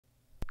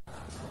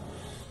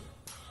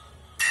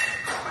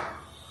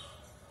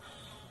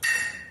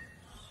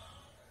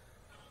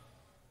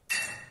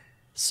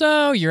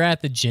So you're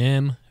at the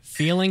gym,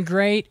 feeling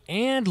great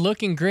and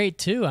looking great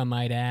too, I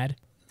might add.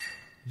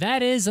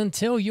 That is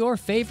until your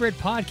favorite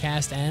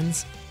podcast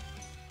ends.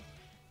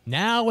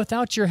 Now,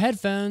 without your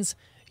headphones,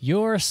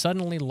 you're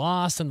suddenly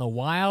lost in the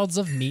wilds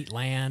of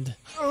Meatland.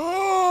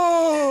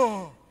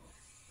 Oh!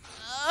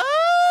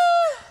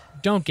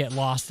 Don't get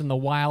lost in the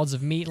wilds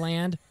of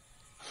Meatland.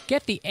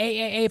 Get the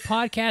AAA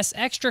Podcast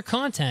extra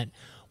content.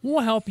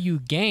 We'll help you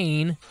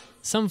gain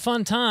some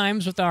fun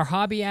times with our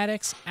Hobby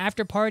Addicts,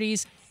 after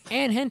parties,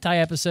 and hentai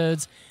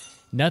episodes.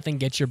 Nothing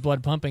gets your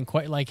blood pumping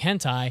quite like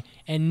hentai,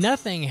 and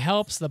nothing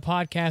helps the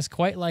podcast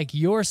quite like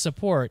your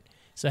support.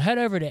 So head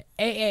over to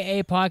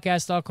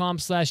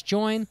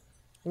aaapodcast.com/join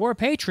or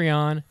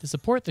Patreon to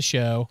support the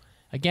show.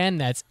 Again,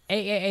 that's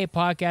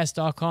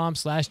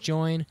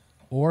aaapodcast.com/join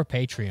or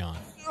Patreon.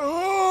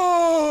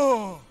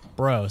 Oh!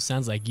 Bro,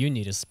 sounds like you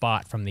need a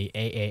spot from the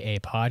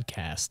AAA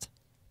podcast.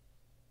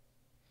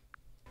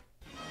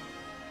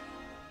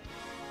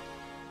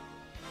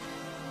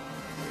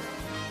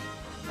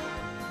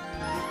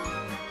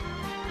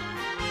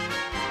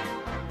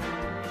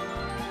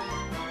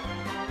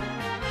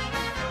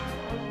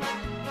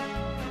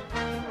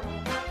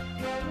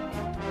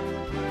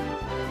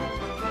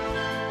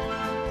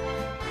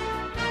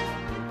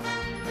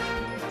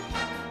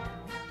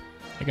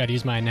 I gotta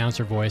use my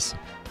announcer voice.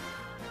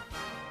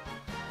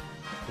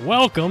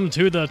 Welcome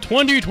to the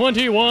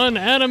 2021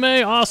 Anime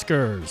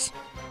Oscars.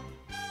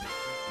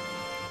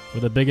 Where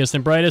the biggest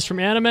and brightest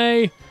from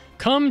anime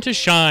come to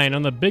shine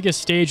on the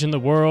biggest stage in the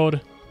world.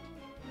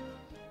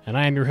 And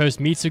I am your host,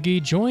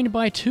 Mitsugi, joined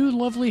by two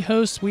lovely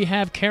hosts. We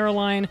have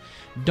Caroline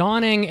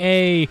donning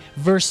a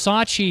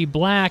Versace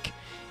black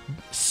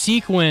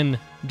sequin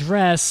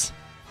dress.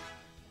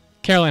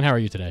 Caroline, how are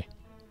you today?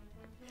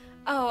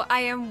 Oh, I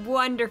am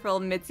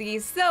wonderful,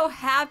 Mitsugi. So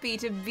happy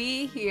to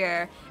be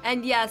here.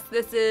 And yes,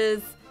 this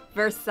is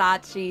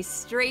Versace,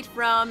 straight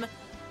from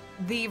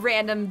the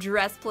random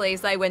dress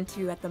place I went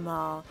to at the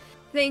mall.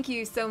 Thank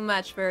you so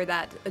much for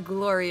that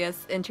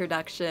glorious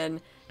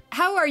introduction.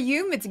 How are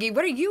you, Mitsugi?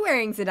 What are you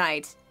wearing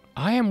tonight?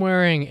 I am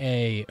wearing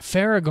a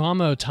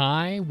Ferragamo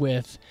tie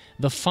with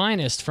the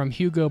finest from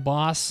Hugo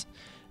Boss.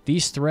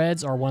 These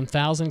threads are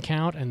 1,000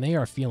 count, and they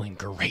are feeling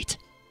great.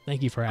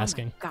 Thank you for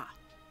asking. Oh my God.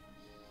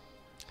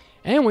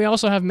 And we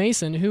also have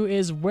Mason, who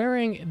is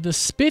wearing the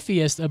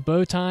spiffiest of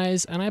bow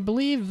ties, and I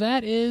believe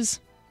that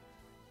is...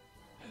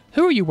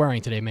 Who are you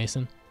wearing today,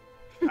 Mason?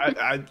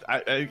 I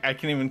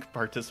can't even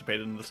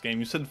participate in this game.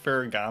 You said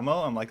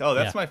Ferragamo. I'm like, oh,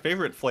 that's my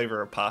favorite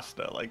flavor of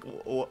pasta. Like,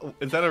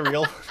 is that a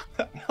real?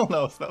 Hell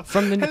no, it's not.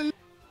 From the.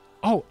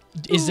 Oh,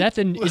 is that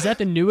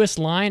the newest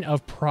line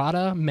of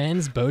Prada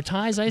men's bow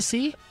ties I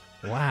see?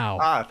 Wow.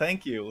 Ah,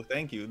 thank you.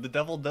 The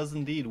devil does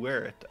indeed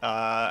wear it.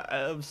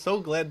 I'm so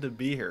glad to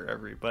be here,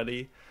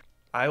 everybody.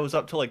 I was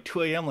up till like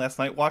 2 a.m. last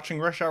night watching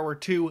Rush Hour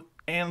 2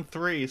 and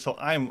 3, so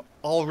I'm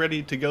all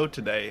ready to go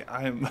today.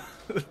 I'm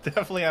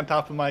definitely on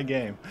top of my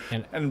game,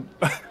 and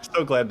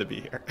so glad to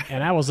be here.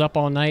 And I was up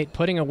all night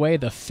putting away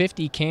the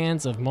 50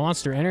 cans of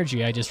Monster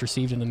Energy I just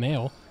received in the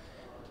mail.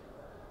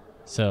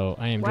 So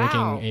I am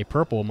drinking a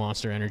purple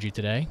Monster Energy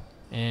today,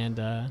 and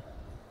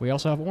we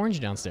also have orange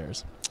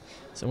downstairs.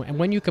 So, and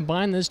when you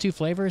combine those two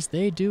flavors,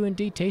 they do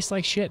indeed taste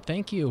like shit.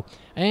 Thank you.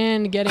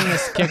 And getting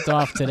us kicked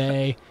off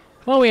today,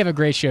 well, we have a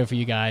great show for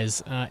you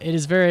guys. It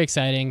is very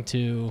exciting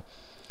to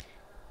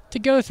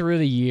go through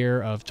the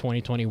year of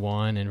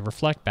 2021 and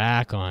reflect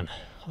back on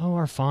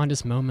our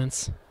fondest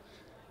moments.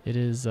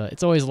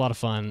 It's always a lot of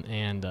fun,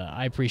 and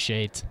I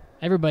appreciate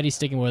everybody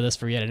sticking with us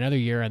for yet another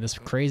year on this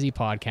crazy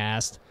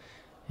podcast.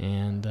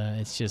 And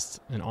it's just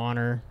an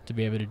honor to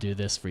be able to do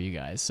this for you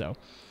guys. So,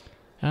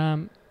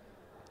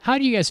 how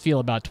do you guys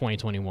feel about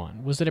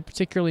 2021? Was it a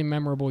particularly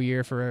memorable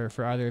year for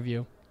either of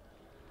you?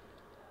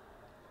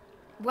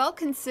 Well,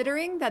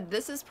 considering that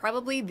this is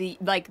probably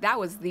that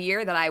was the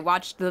year that I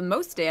watched the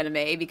most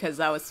anime because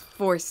I was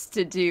forced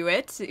to do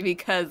it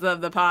because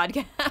of the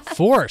podcast.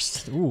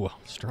 Forced? Ooh,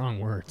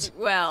 strong words.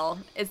 Well,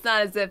 it's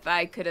not as if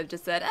I could have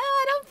just said,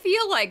 I don't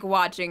feel like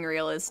watching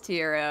Realist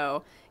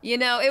Hero. You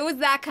know, it was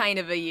that kind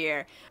of a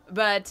year.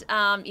 But,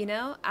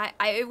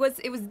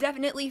 it was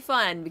definitely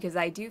fun because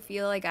I do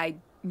feel like I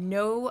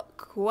know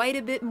quite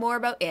a bit more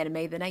about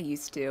anime than I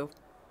used to.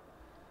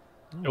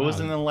 It was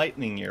an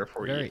enlightening year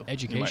for you. Very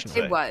educational.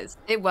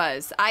 It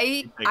was.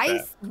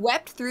 I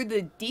swept through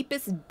the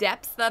deepest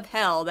depths of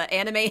hell that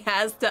anime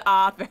has to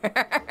offer.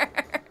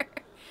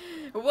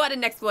 What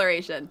an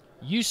exploration.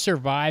 You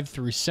survived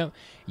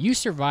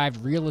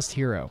Realist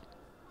Hero.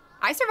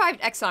 I survived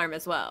X-Arm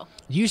as well.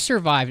 You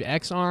survived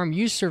X-Arm.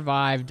 You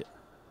survived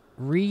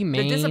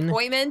Remain. The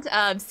disappointment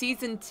of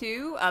season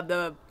 2 of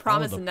the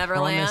Promised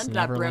Neverland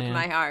that broke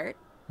my heart.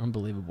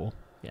 Unbelievable.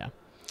 Yeah.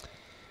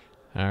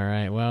 All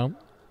right. Well,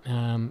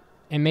 and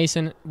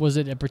Mason, was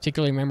it a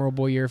particularly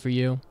memorable year for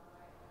you?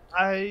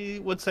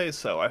 I would say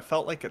so. I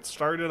felt like it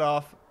started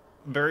off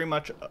very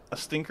much a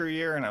stinker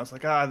year, and I was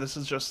like, this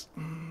is just,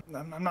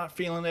 I'm not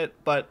feeling it.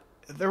 But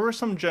there were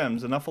some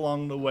gems, enough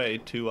along the way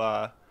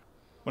to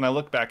when I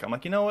look back, I'm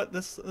like, you know what,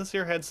 this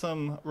year had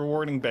some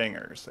rewarding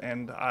bangers,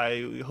 and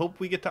I hope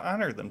we get to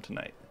honor them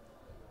tonight.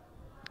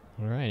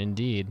 All right,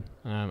 indeed.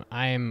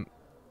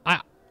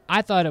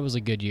 I thought it was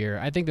a good year.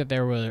 I think that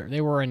there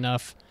were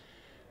enough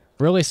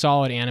really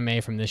solid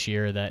anime from this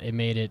year that it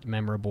made it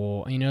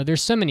memorable. You know,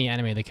 there's so many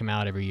anime that come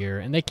out every year,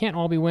 and they can't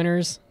all be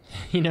winners.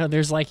 You know,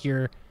 there's like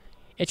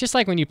it's just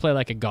like when you play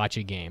like a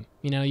gacha game.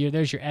 You know,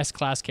 there's your S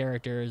class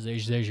characters,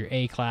 there's your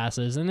A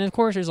classes, and then of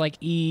course there's like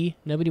E.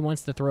 Nobody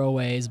wants the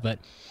throwaways, but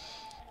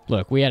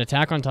look, we had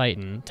Attack on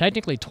Titan,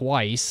 technically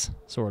twice,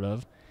 sort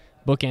of,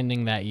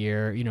 bookending that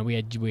year. You know, we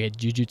had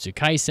Jujutsu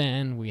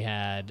Kaisen, we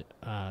had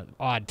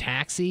Odd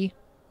Taxi,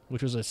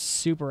 which was a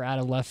super out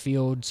of left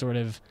field sort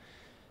of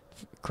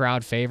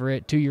crowd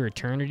favorite. To Your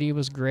Eternity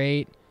was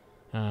great.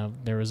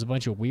 There was a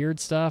bunch of weird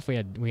stuff. We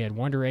had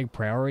Wonder Egg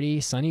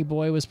Priority. Sunny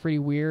Boy was pretty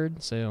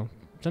weird. So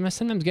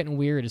sometimes getting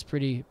weird is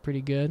pretty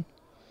good.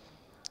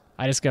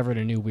 I discovered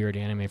a new weird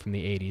anime from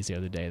the 80s the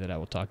other day that I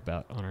will talk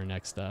about on our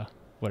next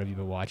What Have You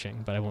Been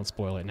Watching, but I won't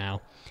spoil it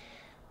now.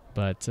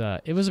 But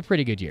it was a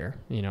pretty good year,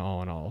 you know,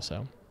 all in all.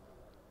 So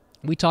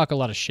we talk a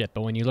lot of shit,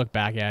 but when you look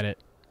back at it,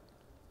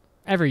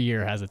 every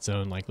year has its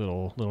own like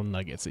little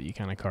nuggets that you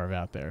kind of carve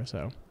out there.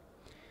 So,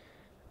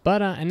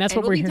 but and that's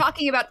what we're here. We'll be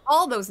talking about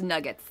all those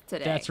nuggets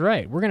today. That's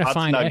right. We're gonna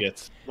find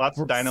nuggets, lots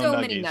of dino so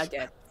nuggies. many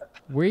nuggets.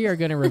 We are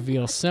gonna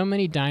reveal so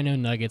many dino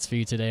nuggets for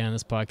you today on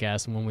this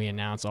podcast when we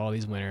announce all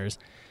these winners,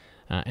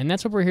 and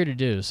that's what we're here to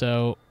do.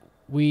 So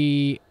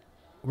we're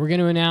going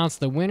to announce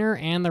the winner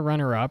and the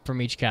runner-up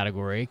from each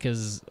category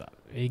because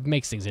it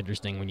makes things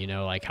interesting when you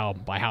know like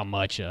by how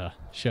much a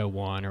show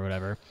won or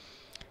whatever.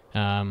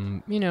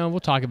 You know,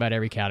 we'll talk about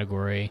every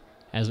category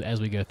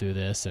as we go through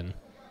this, and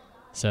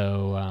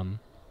so.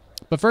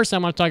 But first, I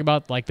want to talk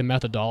about like the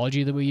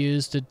methodology that we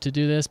use to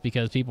do this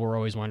because people were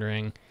always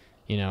wondering,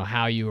 you know,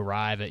 how you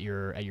arrive at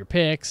your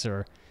picks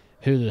or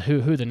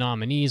who the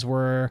nominees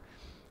were.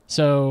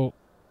 So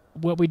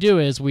what we do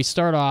is we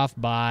start off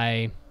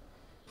by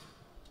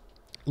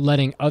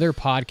letting other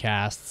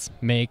podcasts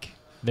make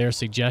their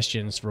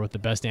suggestions for what the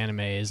best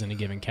anime is in a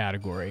given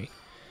category.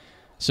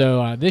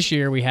 So this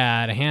year we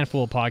had a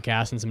handful of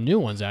podcasts and some new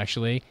ones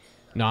actually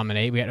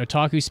nominate. We had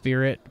Otaku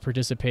Spirit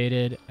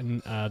participated,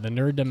 the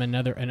Nerddom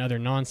and Other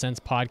Nonsense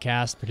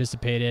podcast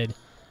participated,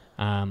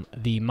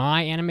 the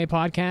My Anime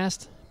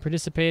podcast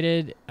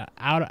participated,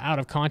 Out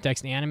of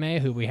Context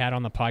Anime, who we had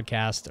on the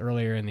podcast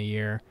earlier in the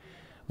year.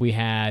 We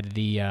had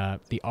the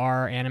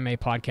R Anime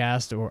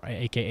podcast, or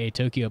aka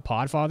Tokyo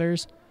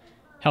Podfathers,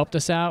 helped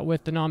us out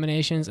with the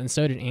nominations, and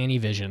so did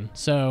Annie-Vision.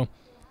 So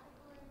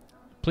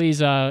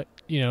please,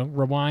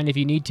 rewind if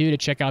you need to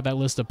check out that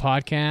list of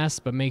podcasts,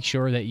 but make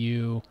sure that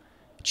you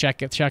check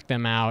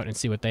them out and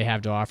see what they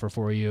have to offer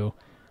for you,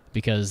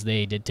 because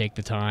they did take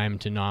the time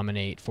to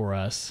nominate for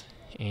us,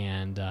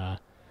 and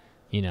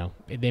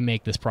they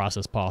make this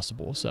process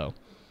possible. So,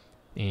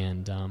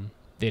 and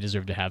they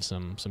deserve to have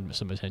some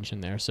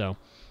attention there. So,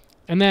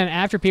 and then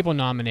after people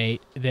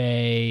nominate,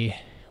 we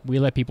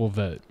let people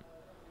vote.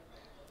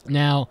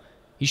 Now,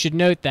 you should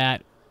note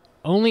that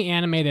only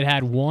anime that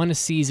had one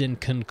season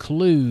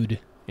conclude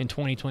in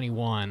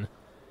 2021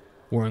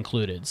 were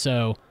included.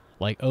 So,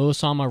 like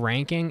Osama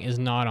Ranking is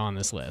not on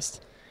this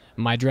list.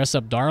 My Dress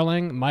Up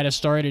Darling might have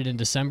started in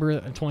December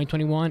of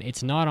 2021.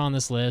 It's not on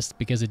this list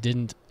because it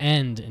didn't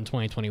end in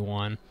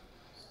 2021.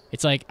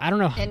 It's like, I don't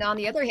know. And on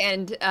the other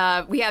hand,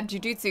 we have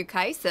Jujutsu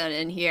Kaisen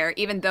in here,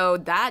 even though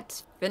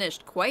that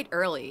finished quite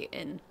early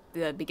in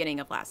the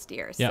beginning of last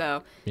year. Yeah.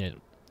 So yeah.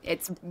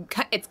 It's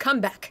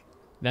comeback.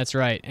 That's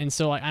right. And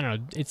so, like, I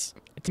don't know.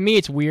 To me,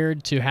 it's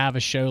weird to have a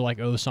show like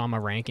Osama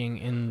Ranking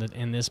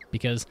in this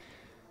because,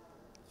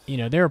 you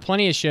know, there are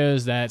plenty of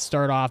shows that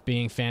start off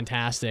being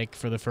fantastic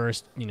for the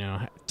first,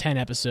 10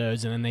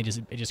 episodes, and then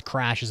it just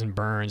crashes and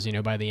burns,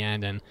 by the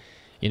end. And,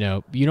 you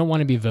don't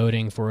want to be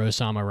voting for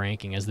Osama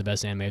Ranking as the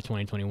best anime of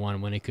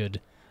 2021 when it could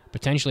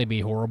potentially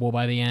be horrible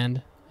by the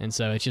end. And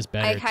so it's just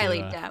better. I highly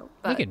doubt.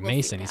 Look at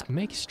Mason. He's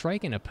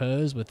striking a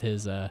pose with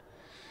his.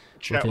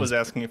 Chat was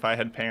asking if I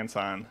had pants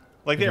on.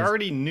 Like, they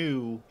already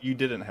knew you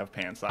didn't have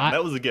pants on.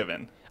 That was a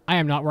given. I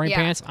am not wearing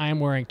pants. I am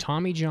wearing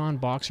Tommy John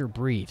boxer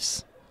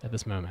briefs at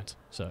this moment.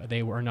 So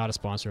they were not a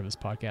sponsor of this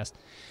podcast.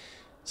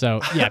 So,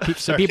 yeah.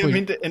 Sorry, people, I didn't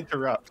mean to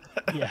interrupt.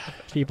 Yeah,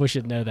 people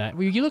should know that.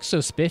 Well, you look so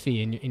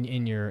spiffy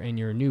in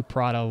your new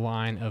Prada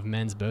line of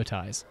men's bow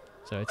ties.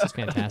 So it's just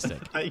fantastic.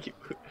 Thank you.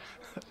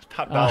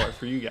 Top dollar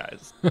for you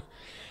guys.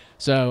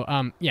 So,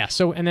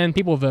 So, and then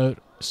people vote.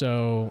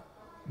 So,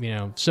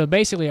 so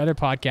basically other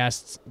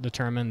podcasts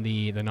determine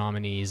the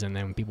nominees, and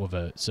then people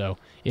vote. So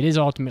it is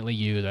ultimately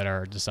you that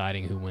are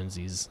deciding who wins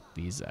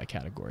these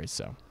categories.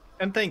 So.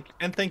 And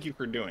thank you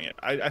for doing it.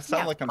 I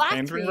sound like I'm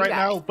pandering right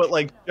now, but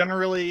like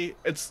generally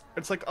it's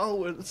like,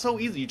 oh, it's so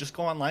easy. You just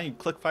go online, you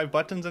click 5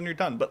 buttons, and you're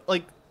done. But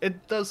like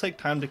it does take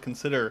time to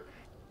consider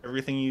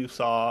everything you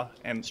saw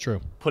and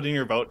put in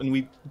your vote, and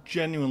we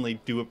genuinely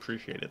do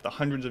appreciate it. The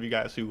hundreds of you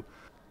guys who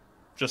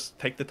just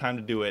take the time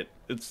to do it.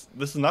 This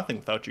is nothing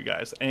without you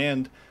guys.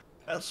 And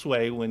this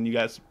way, when you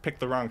guys pick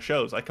the wrong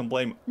shows, I can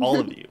blame all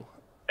of you.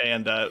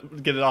 and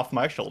get it off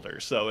my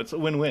shoulders. So it's a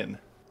win-win.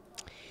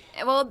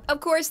 Well, of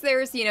course,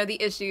 there's,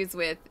 the issues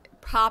with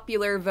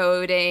popular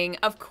voting.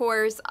 Of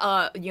course,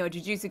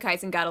 Jujutsu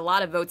Kaisen got a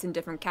lot of votes in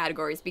different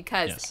categories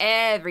because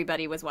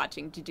everybody was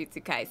watching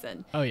Jujutsu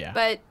Kaisen. Oh, yeah.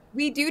 But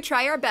we do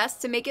try our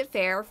best to make it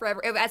fair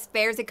as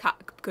fair as it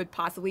could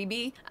possibly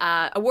be.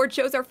 Award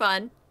shows are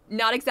fun.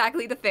 Not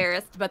exactly the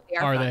fairest, but they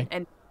are fun.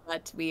 And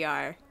what we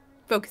are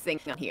focusing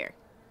on here.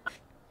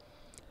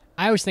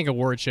 I always think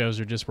award shows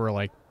are just where,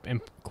 like,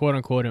 quote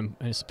unquote,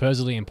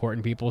 supposedly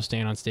important people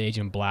stand on stage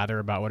and blather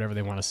about whatever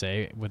they want to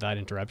say without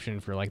interruption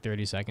for like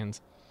 30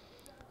 seconds.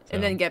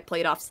 And then get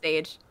played off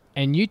stage.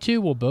 And you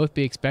two will both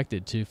be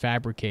expected to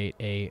fabricate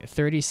a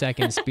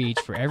 30-second speech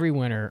for every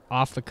winner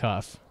off the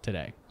cuff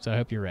today. So I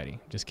hope you're ready.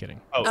 Just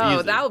kidding. Oh,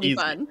 easy, that would be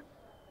fun.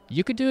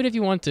 You could do it if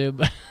you want to,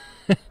 but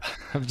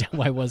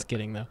I was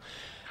kidding, though.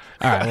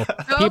 All right.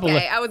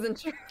 Well, I wasn't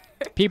sure.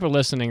 People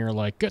listening are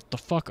like, get the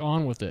fuck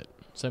on with it.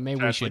 So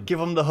maybe we should give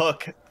them the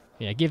hook.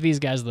 Yeah, give these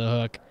guys the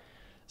hook.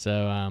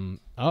 So,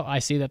 I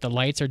see that the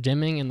lights are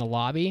dimming in the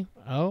lobby.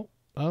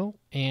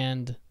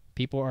 And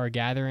people are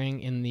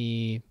gathering in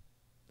the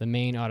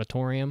main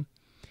auditorium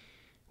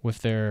with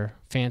their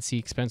fancy,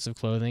 expensive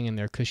clothing and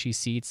their cushy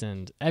seats,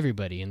 and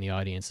everybody in the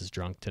audience is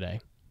drunk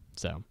today.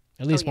 So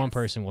at least one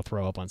person will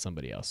throw up on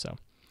somebody else. So,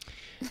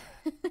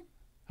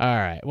 all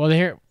right.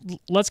 Well,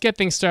 let's get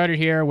things started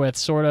here with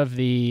sort of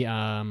the,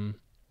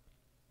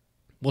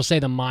 we'll say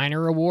the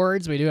minor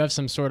awards. We do have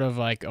some sort of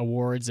like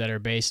awards that are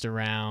based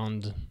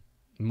around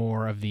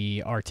more of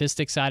the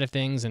artistic side of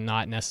things and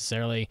not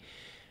necessarily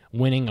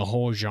winning a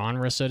whole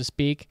genre, so to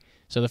speak.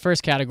 So the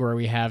first category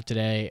we have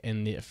today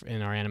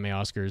in our anime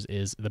Oscars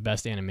is the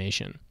best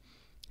animation.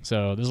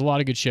 So there's a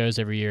lot of good shows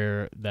every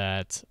year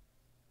that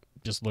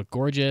just look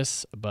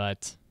gorgeous,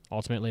 but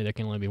ultimately there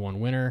can only be one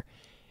winner.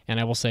 And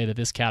I will say that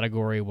this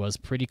category was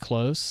pretty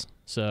close.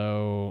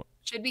 So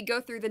should we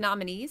go through the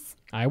nominees?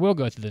 I will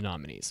go through the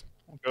nominees.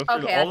 We'll go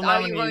through all the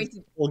nominees.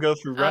 We'll go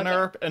through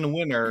runner-up and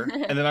winner,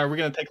 and then are we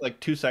going to take like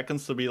 2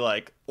 seconds to be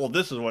like, well,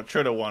 this is what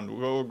should have won?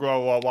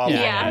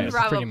 Yeah,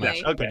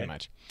 probably. Pretty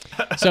much.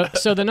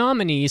 So the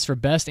nominees for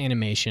Best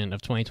Animation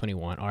of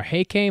 2021 are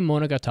Heike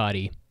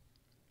Monogatari,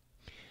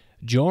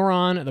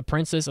 Joran, the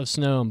Princess of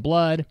Snow and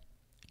Blood,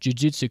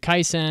 Jujutsu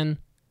Kaisen,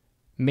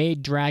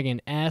 Maid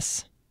Dragon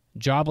S,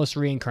 Jobless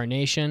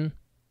Reincarnation,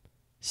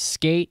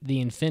 Skate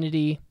the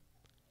Infinity,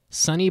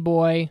 Sunny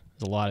Boy,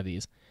 there's a lot of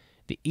these,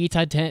 the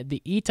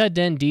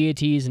Itaden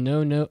Deities,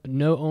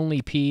 No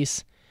Only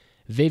Peace,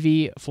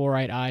 Vivi,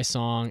 Fluorite Eye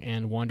Song,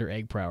 and Wonder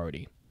Egg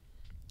Priority.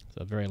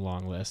 So a very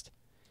long list.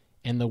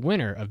 And the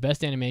winner of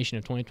Best Animation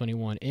of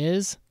 2021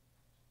 is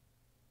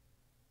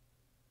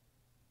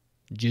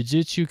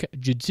Jujutsu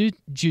Kaisen.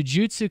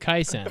 Jujutsu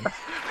Kaisen.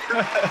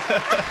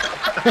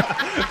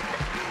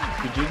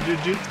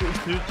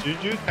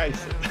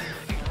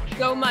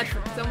 So much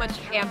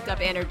amped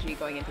up energy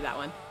going into that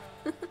one.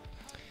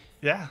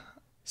 Yeah.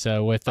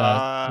 So with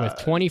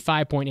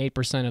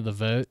 25.8% of the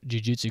vote,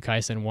 Jujutsu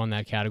Kaisen won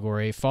that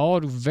category,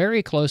 followed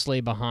very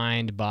closely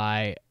behind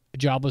by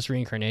Jobless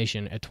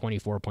Reincarnation at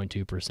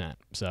 24.2%.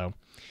 So,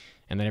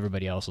 and then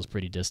everybody else was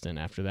pretty distant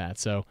after that.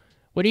 So,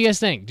 what do you guys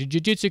think? Did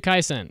Jujutsu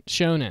Kaisen,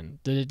 Shonen,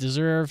 did it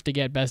deserve to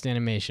get Best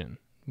Animation?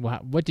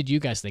 What did you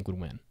guys think would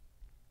win?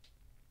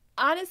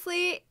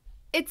 Honestly,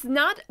 it's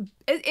not.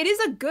 It is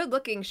a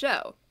good-looking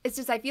show. It's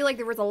just I feel like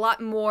there was a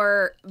lot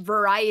more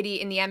variety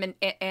in the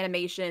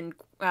animation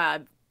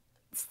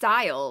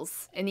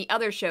styles in the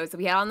other shows that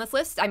we had on this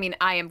list. I mean,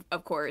 I am,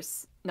 of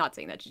course, not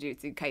saying that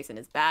Jujutsu Kaisen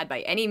is bad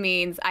by any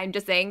means. I'm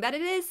just saying that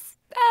it is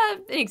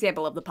an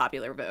example of the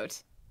popular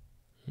vote.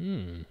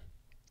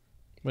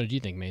 What did you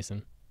think,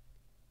 Mason?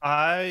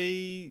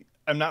 I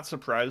am not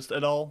surprised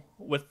at all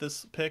with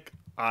this pick.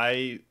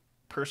 I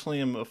personally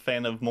am a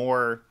fan of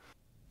more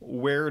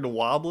weird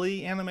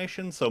wobbly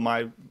animation, so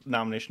my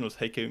nomination was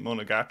Heike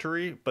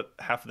Monogatari, but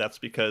half of that's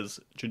because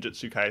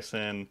Jujutsu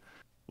Kaisen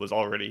was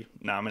already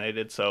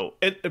nominated, so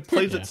it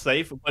plays it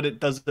safe, but it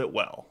does it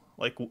well.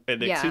 Like,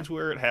 it exceeds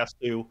where it has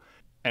to,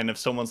 and if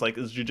someone's like,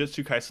 is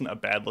Jujutsu Kaisen a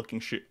bad-looking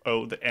show?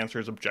 Oh, the answer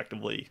is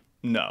objectively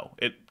no.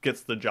 It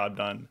gets the job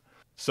done.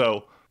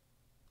 So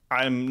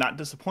I'm not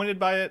disappointed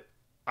by it.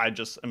 I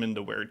just am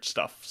into weird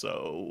stuff,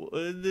 so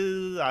it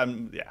is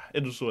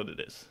what it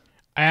is.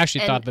 I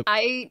actually thought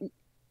that...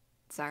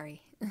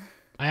 Sorry.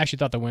 I actually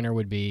thought the winner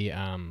would be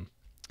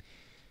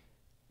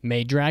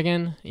Maid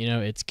Dragon. You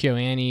know, it's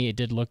KyoAni. It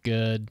did look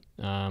good.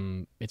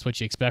 It's what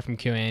you expect from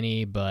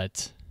KyoAni,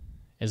 but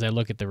as I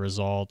look at the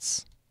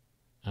results,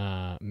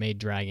 Maid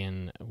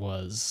Dragon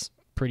was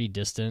pretty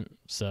distant.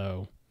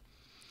 So,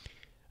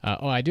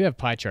 I do have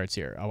pie charts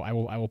here. I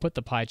will put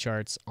the pie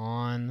charts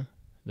on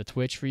the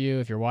Twitch for you.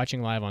 If you're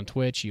watching live on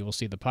Twitch, you will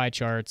see the pie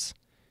charts.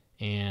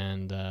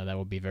 And that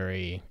will be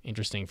very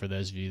interesting for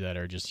those of you that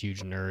are just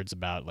huge nerds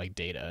about like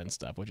data and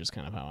stuff, which is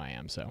kind of how I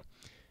am. So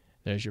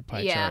there's your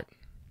pie chart.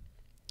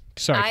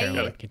 Sorry,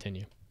 Caroline,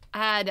 continue.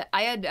 I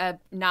had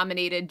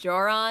nominated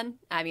Joran.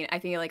 I mean, I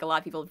think like a lot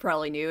of people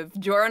probably knew if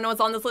Joran was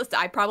on this list,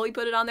 I probably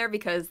put it on there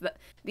because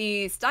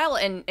the style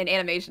and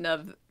animation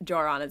of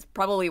Joran is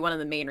probably one of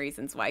the main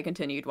reasons why I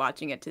continued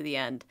watching it to the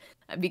end,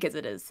 because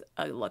it is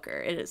a looker.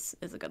 It is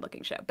a good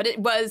looking show, but it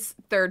was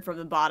third from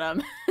the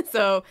bottom.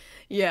 So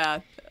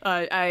yeah,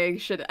 I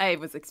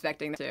was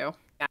expecting to.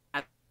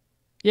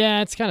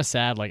 Yeah, it's kind of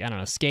sad. Like, I don't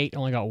know, Skate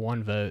only got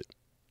 1 vote.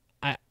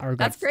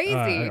 That's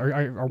crazy.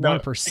 Or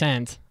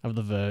 1% of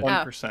the vote.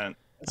 1%.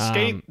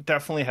 Skate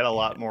definitely had a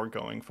lot more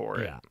going for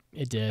it. Yeah,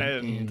 it did.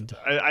 And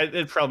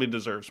it probably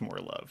deserves more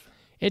love.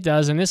 It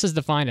does, and this is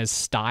defined as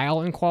style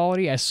and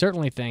quality. I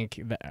certainly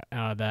think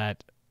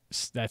that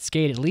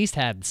Skate at least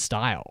had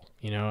style.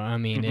 You know, I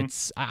mean,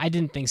 I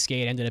didn't think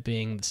Skate ended up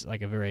being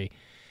like a very...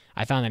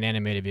 I found that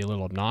anime to be a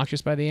little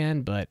obnoxious by the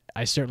end, but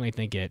I certainly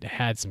think it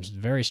had some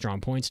very strong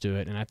points to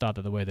it, and I thought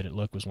that the way that it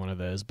looked was one of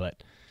those,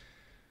 but,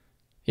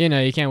 you know,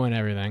 you can't win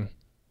everything.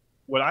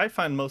 What I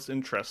find most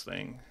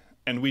interesting,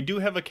 and we do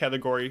have a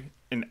category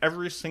in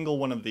every single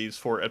one of these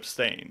for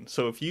abstain,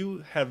 so if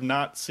you have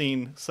not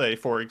seen, say,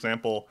 for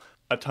example,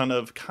 a ton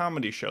of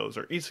comedy shows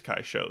or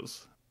isekai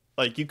shows,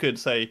 like you could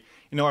say,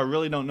 you know, I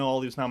really don't know all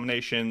these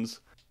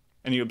nominations,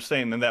 and you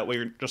abstain, then that way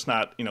you're just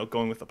not, you know,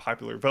 going with the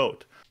popular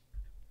vote.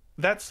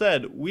 That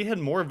said, we had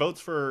more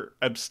votes for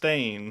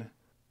abstain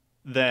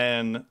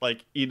than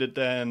like Eat It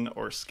Den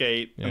or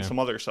Skate and some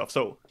other stuff.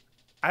 So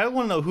I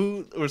want to know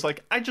who was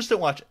like, I just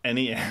didn't watch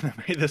any anime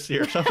this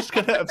year, so I'm just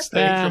gonna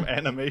abstain from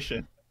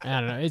animation.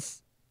 I don't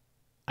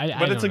know.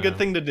 But it's a good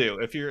thing to do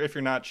if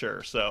you're not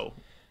sure. So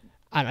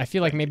I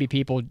feel like maybe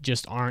people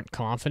just aren't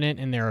confident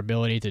in their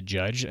ability to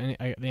judge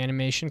the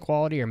animation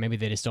quality, or maybe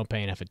they just don't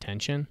pay enough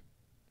attention,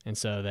 and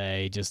so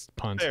they just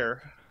punt.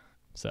 Fair.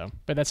 So,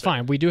 but that's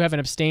fine. We do have an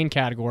abstain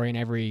category in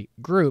every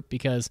group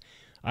because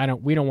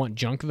we don't want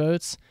junk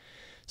votes.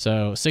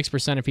 So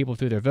 6% of people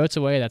threw their votes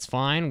away. That's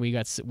fine. We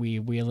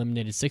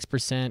eliminated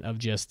 6% of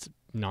just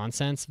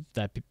nonsense,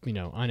 that, you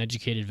know,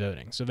 uneducated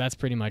voting. So that's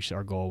pretty much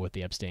our goal with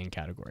the abstain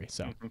category.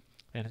 So,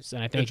 and I thank you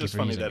for using it. It's just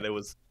funny that it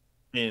was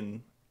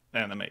in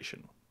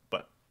animation,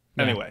 but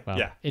anyway,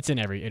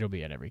 it'll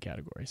be in every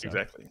category. So.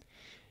 Exactly.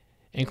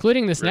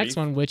 Including this next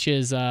one, which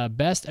is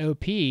best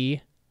OP.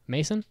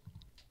 Mason?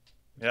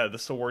 Yeah,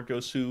 this award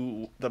goes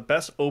to the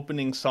best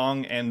opening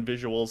song and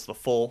visuals, the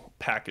full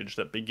package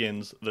that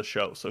begins the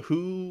show. So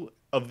who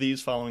of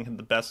these following had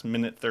the best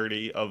minute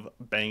 30 of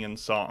bangin'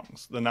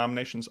 songs? The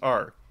nominations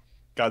are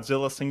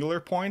Godzilla Singular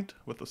Point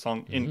with the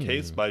song In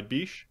Case by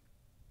Bish,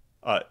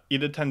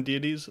 Ida Ten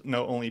Deities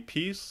No Only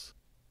Peace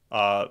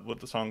with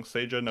the song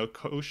Seija no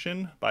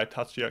Koshin by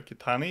Tatsuya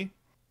Kitani,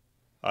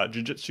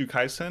 Jujutsu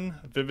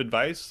Kaisen Vivid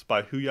Vice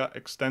by Huya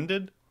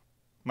Extended,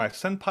 My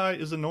Senpai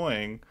is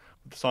Annoying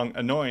with the song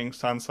Annoying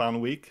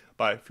San Week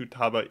by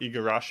Futaba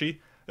Igarashi.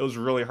 It was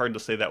really hard to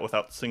say that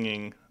without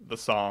singing the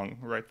song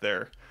right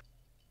there.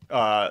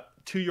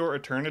 To Your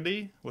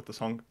Eternity with the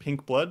song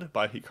Pink Blood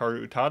by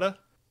Hikaru Utada.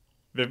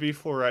 Vivi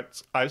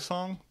Florette's I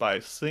Song by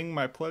Sing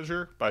My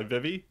Pleasure by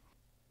Vivi.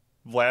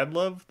 Vlad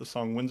Love, the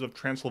song Winds of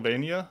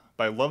Transylvania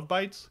by Love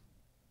Bites.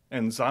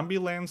 And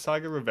Zombieland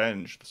Saga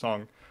Revenge, the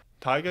song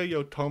Taiga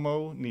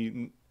Yotomo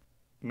ni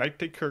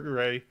Naite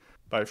Kugure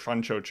by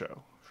Franchuchu.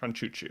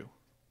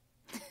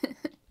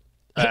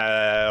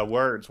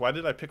 Words. Why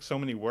did I pick so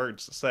many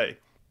words to say?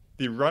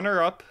 The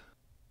runner-up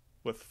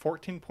with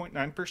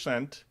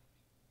 14.9%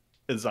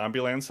 is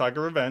Zombieland Saga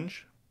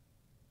Revenge.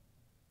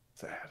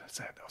 Sad.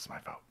 That was my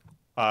vote.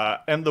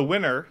 And the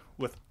winner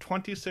with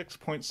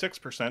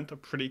 26.6%, a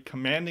pretty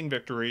commanding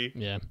victory.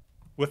 Yeah.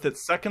 With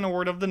its second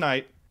award of the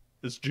night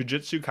is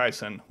Jujutsu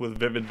Kaisen with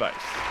Vivid Vice.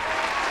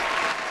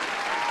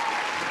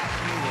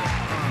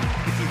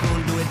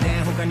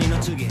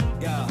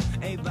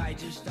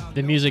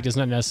 The music does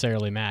not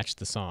necessarily match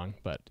the song,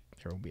 but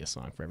there will be a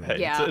song for everybody.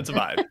 Hey, yeah. It's a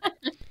vibe.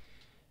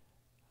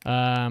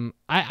 I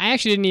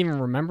actually didn't even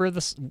remember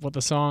what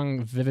the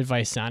song Vivid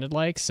Vice sounded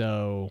like,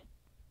 so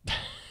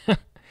I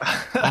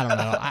don't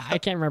know. I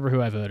can't remember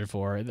who I voted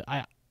for.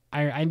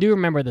 I do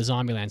remember the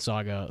Zombieland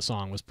Saga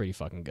song was pretty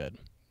fucking good.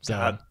 So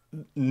God,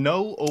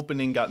 no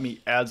opening got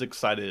me as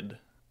excited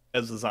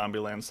as the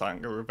Zombieland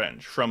Saga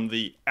Revenge. From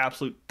the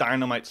absolute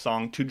dynamite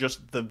song to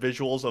just the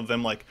visuals of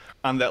them like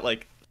on that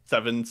like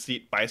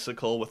 7-seat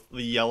bicycle with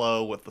the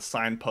yellow with the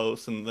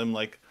signposts and them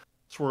like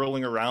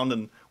swirling around,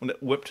 and when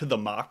it whipped to the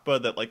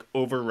Machba that like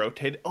over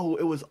rotated. Oh,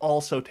 it was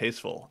all so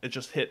tasteful. It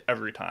just hit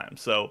every time.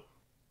 So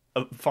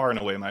far and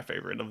away my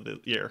favorite of the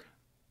year.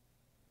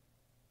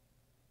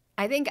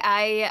 I think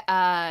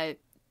I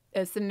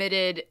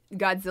submitted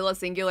Godzilla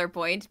Singular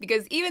Point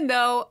because even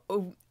though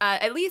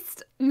at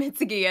least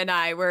Mitsugi and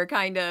I were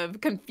kind of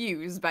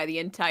confused by the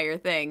entire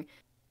thing,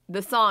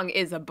 the song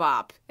is a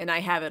bop, and I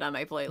have it on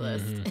my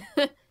playlist.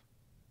 Mm-hmm.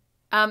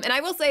 And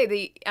I will say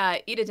the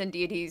Ida Ten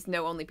Deities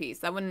No Only Peace,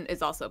 that one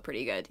is also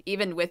pretty good,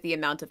 even with the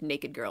amount of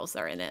naked girls that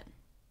are in it.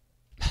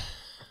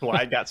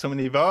 Why I got so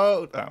many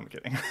votes? Oh, I'm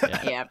kidding.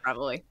 Yeah,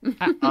 probably.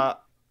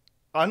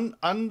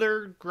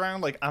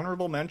 Underground, like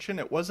honorable mention,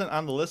 it wasn't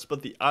on the list,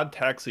 but the Odd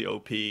Taxi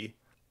OP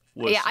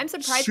was Yeah, I'm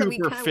surprised that we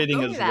super kind of fitting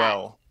go as with that.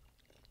 well.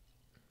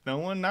 No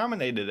one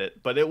nominated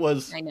it, but it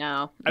was. I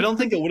know. I don't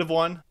think it would have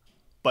won,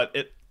 but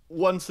it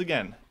once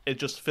again it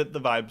just fit the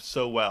vibe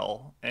so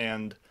well,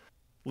 and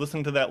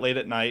listening to that late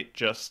at night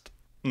just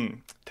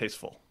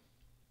tasteful.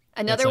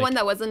 Another like- one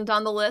that wasn't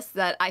on the list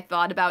that I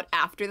thought about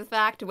after the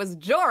fact was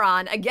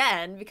Joran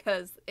again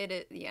because it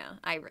is. Yeah,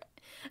 I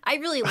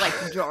really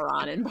liked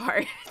Joran in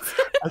part.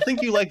 I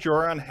think you like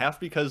Joran half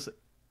because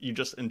you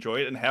just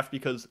enjoy it, and half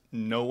because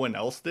no one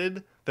else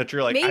did. That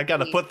you're like, I got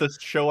to Maybe. put this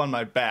show on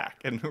my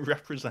back and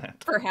represent.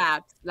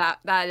 Perhaps that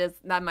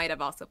might have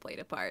also played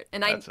a part.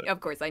 And That's it. of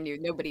course I knew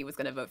nobody was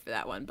going to vote for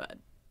that one, but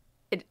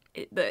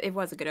it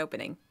was a good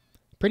opening.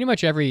 Pretty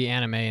much every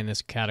anime in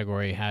this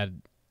category had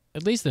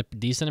at least a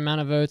decent amount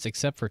of votes,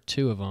 except for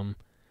 2 of them.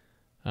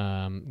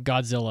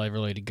 Godzilla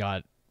really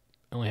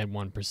only had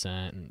 1%,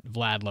 and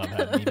Vlad Love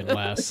had even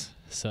less.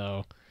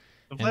 So,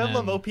 The Vlad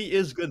Love OP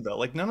is good though.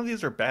 Like none of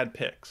these are bad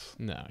picks.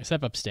 no,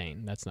 except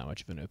Abstain. That's not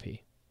much of an OP.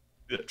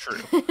 Yeah, true.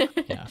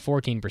 Yeah,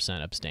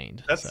 14%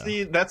 abstained. That's so.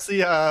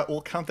 the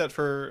we'll count that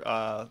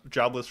for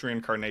jobless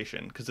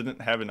reincarnation because it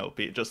didn't have an OP.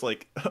 It just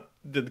like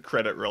did the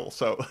credit roll.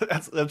 So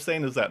that's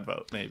abstain is that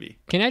vote maybe.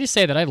 Can I just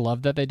say that I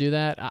love that they do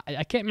that?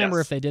 I can't remember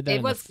Yes. if they did that.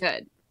 It was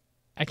good.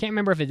 I can't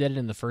remember if they did it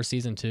in the first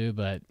season too,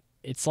 but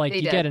it's like They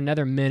you did. get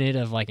another minute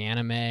of like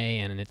anime,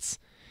 and it's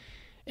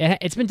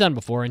been done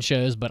before in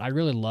shows, but I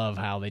really love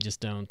how they just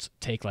don't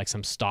take like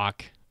some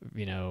stock,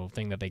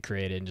 thing that they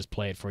created and just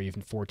play it for you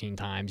 14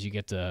 times. You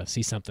get to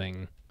see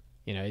something,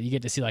 you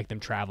get to see like them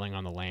traveling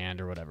on the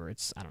land or whatever.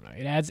 It's, I don't know.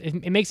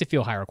 It makes it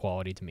feel higher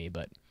quality to me,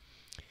 but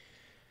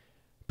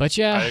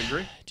yeah, I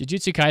agree.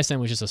 Jujutsu Kaisen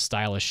was just a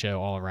stylish show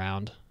all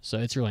around, so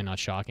it's really not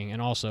shocking. And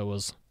also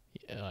was,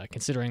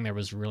 considering there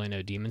was really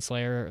no Demon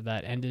Slayer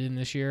that ended in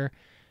this year,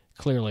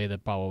 clearly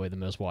probably the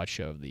most watched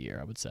show of the year,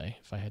 I would say,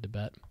 if I had to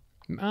bet.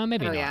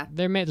 Maybe not. Yeah.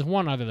 There's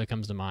one other that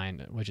comes to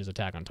mind, which is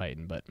Attack on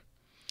Titan, but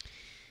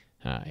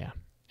yeah.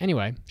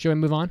 Anyway, shall we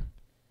move on?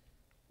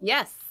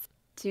 Yes,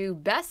 to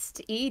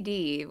Best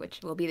ED, which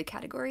will be the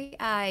category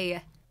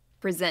I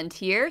present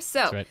here. So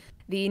That's right.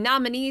 the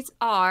nominees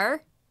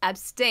are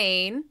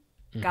Abstain,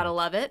 gotta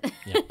love it.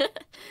 Yeah.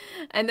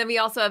 And then we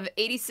also have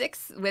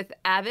 86 with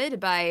Avid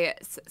by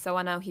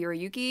Sawano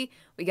Hiroyuki.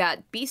 We got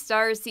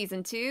Beastars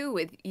Season 2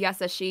 with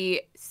Yasashi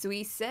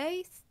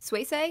Suisei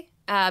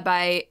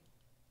by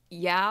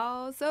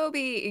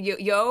Yoasobi.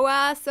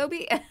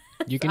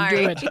 You can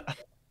Sorry. do it.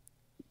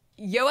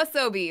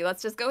 Yoasobi.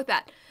 Let's just go with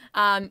that.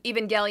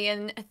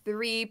 Evangelion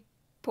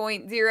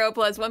 3.0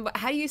 plus 1.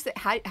 How do you say?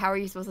 How are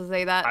you supposed to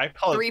say that? I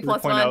call it 3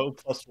 3.0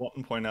 plus 1.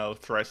 plus 1.0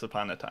 thrice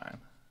upon a time.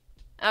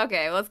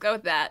 Okay, let's go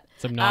with that.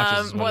 It's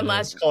obnoxious. is what One it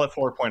last, is. Call it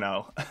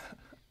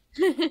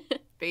 4.0.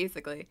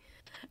 basically.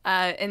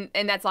 And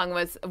that song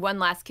was One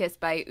Last Kiss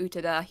by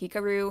Utada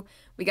Hikaru.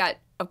 We got,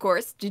 of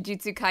course,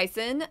 Jujutsu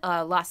Kaisen,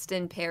 Lost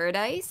in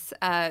Paradise,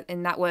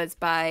 and that was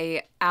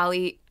by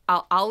Ali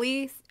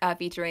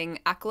featuring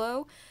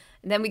Aklo.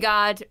 And then we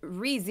got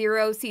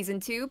ReZero Season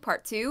 2,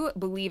 Part 2,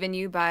 Believe in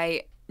You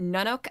by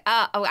Nunok.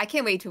 I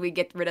can't wait till we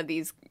get rid of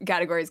these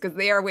categories because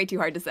they are way too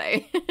hard to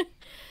say.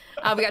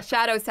 We got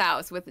Shadow's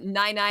House with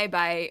Nai Nai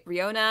by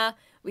Riona.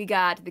 We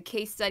got The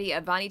Case Study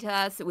of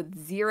Vanitas with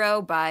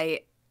Zero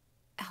by...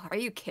 Oh, are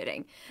you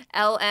kidding?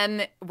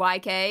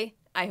 LMYK.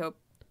 I hope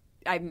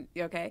I'm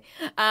okay.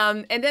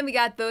 And then we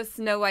got Those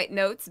Snow White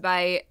Notes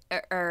by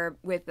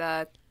with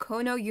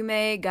Kono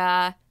Yume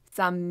ga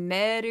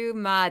Sameru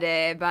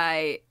Made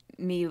by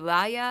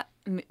Milia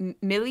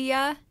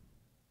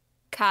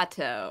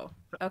Kato.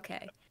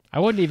 Okay. I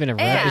wouldn't even have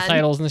read the And-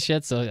 titles and the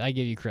shit, so I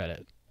give you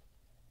credit.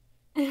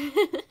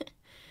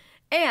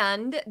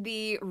 And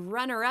the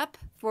runner-up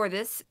for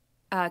this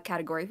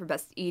category for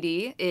Best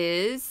ED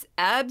is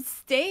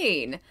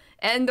Abstain.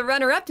 And the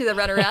runner-up to the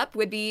runner-up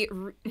would be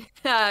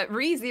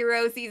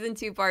ReZero Season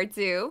 2 Part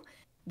 2.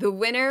 The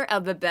winner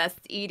of the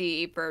Best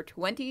ED for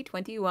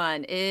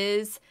 2021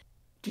 is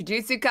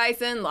Jujutsu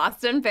Kaisen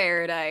Lost in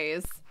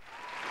Paradise.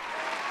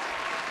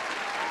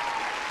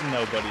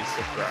 Nobody's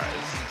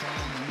surprised.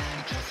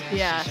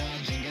 Yeah.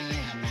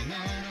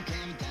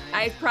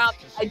 I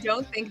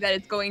don't think that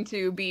it's going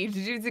to be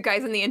Jujutsu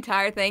Kaisen the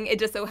entire thing. It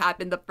just so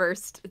happened the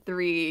first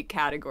 3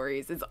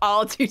 categories is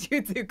all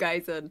Jujutsu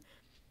Kaisen.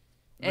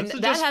 And This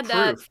is that just had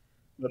proof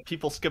that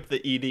people skip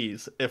the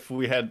EDs if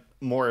we had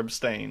more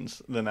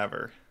abstains than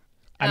ever.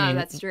 I mean,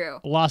 that's true.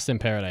 Lost in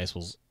Paradise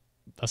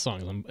that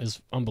song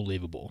is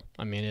unbelievable.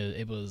 I mean,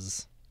 it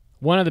was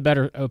one of the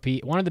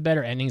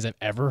better endings I've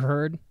ever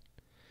heard.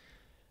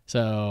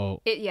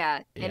 So And Yeah,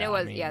 it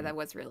was I mean, that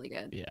was really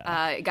good.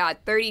 yeah. It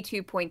got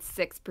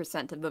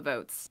 32.6% of the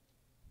votes.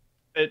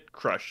 It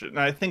crushed it. And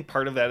I think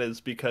part of that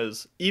is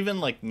because even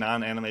like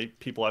non-anime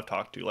people I've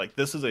talked to, like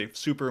this is a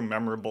super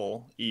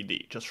memorable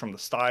ED, just from the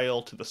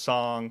style to the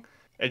song.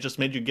 It just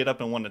made you get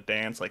up and want to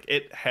dance. Like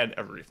it had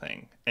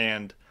everything.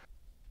 And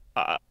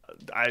I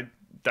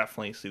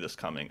definitely see this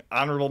coming.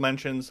 Honorable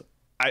mentions.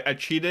 I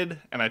cheated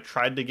and I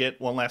tried to get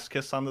One Last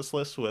Kiss on this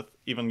list with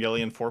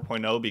Evangelion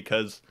 4.0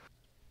 because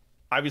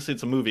obviously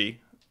it's a movie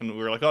and we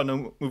were like, oh,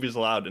 no movies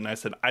allowed. And I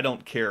said, I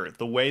don't care.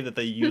 The way that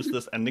they used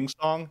this ending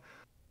song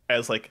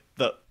as like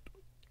the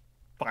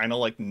final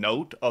like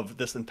note of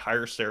this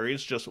entire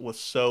series just was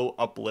so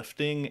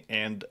uplifting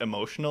and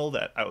emotional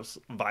that I was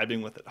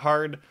vibing with it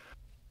hard.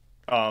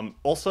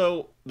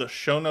 Also, the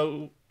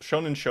Shonen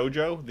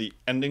Shoujo, the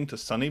ending to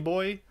Sunny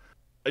Boy,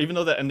 even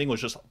though that ending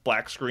was just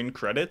black screen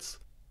credits,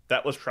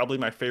 that was probably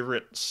my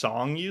favorite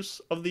song use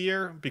of the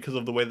year because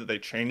of the way that they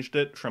changed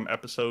it from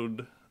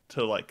episode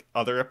to like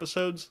other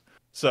episodes.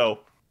 So,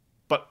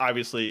 but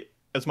obviously,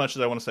 as much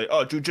as I want to say,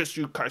 oh,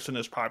 Jujutsu Kaisen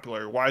is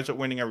popular, why is it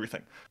winning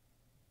everything?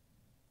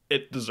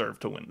 It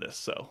deserved to win this,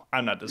 so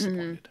I'm not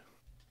disappointed.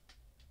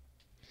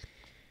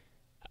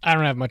 I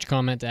don't have much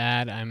comment to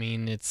add. I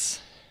mean,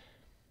 it's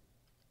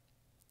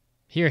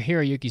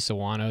Hiroyuki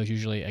Sawano is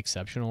usually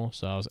exceptional,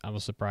 so I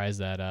was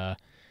surprised that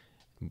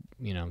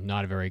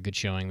not a very good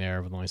showing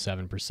there with only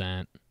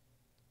 7%.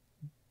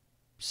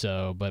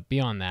 So, but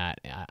beyond that,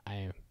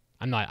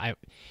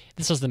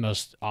 this was the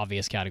most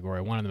obvious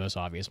category, one of the most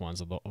obvious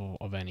ones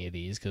of any of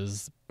these,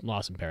 because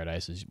Lost in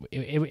Paradise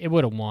it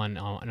would have won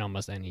in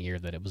almost any year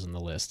that it was in the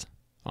list,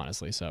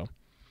 honestly. So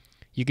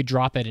you could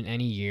drop it in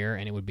any year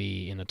and it would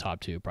be in the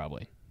top 2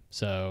 probably.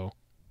 So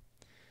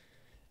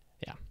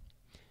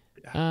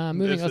yeah.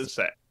 This is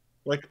sad.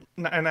 Like,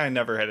 and I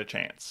never had a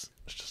chance.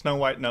 Snow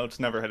White Notes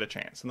never had a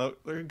chance, and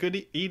they're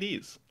good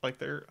EDs.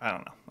 Like I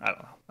don't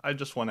know. I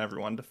just want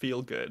everyone to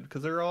feel good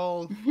because they're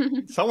all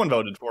someone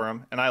voted for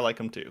them, and I like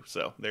them too.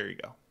 So there you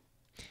go.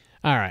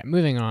 All right,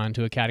 moving on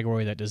to a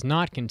category that does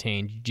not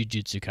contain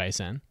Jujutsu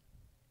Kaisen.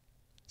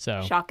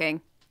 So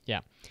shocking. Yeah.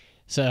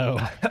 So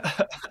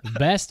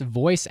best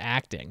voice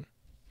acting.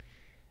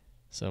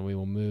 So we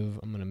will move.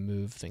 I'm going to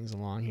move things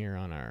along here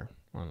on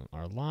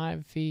our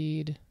live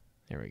feed.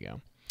 There we go.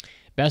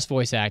 Best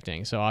voice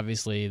acting. So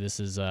obviously this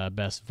is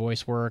best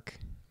voice work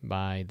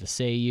by the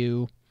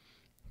Seiyu.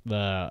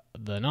 The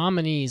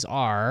nominees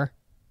are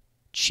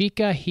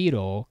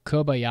Chikahiro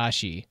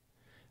Kobayashi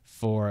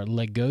for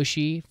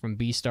Legoshi from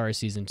Beastars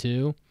Season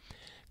 2,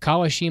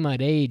 Kawashima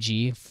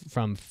Reiji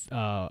from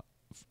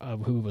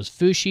who was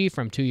Fushi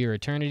from 2 Year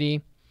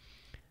Eternity,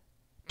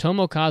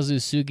 Tomokazu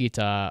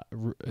Sugita,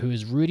 who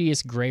is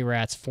Rudius Grey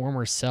Rat's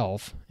former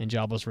self in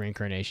Jobless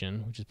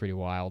Reincarnation, which is pretty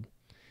wild.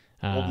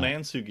 Old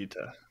man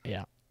Sugita.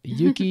 Yeah.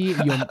 Yuki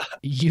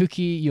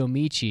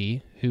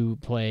Yomichi, who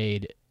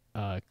played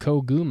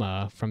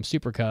Koguma from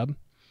Super Cub,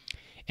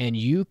 and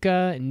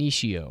Yuka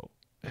Nishio,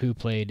 who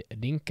played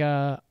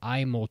Rinka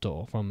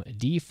Aimoto from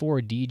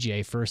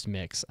D4DJ First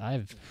Mix.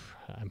 I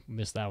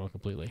missed that one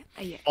completely.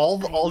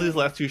 All these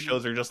last 2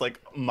 shows are just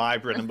like my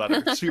bread and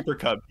butter. Super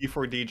Cub,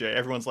 D4DJ.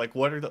 Everyone's like,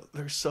 what are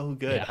they're so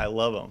good. Yeah. I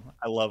love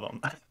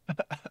them.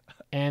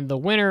 And the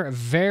winner,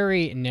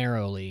 very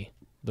narrowly,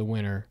 the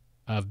winner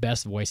of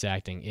best voice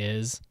acting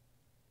is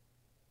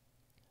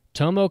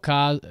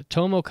Tomokazu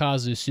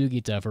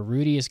Sugita for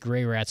Rudius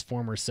Grey Rat's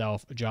former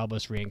self,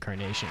 Jobless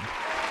Reincarnation.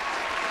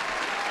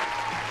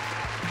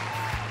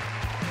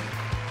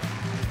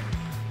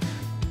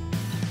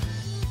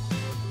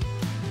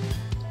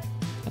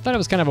 I thought it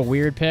was kind of a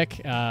weird pick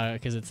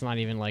because it's not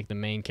even like the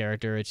main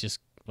character. It's just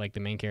like the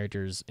main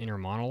character's inner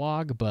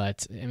monologue.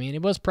 But, I mean,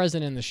 it was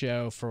present in the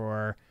show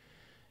for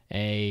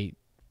pretty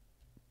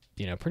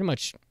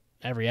much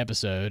every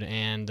episode.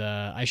 And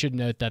I should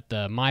note that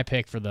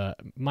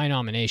my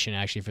nomination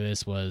actually for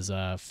this was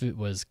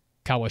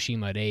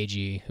Kawashima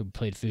Reiji, who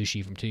played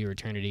Fushi from 2 Year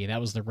Eternity.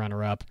 That was the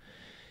runner-up.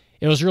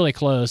 It was really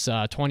close,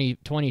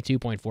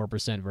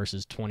 22.4%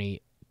 versus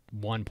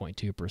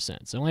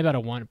 21.2%. So only about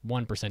a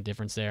 1%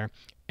 difference there,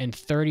 and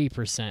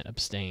 30%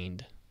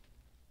 abstained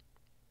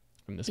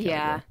from this category.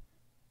 Yeah,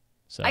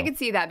 so I could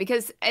see that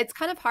because it's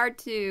kind of hard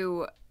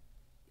to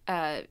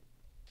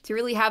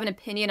really have an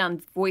opinion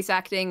on voice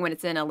acting when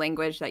it's in a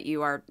language that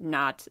you are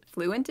not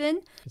fluent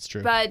in. It's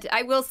true. But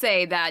I will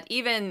say that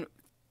even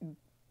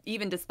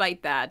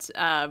despite that,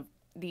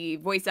 the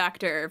voice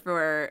actor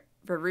for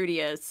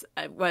Rudius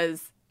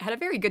had a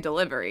very good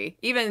delivery,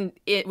 even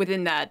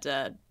within that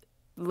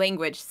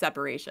language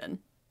separation.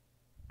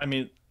 I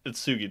mean,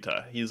 it's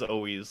Sugita. He's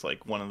always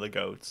like one of the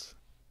GOATs.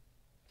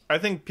 I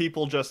think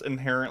people just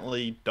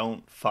inherently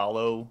don't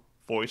follow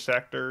voice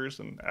actors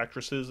and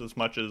actresses as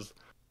much as,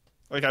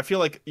 like, I feel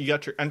like you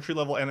got your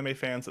entry-level anime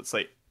fans that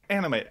say,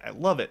 anime, I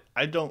love it.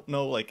 I don't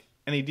know, like,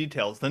 any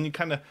details. Then you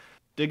kind of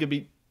dig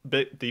a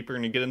bit deeper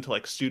and you get into,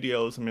 like,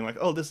 studios and being like,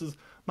 oh, this is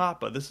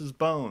Mappa, this is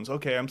Bones.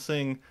 Okay, I'm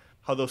seeing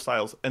how those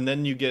styles. And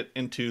then you get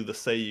into the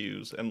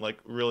seiyus and, like,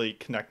 really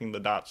connecting the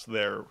dots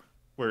there.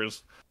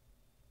 Whereas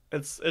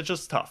it's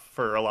just tough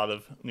for a lot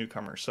of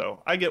newcomers.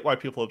 So I get why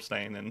people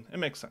abstain, and it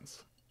makes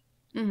sense.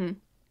 Mm-hmm.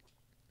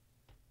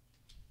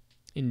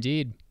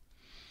 Indeed.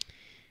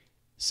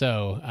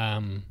 So,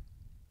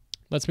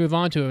 let's move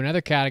on to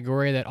another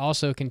category that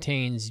also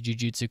contains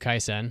Jujutsu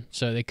Kaisen.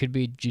 So it could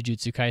be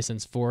Jujutsu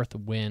Kaisen's 4th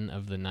win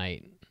of the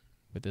night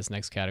with this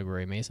next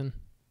category. Mason?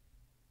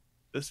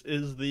 This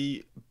is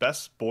the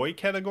best boy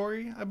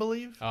category, I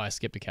believe. Oh, I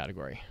skipped a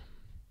category.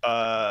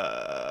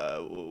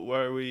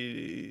 Where are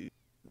we?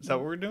 Is that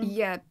what we're doing?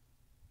 Yeah.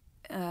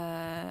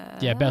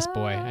 Yeah, best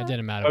boy. I did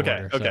him out of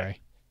order. Okay.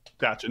 Sorry.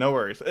 Gotcha. No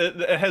worries.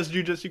 It has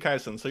Jujutsu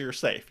Kaisen, so you're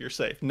safe. You're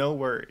safe. No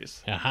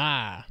worries.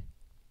 Aha.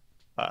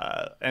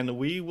 And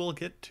we will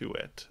get to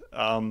it.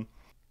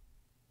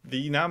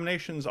 The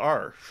nominations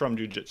are from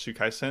Jujutsu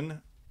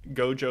Kaisen,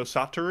 Gojo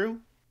Satoru,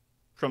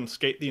 from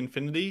Skate the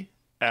Infinity,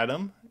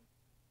 Adam,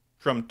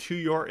 from To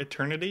Your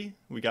Eternity,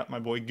 we got my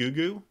boy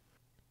Gugu,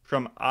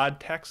 from Odd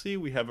Taxi,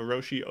 we have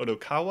Hiroshi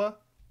Odokawa,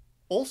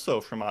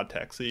 also from Odd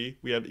Taxi,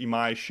 we have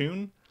Imai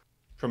Shun,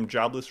 from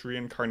Jobless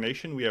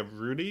Reincarnation, we have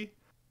Rudy,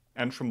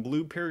 and from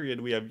Blue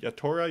Period, we have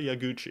Yatora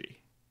Yaguchi.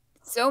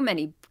 So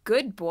many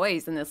good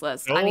boys in this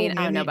list. I mean,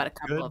 I don't know about a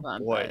couple of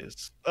them.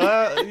 Boys.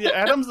 Yeah,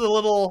 Adam's a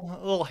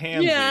little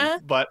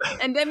handsy, but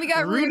and then we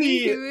got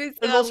Rudy who's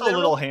also a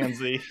little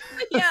handsy.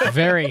 Yeah.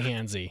 Very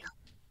handsy.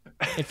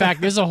 In fact,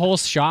 there's a whole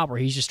shot where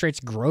he's just straight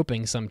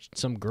groping some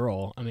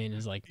girl. I mean,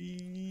 it's like,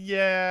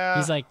 yeah,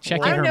 he's like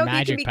checking her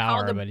magic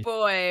power. I don't know if you can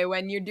be called a boy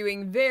when you're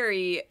doing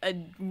very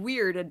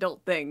weird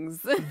adult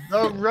things.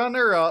 The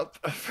runner-up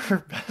for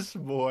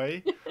best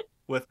boy,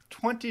 with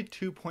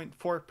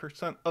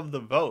 22.4% of the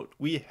vote,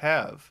 we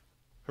have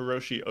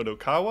Hiroshi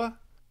Odokawa,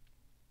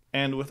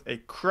 and with a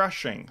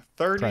crushing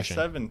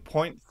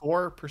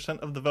 37.4%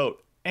 of the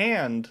vote,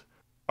 and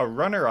a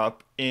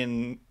runner-up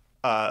in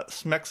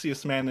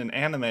Smexiest Man in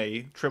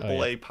Anime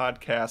AAA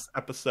podcast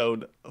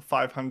episode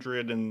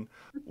 500 and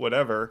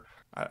whatever.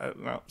 I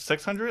don't know,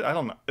 600? I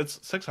don't know. It's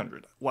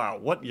 600. Wow,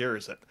 what year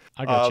is it?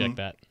 I'll go check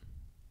that.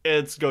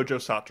 It's Gojo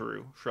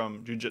Satoru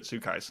from Jujutsu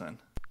Kaisen.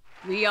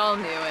 We all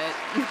knew it.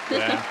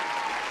 Yeah.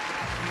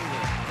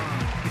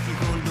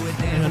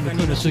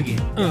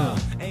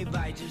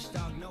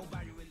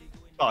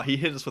 Oh, he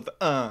hit us with the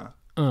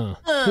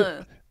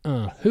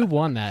Who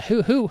won that?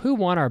 Who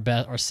won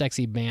our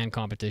sexy band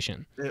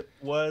competition? That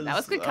was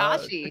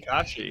Kakashi.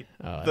 Kakashi.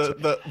 Oh,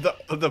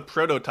 the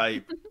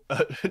prototype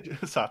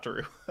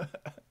Satoru.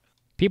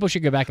 People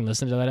should go back and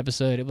listen to that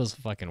episode. It was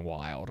fucking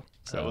wild.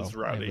 So that was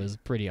rowdy. It was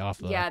pretty off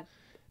the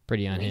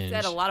pretty unhinged. We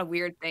said a lot of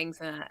weird things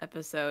in that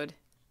episode.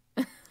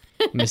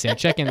 Let me see. I'm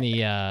checking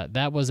the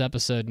that was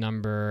episode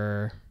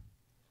number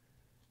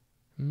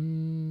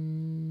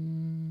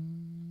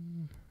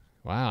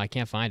Wow, I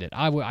can't find it.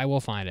 I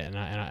will find it, and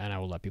I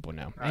will let people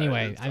know.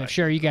 Anyway, I'm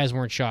sure you guys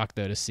weren't shocked,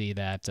 though, to see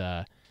that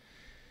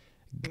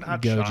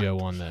Gojo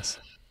won this.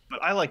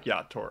 But I like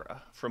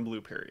Yatora from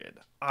Blue Period.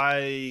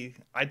 I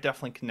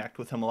definitely connect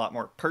with him a lot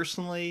more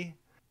personally.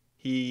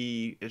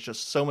 He is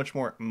just so much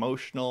more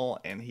emotional,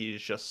 and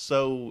he's just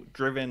so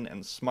driven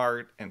and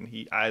smart,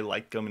 and I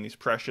like him, and he's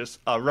precious.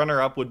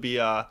 Runner-up would be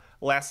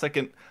last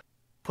second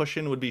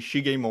push-in would be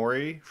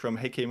Shigemori from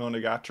Heike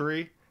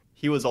Monogatari.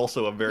 He was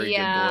also a very good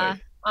boy.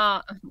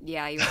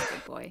 Yeah, he was a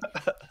good boy.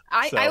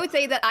 I would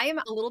say that I am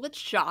a little bit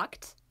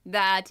shocked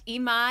that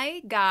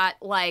Imai got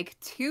like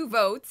 2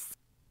 votes.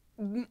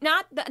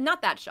 Not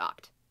that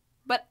shocked,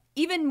 but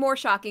even more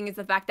shocking is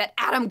the fact that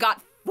Adam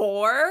got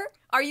 4.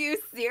 Are you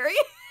serious?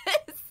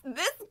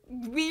 This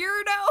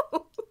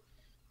weirdo.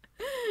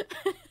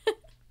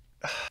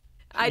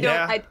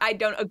 I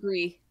don't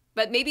agree.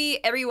 But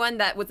maybe everyone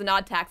that was an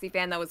Odd Taxi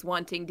fan that was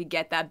wanting to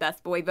get that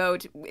best boy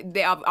vote,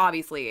 they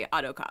obviously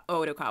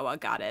Odokawa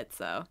got it,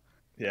 so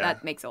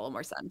that makes a little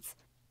more sense.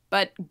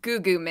 But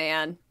Gugu,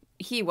 man,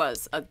 he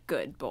was a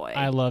good boy.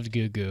 I loved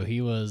Gugu.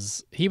 He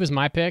was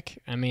my pick.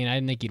 I mean, I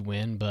didn't think he'd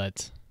win,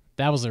 but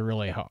that was a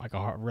really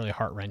really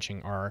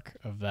heart-wrenching arc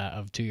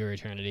of To Your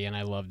Eternity, and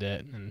I loved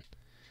it. And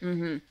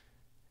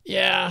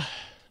yeah.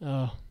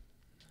 Oh,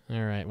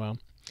 all right. Well,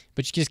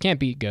 but you just can't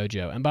beat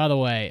Gojo. And by the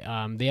way,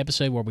 the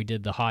episode where we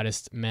did the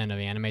hottest men of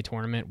anime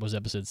tournament was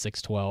episode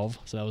 612,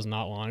 so that was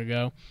not long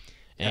ago.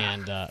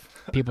 And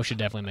people should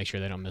definitely make sure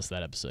they don't miss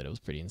that episode. It was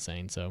pretty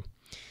insane. So,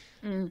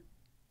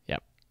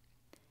 yep.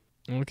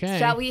 Okay.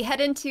 Shall we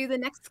head into the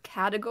next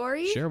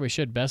category? Sure, we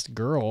should. Best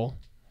girl.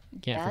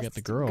 Can't forget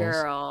the girls.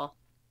 Girl.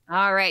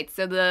 All right.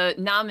 So the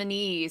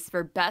nominees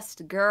for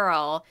best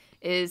girl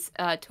is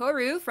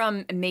Toru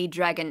from Maid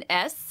Dragon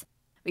S.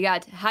 We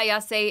got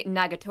Hayase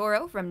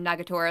Nagatoro from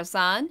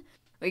Nagatoro-san.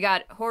 We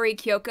got Hori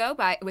Kyoko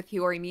with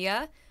Hiyori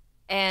Miya.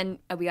 And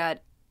we got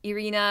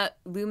Irina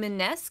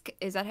Luminesque.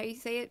 Is that how you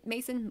say it,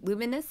 Mason?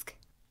 Luminesque?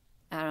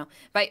 I don't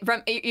know.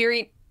 From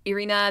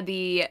Irina,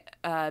 the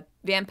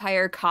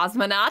vampire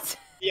cosmonaut.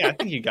 Yeah, I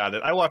think you got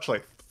it. I watched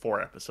like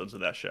 4 episodes of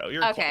that show.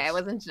 You're okay, close. I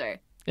wasn't sure.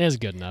 It is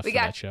good enough for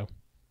that show.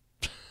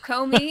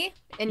 Komi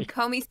and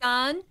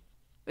Komi-san.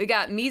 We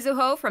got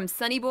Mizuho from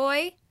Sunny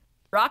Boy.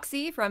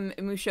 Roxy from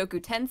Mushoku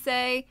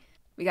Tensei.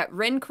 We got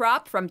Rin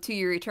Crop from To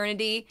Your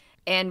Eternity.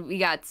 And we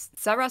got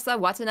Sarasa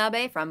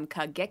Watanabe from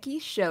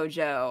Kageki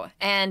Shoujo.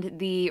 And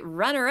the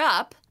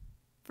runner-up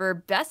for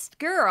Best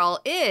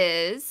Girl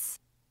is...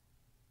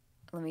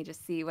 Let me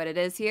just see what it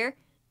is here.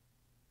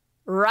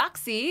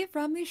 Roxy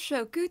from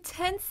Mushoku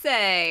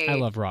Tensei. I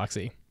love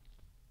Roxy.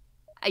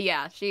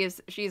 Yeah,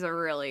 she's a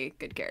really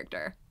good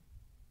character.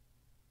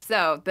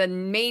 So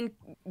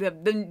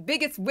the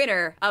biggest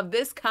winner of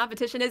this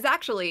competition is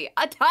actually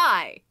a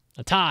tie.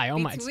 A tie. Oh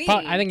my!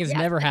 I think it's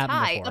never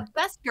happened before. A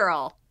best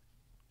girl.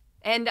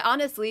 And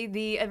honestly,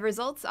 the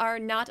results are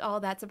not all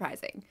that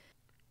surprising.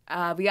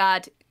 We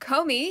got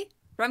Komi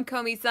from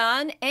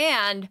Komi-san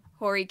and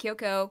Hori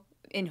Kyoko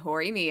in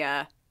Hori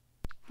Mia.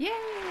 Yay!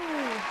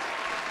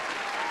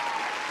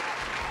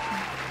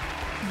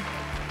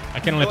 I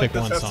can only pick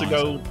this one has song. to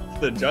go to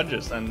the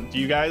judges. And do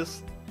you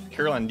guys,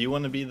 Caroline, do you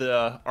want to be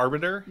the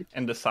arbiter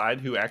and decide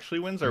who actually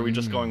wins, or are we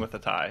just going with a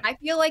tie? I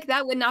feel like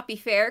that would not be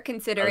fair,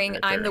 considering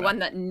I'm the one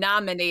that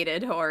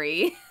nominated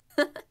Hori.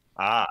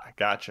 Ah,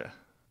 gotcha.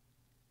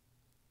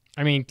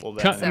 I mean,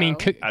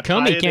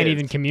 Komi can't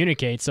even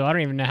communicate, so I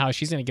don't even know how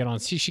she's going to get on.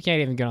 She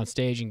can't even get on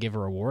stage and give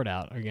her award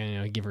out,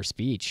 or give her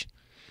speech.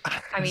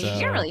 I mean,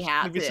 you don't really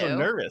have to. I'd be so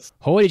nervous.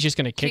 Hori's just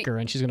going to kick her,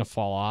 and she's going to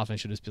fall off, and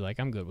she'll just be like,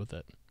 "I'm good with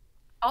it."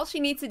 All she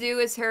needs to do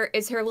is her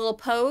little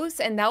pose,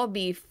 and that would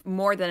be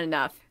more than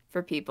enough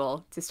for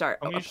people to start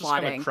applauding. She's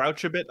just going to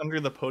crouch a bit under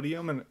the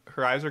podium, and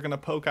her eyes are going to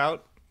poke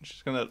out.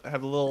 She's going to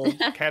have a little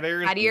cat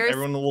ears, and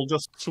everyone will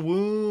just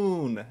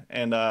swoon,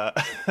 and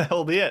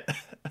that'll be it.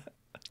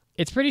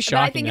 It's pretty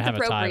shocking to have a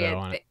tie, though,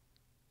 on it.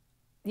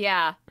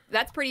 Yeah,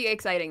 that's pretty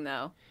exciting,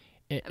 though.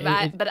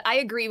 But I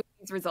agree with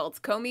these results.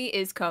 Komi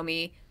is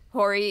Komi.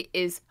 Hori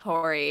is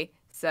Hori.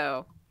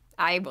 So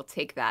I will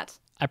take that.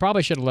 I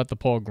probably should have let the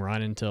poll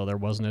run until there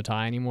was no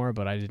tie anymore,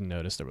 but I didn't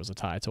notice there was a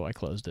tie until I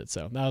closed it.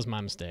 So that was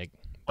my mistake.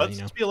 Let's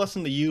just be a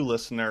lesson to you,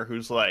 listener,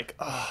 who's like,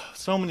 oh,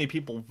 so many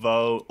people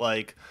vote.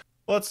 Like,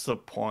 what's the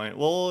point?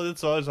 Well,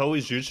 it's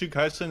always Jujutsu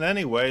Kaisen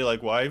anyway.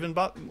 Like, why even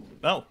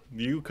No,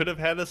 you could have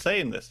had a say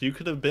in this. You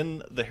could have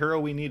been the hero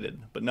we needed.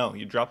 But no,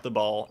 you dropped the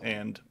ball,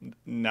 and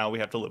now we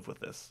have to live with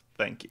this.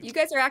 Thank you. You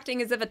guys are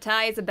acting as if a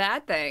tie is a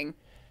bad thing.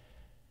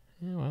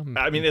 Yeah, well,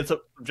 I mean, it's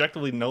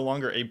objectively no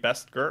longer a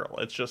best girl.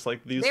 It's just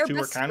like these two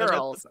are kind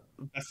of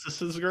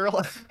bestest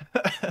girl.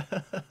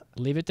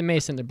 Leave it to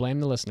Mason to blame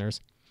the listeners.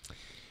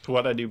 It's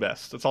what I do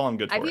best. That's all I'm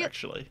good for,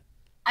 actually.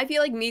 I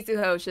feel like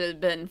Mizuho should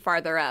have been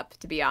farther up,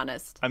 to be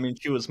honest. I mean,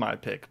 she was my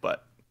pick,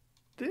 but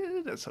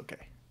that's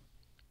okay.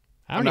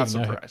 I'm not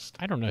surprised.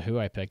 I don't know who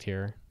I picked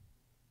here.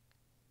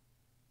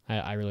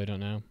 I really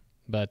don't know.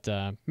 But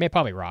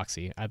probably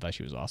Roxy. I thought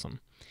she was awesome.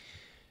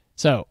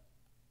 So,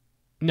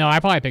 no,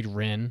 I probably picked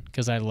Rin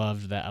because I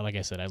loved that. Like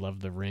I said, I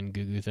loved the Rin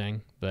Gugu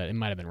thing, but it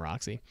might have been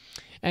Roxy.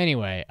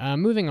 Anyway,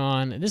 moving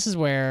on. This is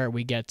where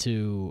we get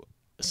to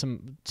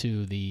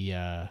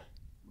the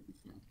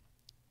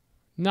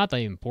not the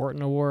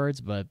important awards,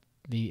 but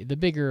the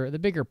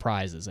bigger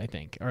prizes, I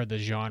think, are the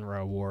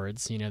genre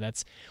awards.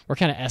 We're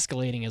kind of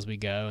escalating as we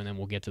go, and then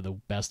we'll get to the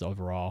best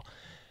overall.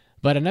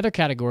 But another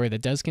category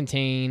that does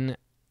contain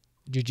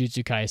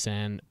Jujutsu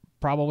Kaisen,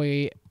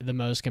 probably the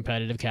most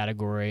competitive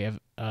category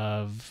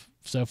of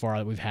so far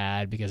that we've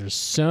had, because there's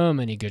so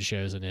many good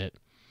shows in it,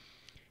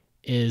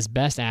 is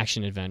Best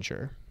Action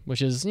Adventure,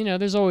 which is,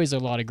 there's always a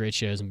lot of great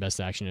shows in Best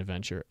Action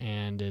Adventure,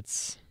 and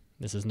this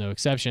is no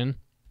exception.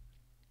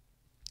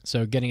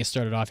 So getting us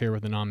started off here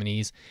with the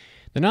nominees.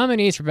 The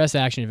nominees for Best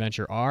Action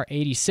Adventure are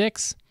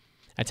 86,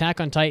 Attack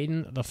on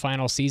Titan, the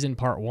final season,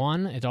 part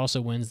 1. It also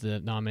wins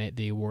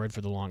the award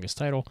for the longest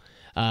title.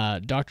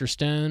 Dr.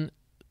 Stone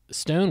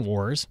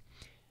Wars,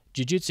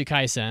 Jujutsu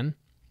Kaisen,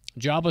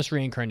 Jobless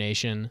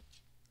Reincarnation,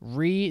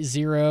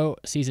 Re:Zero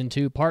Season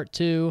 2 Part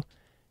 2,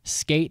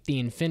 Skate the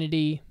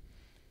Infinity,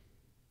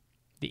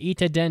 the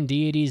Itaden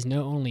Deities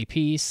Know Only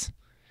Peace,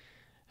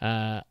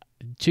 To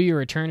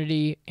Your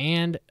Eternity,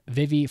 and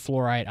Vivi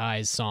Fluorite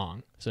Eyes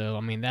Song. So, I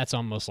mean, that's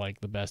almost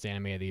like the best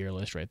anime of the year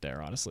list right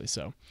there, honestly.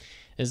 So,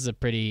 this is a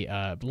pretty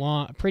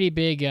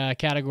big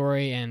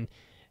category, and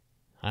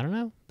I don't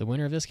know, the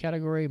winner of this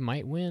category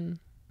might win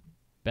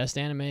Best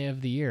Anime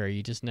of the Year.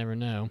 You just never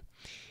know.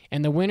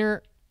 And the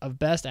winner of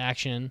Best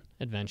Action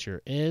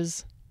Adventure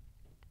is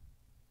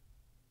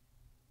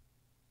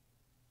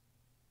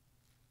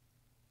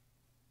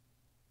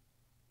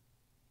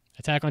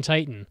Attack on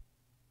Titan,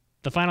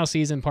 the final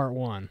season, part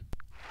 1.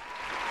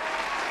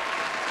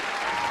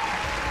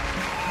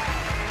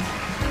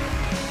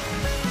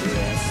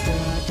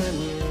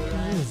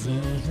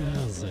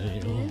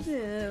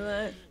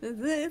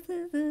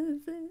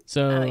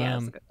 So,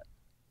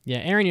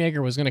 Aaron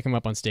Yeager was going to come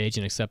up on stage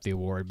and accept the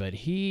award, but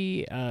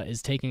he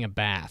is taking a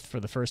bath for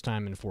the first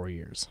time in 4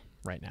 years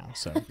right now.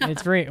 So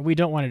we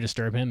don't want to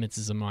disturb him.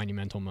 It's a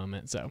monumental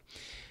moment. So,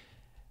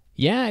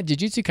 yeah,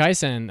 Jujutsu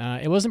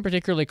Kaisen. It wasn't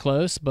particularly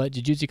close, but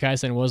Jujutsu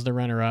Kaisen was the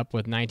runner-up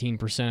with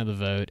 19% of the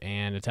vote,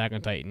 and Attack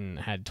on Titan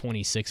had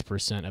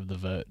 26% of the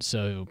vote.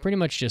 So pretty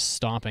much just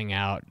stomping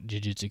out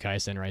Jujutsu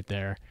Kaisen right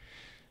there.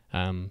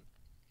 How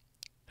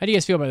do you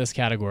guys feel about this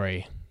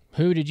category?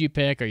 Who did you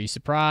pick? Are you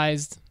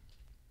surprised?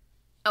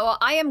 Oh, well,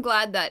 I am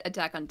glad that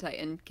Attack on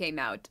Titan came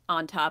out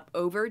on top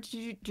over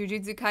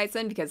Jujutsu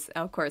Kaisen because,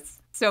 of course,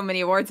 so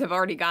many awards have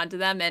already gone to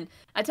them, and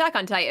Attack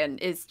on Titan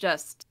is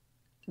just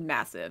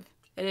massive.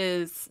 It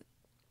is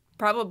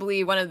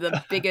probably one of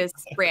the biggest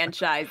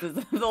franchises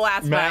of the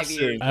last 5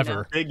 years.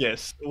 Ever.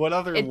 Biggest. What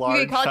other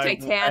large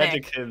type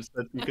adjectives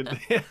that you could...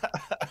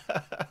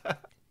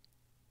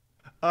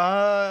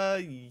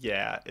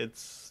 Yeah,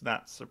 it's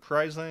not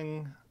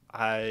surprising.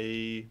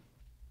 I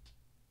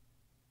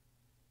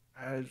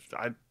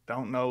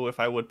don't know if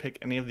I would pick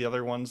any of the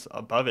other ones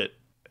above it.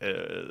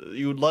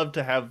 You would love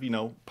to have,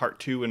 part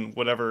two and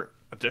whatever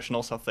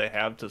additional stuff they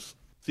have to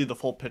see the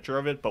full picture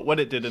of it. But what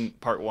it did in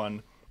part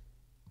one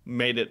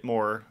made it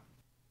more,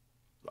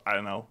 I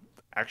don't know,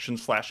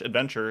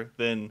 action/adventure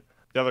than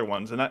the other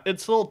ones. And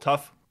it's a little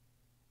tough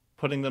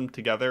putting them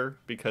together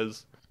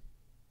because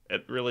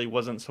it really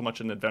wasn't so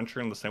much an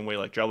adventure in the same way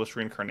like Jobless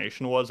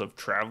Reincarnation was of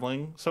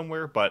traveling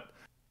somewhere, but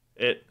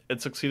it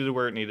succeeded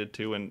where it needed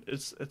to, and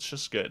it's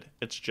just good.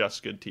 It's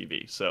just good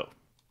TV, so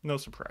no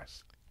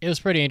surprise. It was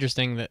pretty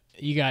interesting that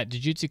you got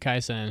Jujutsu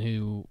Kaisen,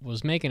 who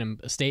was making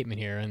a statement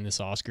here in this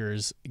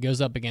Oscars. It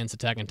goes up against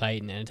Attack on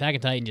Titan, and Attack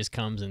on Titan just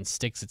comes and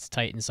sticks its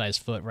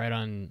Titan-sized foot right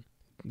on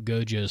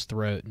Gojo's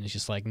throat, and it's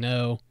just like,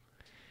 no,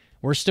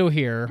 we're still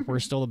here. We're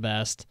still the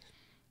best.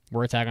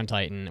 We're Attack on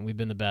Titan, and we've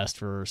been the best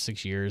for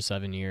 6 years,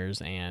 7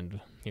 years, and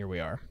here we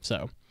are.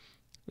 So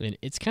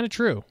it's kind of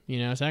true.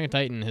 Attack on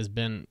Titan has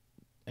been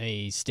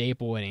a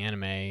staple in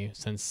anime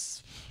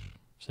since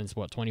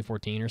what,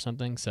 2014 or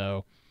something.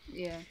 So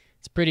yeah,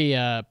 it's pretty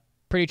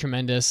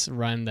tremendous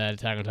run that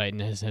Attack on Titan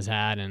has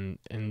had, and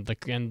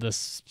the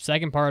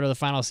second part of the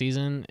final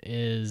season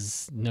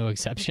is no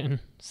exception.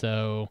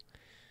 So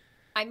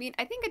I mean,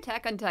 I think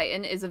Attack on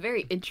Titan is a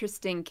very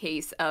interesting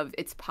case of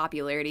its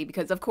popularity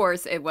because, of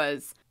course, it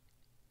was,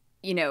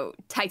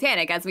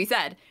 Titanic, as we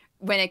said,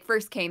 when it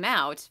first came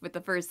out with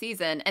the first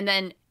season, and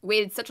then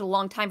waited such a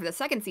long time for the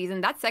second season.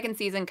 That second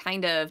season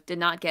kind of did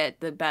not get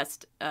the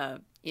best,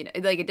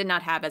 it did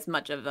not have as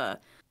much of a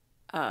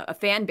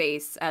fan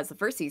base as the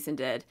first season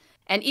did.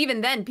 And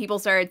even then, people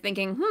started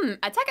thinking,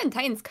 Attack on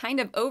Titan's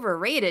kind of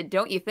overrated,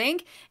 don't you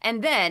think?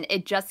 And then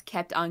it just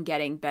kept on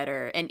getting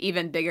better and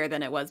even bigger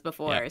than it was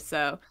before. Yeah.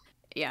 So,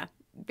 yeah,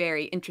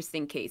 very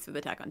interesting case with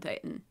Attack on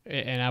Titan.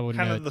 And I would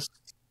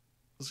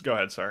go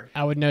ahead, sorry.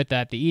 I would note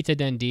that the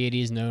Itaden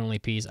deities known only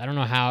piece, I don't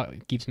know how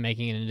it keeps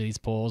making it into these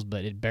polls,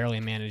 but it barely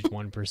managed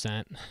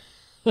 1%.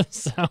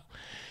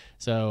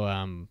 So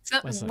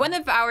one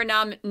of our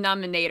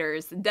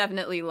nominators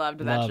definitely loved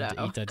that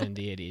show. Itaden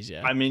deities,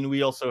 yeah. I mean,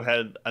 we also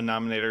had a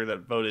nominator that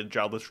voted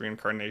Jobless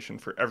Reincarnation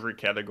for every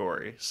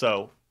category.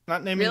 So,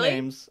 not naming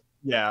names,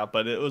 yeah,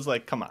 but it was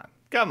like, come on.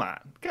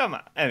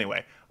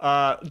 Anyway,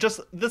 just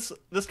this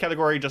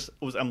category just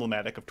was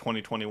emblematic of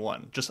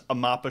 2021. Just a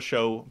MAPPA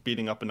show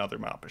beating up another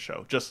MAPPA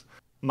show. Just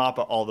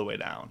MAPPA all the way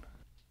down.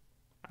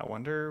 I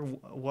wonder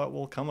what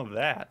will come of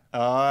that.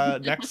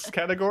 Next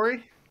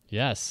category?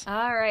 Yes.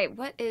 All right.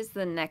 What is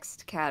the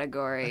next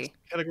category?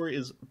 Next category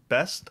is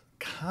Best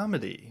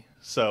Comedy.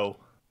 So,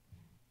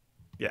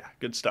 yeah,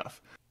 good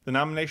stuff. The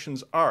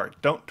nominations are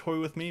Don't Toy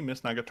With Me,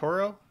 Miss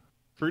Nagatoro,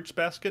 Fruits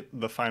Basket,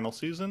 The Final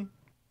Season,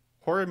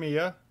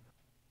 Horimiya,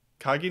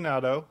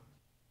 Kaginado,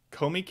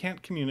 Komi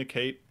Can't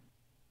Communicate,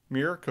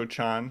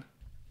 Mirako-chan,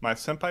 My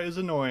Senpai is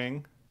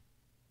Annoying,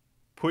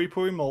 Pui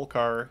Pui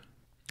Molcar,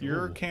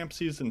 Your Camp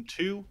Season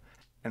 2,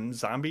 and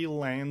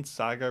Zombieland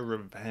Saga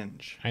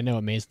Revenge. I know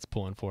what Mason's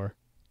pulling for.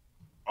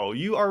 Oh,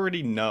 you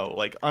already know,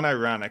 like,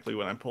 unironically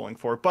what I'm pulling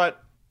for,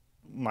 but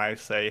my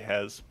say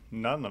has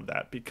none of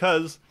that,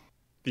 because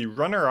the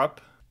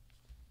runner-up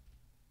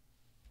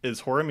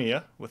is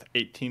Horimiya with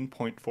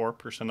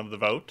 18.4% of the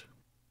vote.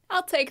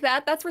 I'll take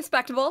that. That's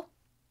respectable.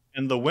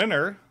 And the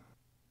winner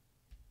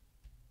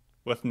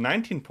with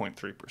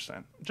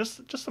 19.3%,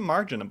 just a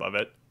margin above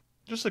it,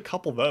 just a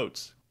couple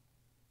votes,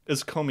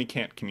 is Komi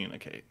Can't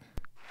Communicate.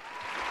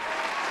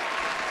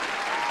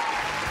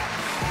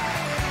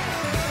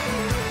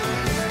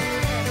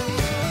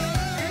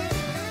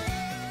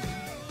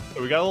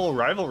 So we got a little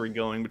rivalry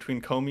going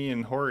between Komi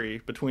and Hori,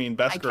 between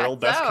Best Girl,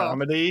 Best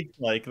Comedy.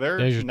 Like,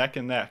 they're neck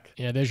and neck.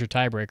 Yeah, there's your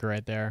tiebreaker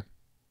right there.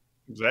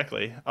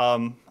 Exactly.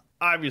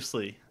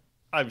 Obviously,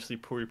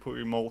 Puri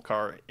Puri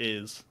Molcar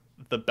is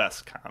the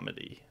best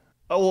comedy.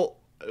 Oh, well,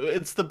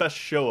 it's the best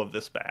show of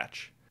this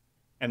batch,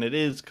 and it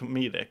is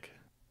comedic,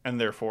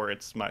 and therefore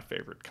it's my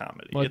favorite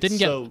comedy. Well, it didn't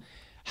so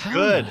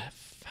good.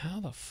 How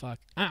the fuck?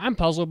 I'm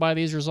puzzled by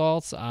these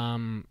results,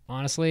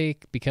 honestly,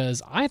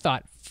 because I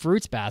thought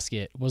Fruits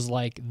Basket was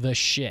like the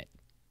shit.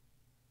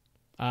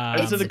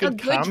 Is it a good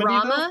comedy,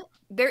 drama?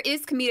 Though? There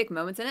is comedic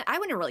moments in it. I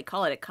wouldn't really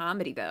call it a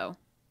comedy, though.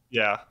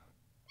 Yeah.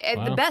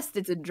 At the best,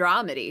 it's a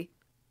dramedy.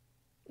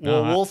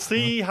 Well, we'll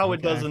see how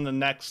it does in the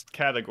next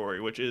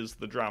category, which is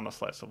the drama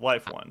slice of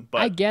life one.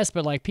 But I guess,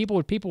 but like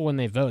people when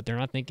they vote, they're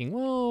not thinking,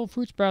 well,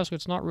 Fruits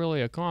Basket's not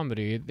really a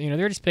comedy.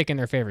 They're just picking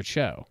their favorite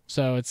show.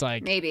 So it's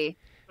like maybe.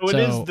 So it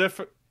is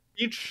different.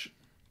 Each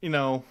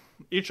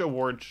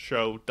award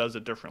show does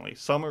it differently.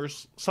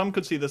 Some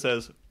could see this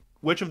as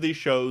which of these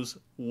shows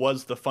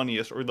was the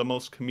funniest or the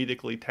most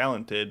comedically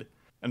talented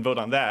and vote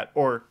on that.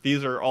 Or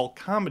these are all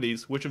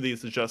comedies. Which of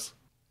these is just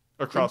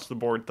across the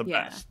board the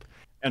best?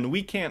 And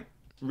we can't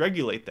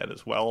regulate that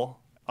as well,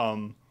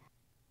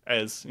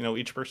 as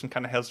each person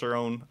kind of has their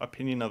own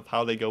opinion of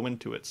how they go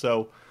into it.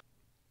 So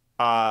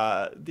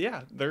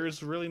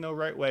there's really no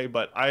right way,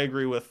 but I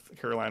agree with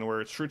Caroline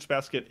where Fruits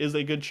Basket is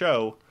a good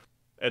show.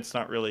 It's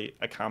not really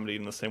a comedy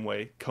in the same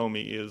way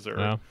Komi is, or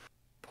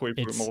Pui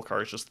Pui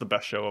Molcar is just the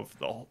best show of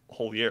the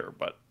whole year.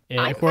 But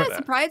I'm kind of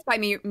surprised by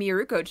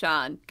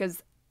Miruko-chan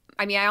because,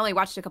 I mean, I only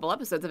watched a couple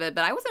episodes of it,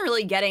 but I wasn't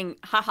really getting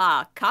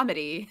haha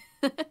comedy.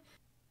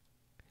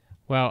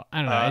 Well,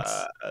 I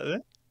don't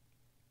know.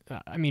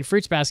 I mean,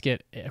 Fruits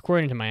Basket,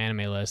 according to my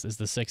anime list, is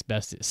the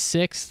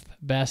sixth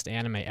best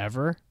anime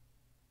ever,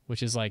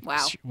 which is like,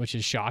 wow. which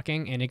is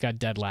shocking, and it got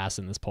dead last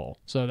in this poll.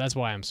 So that's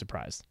why I'm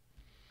surprised,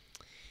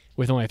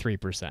 with only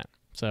 3%.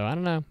 So I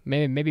don't know.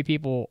 Maybe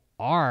people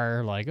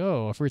are like,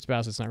 oh, a Fruits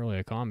Basket's not really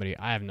a comedy.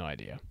 I have no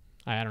idea.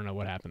 I don't know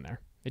what happened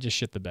there. It just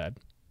shit the bed.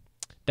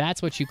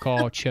 That's what you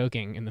call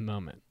choking in the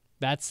moment.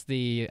 That's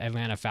the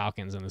Atlanta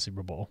Falcons in the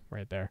Super Bowl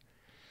right there.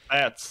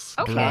 That's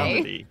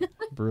comedy.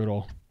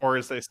 Brutal. Or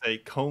as they say,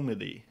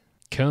 comedy.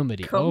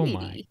 Comedy. Oh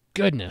my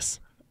goodness.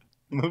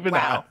 Moving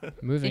on.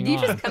 Moving on. Did you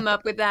on. just come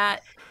up with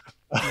that?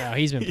 No,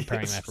 he's been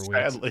preparing that for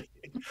weeks. Sadly.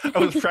 I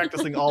was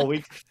practicing all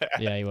week for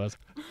that. Yeah, he was.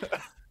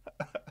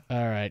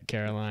 All right,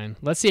 Caroline.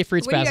 Let's see if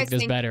Fruits Basket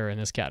does better in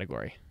this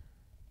category.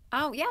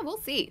 Oh, yeah, we'll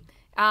see.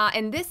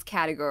 And this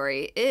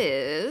category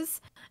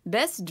is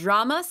Best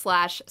Drama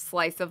 /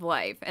 Slice of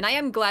Life. And I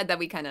am glad that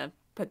we kind of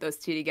put those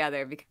two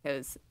together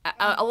because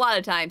a lot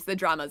of times the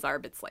dramas are a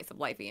bit slice of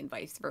lifey and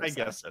vice versa. I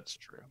guess that's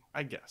true.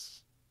 I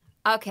guess.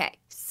 Okay,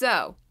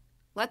 so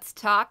let's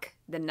talk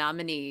the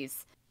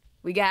nominees.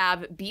 We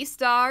have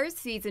Beastars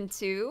Season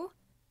 2,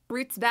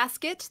 Fruits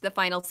Basket, the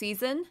final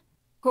season,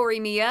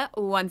 Horimiya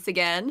once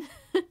again,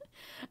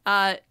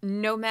 Nomad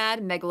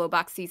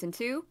Megalobox Season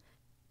 2,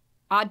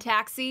 Odd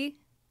Taxi,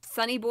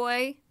 Sunny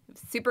Boy,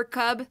 Super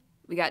Cub,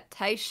 we got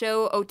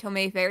Taisho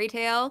Otome Fairy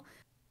Tale,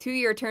 To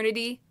Your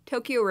Eternity,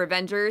 Tokyo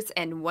Revengers,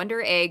 and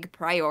Wonder Egg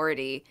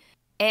Priority.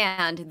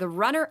 And the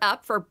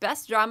runner-up for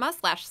Best Drama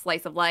 /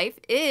 Slice of Life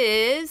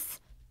is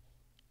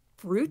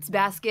Fruits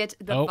Basket,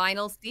 the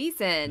final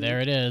season.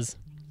 There it is.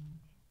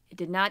 It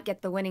did not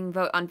get the winning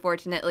vote,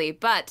 unfortunately,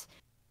 but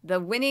the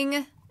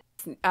winning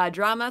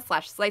drama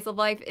 / slice of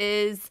life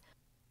is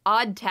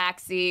Odd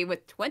Taxi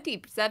with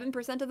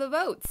 27% of the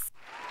votes.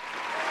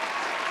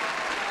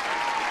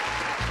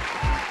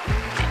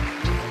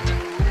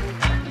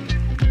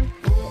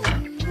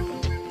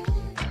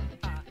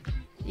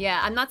 Yeah,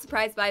 I'm not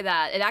surprised by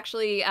that. It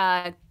actually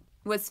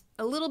was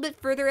a little bit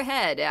further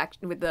ahead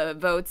with the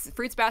votes.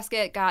 Fruits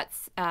Basket got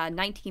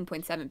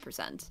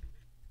 19.7%,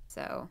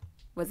 so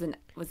was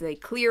a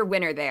clear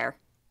winner there.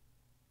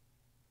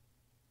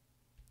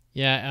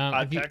 Yeah,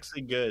 Odd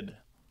Taxi, good.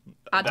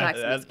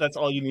 That's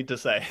all you need to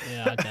say.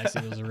 Yeah, Odd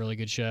Taxi was a really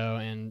good show,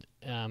 and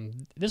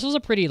this was a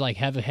pretty like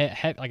heavy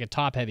like a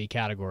top heavy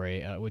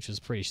category, which was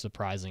pretty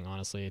surprising,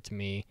 honestly, to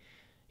me.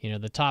 You know,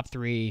 the top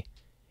 3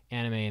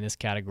 anime in this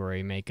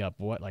category make up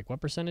what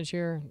percentage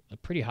here? A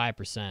pretty high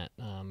percent.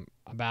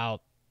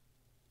 About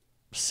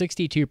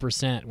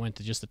 62% went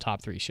to just the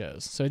top 3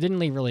 shows. So it didn't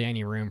leave really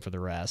any room for the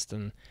rest,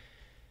 and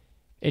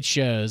it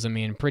shows. I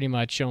mean, pretty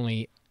much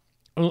only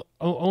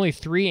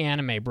 3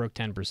 anime broke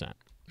 10%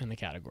 in the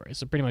category.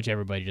 So pretty much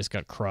everybody just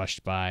got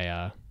crushed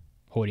by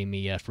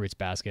Horimiya, Fruits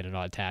Basket, and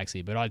Odd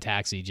Taxi. But Odd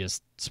Taxi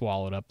just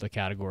swallowed up the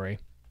category.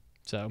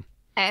 So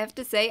I have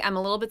to say, I'm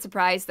a little bit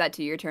surprised that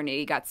To Your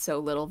Eternity got so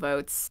little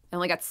votes. It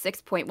only got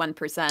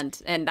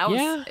 6.1%, and that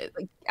was.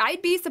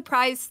 I'd be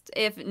surprised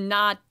if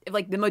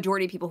the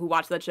majority of people who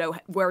watched that show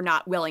were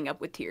not welling up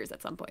with tears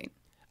at some point.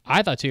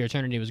 I thought To Your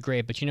Eternity was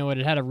great, but you know what?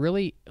 It had a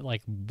really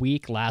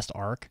weak last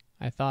arc,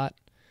 I thought.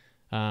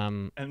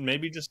 And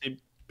maybe just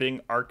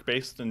being arc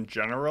based in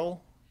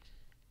general.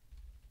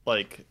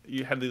 Like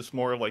you had these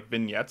more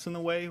vignettes in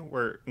a way,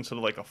 where instead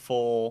of a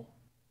full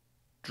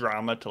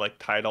drama to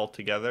tie it all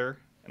together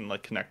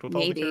and connect with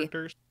all the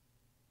characters.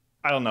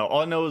 I don't know.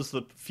 All I know is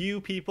the few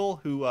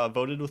people who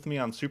voted with me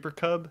on Super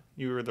Cub,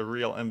 you were the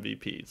real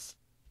MVPs.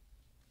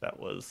 That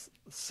was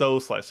so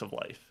slice of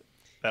life.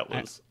 That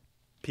was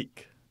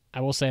peak. I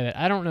will say that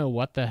I don't know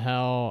what the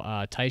hell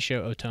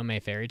Taisho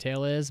Otome Fairy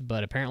Tale is,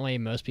 but apparently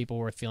most people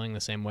were feeling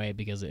the same way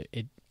because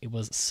it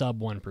was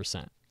sub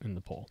 1% in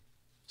the poll.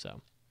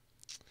 So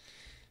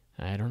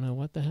I don't know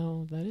what the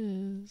hell that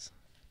is.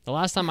 The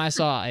last time I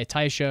saw a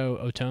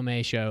Taisho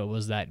Otome show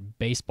was that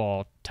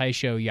baseball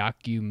Taisho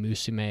Yaku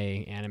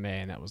Musume anime,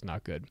 and that was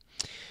not good.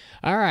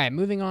 All right,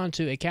 moving on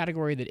to a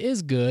category that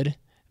is good.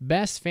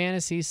 Best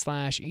Fantasy /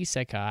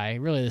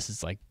 Isekai. Really, this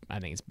is I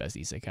think it's Best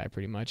Isekai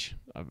pretty much.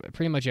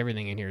 Pretty much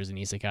everything in here is an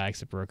Isekai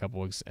except for a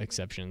couple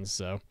exceptions.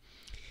 So,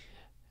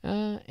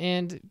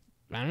 and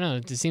I don't know.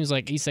 It seems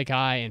like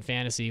Isekai and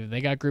Fantasy,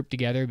 they got grouped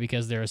together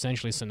because they're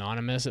essentially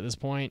synonymous at this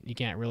point. You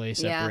can't really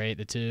separate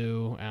the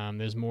two.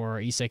 There's more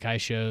Isekai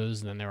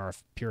shows than there are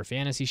pure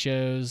Fantasy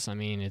shows. I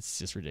mean, it's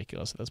just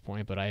ridiculous at this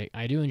point. But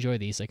I do enjoy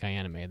the Isekai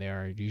anime. They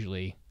are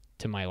usually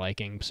to my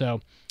liking. So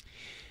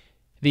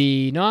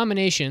the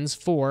nominations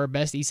for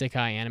Best Isekai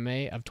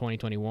Anime of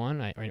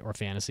 2021, or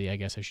Fantasy, I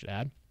guess I should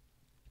add,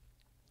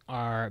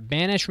 are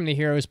Banished from the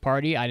Hero's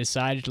Party, I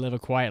Decided to Live a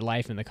Quiet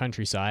Life in the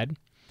Countryside,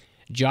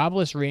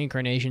 Jobless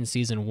Reincarnation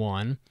Season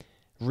 1,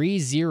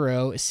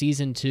 ReZero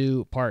Season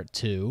 2 Part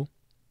 2,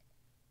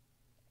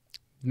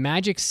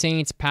 Magic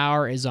Saint's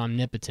Power is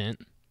Omnipotent,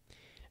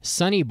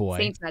 Sunny Boy.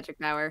 Saint's Magic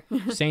Power.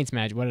 Saint's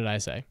Magic, what did I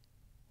say?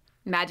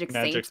 Magic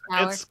Saint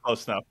Power. It's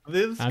close enough.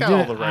 It's got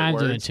all the right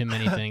words. I'm doing too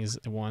many things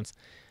at once.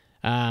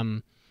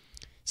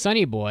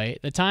 Sunny Boy,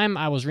 The Time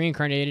I Was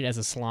Reincarnated as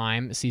a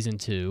Slime, Season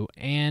 2,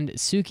 and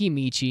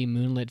Tsukimichi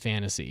Moonlit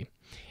Fantasy.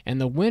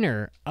 And the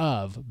winner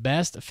of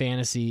Best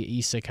Fantasy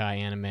Isekai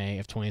Anime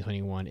of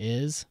 2021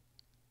 is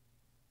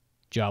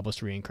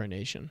Jobless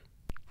Reincarnation.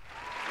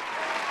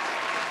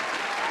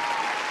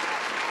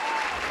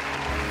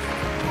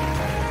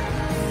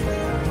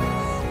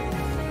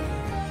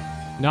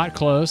 Not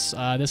close.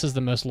 This is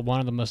one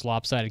of the most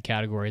lopsided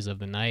categories of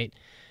the night.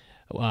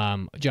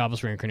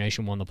 Jobless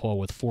Reincarnation won the poll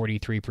with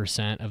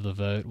 43% of the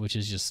vote, which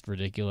is just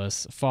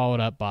ridiculous. Followed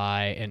up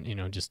by,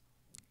 and just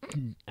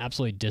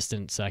absolutely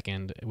distant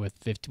second with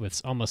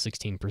almost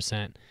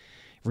 16%.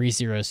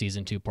 ReZero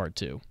Season 2 Part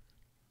 2.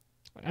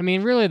 I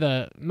mean, really,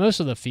 most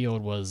of the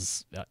field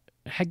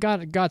had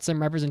got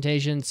some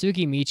representation.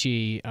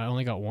 Tsukimichi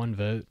only got one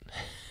vote,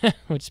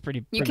 which is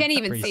pretty. You can't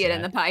even see it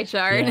in the pie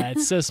chart. Yeah,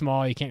 it's so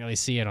small you can't really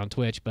see it on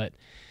Twitch. But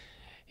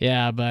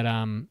yeah,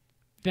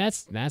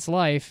 that's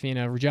life.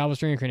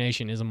 Jobless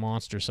Reincarnation is a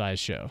monster-sized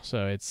show,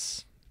 so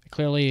it's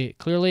clearly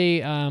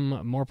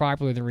more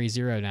popular than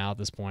ReZero now at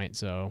this point.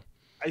 So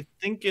I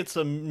think it's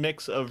a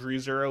mix of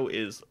ReZero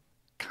is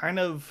kind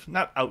of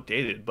not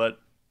outdated, but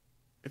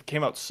it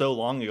came out so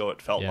long ago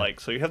it felt like.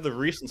 So you have the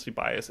recency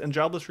bias, and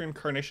Jobless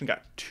Reincarnation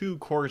got 2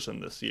 cores in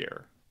this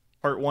year,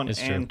 Part 1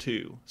 and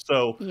 2.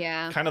 So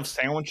kind of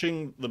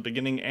sandwiching the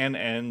beginning and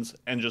ends,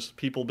 and just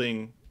people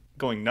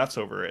going nuts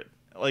over it.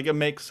 Like, it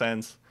makes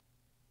sense.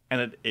 And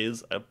it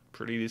is a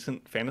pretty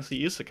decent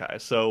fantasy isekai.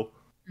 So,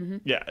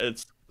 yeah,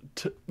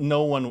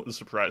 no one was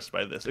surprised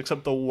by this,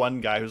 except the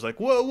one guy who's like,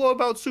 whoa, what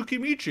about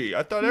Tsukimichi?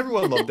 I thought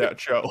everyone loved that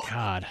show.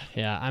 God,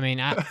 yeah. I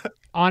mean,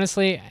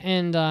 honestly,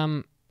 and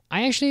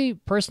I actually,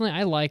 personally,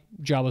 I like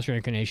Jobless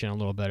Reincarnation a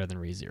little better than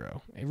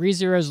ReZero.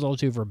 ReZero is a little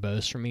too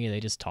verbose for me. They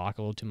just talk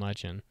a little too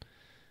much, and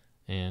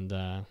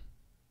I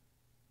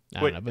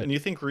don't know, but, and you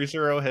think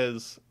ReZero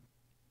has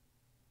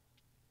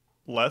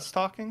less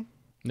talking?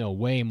 No,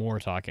 way more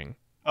talking.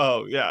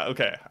 Oh, yeah,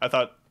 okay.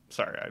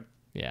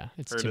 Yeah,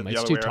 it's too much.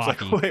 It's too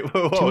talky.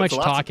 Too much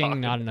talking,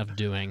 not enough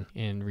doing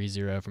in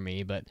ReZero for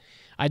me. But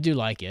I do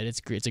like it.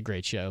 It's a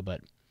great show.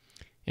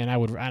 I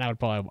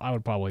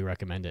would probably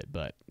recommend it.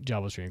 But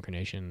Jobless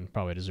Reincarnation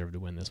probably deserved to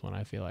win this one,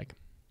 I feel like.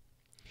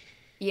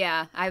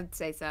 Yeah, I would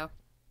say so.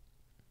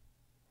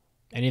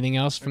 Anything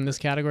else from this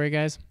category,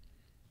 guys?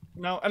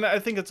 No, and I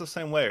think it's the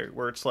same way,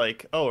 where it's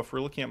like, oh, if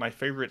we're looking at my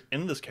favorite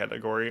in this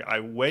category, I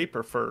way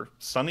prefer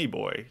Sunny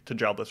Boy to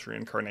Jobless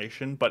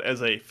Reincarnation. But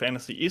as a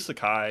fantasy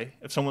isekai,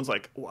 if someone's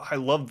like, well, I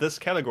love this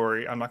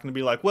category, I'm not going to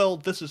be like, well,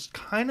 this is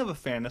kind of a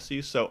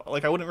fantasy, so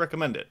I wouldn't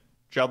recommend it.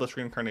 Jobless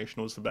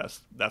Reincarnation was the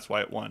best. That's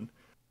why it won.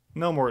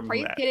 No more than that. Are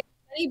you kidding?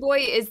 Sunny Boy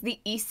is the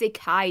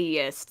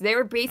isekaiist. They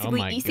were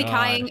basically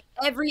isekaiing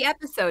every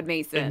episode,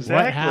 Mason.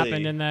 Exactly. What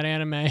happened in that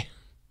anime? I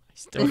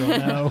still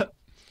don't know.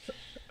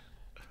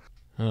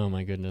 Oh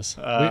my goodness.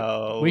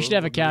 We should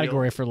have a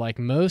category for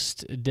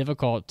most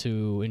difficult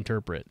to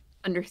interpret.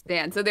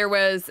 Understand. So there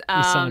was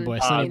Sunny Boy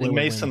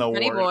Mason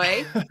Award. Sunny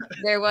Boy.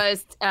 There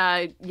was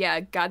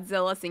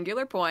Godzilla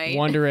Singular Point.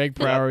 Wonder Egg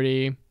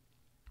Priority.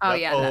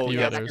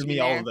 Give me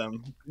all of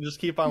them. Just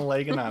keep on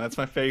legging on. It's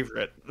my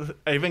favorite.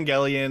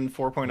 Evangelion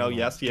 4.0.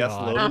 Yes,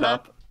 load it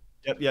up.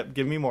 Yep,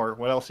 give me more.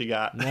 What else you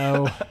got?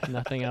 No,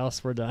 nothing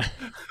else. We're done.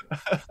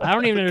 I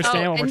don't even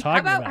understand what we're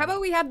talking about. How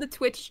about we have the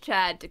Twitch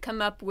chat to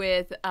come up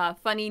with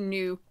funny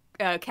new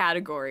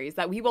categories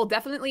that we will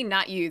definitely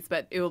not use,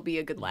 but it will be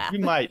a good laugh. We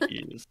might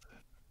use.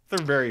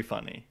 They're very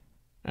funny.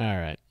 All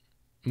right.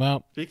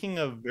 Well, speaking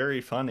of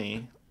very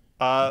funny,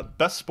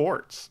 best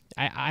sports.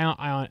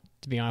 I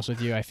to be honest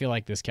with you, I feel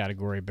like this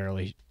category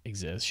barely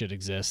should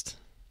exist.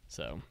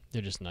 So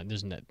they're just not.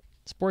 There's not.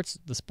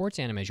 The sports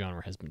anime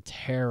genre has been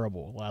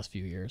terrible the last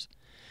few years.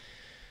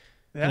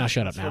 Yeah, and I'll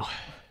shut up now.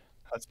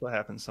 That's what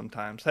happens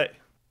sometimes. Hey,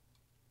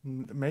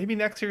 maybe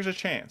next year's a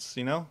chance,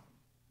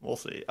 We'll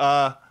see.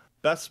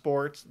 Best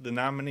sports, the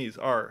nominees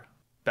are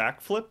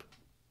Backflip,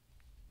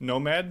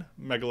 Nomad,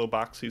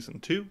 Megalobox Season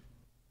 2,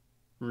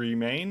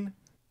 Remain,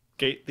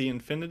 Gate the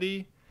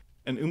Infinity,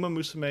 and Uma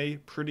Musume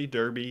Pretty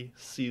Derby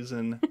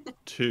Season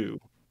 2.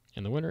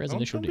 And the winner is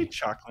Initial D.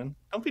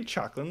 Don't be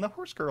chuckling. The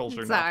horse girls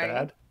are not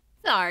bad.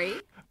 Sorry.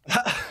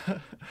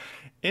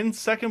 In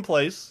second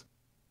place,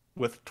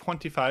 with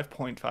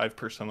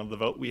 25.5% of the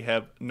vote, we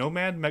have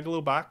Nomad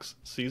Megalobox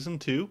Season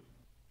 2.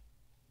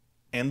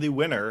 And the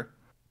winner,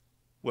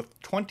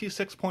 with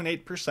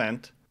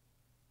 26.8%,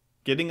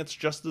 getting its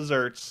just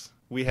desserts,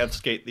 we have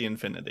Skate the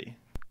Infinity.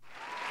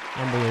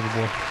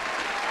 Unbelievable.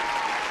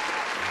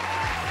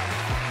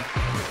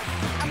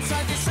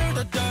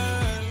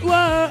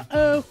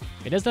 Whoa!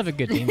 It does have a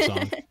good theme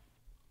song.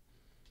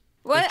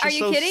 What? Are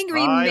you kidding?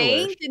 Stylish.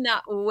 Remain did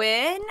not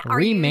win?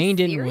 Remain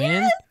didn't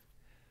win?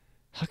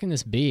 How can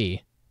this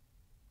be?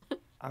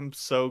 I'm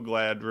so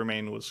glad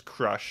Remain was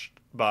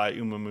crushed by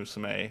Uma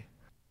Musume.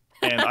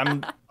 And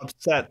I'm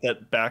upset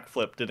that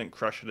Backflip didn't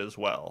crush it as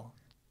well.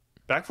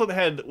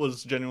 Backflip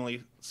was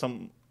genuinely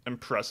some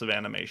impressive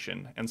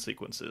animation and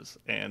sequences.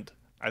 And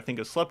I think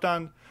is slept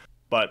on.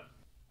 But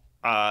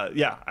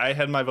yeah, I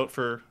had my vote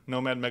for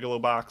Nomad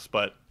Megalobox,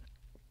 but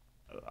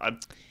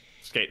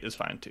Skate is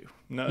fine too.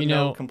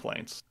 No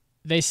complaints.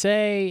 They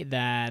say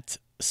that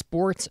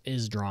sports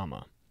is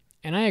drama,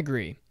 and I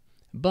agree.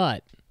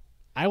 But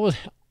I would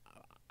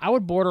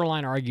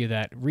borderline argue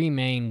that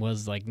Remain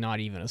was like not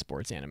even a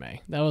sports anime.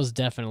 That was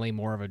definitely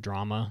more of a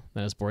drama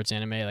than a sports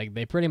anime. Like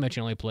they pretty much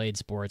only played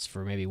sports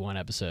for maybe one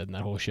episode in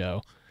that whole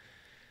show,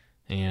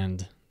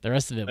 and the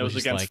rest of it was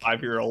just against like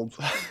 5-year-olds.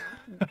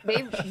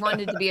 They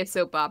wanted to be a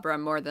soap opera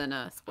more than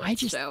a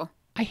sports show.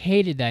 I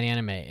hated that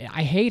anime.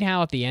 I hate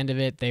how at the end of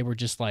it they were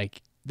just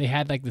like they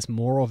had like this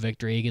moral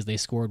victory because they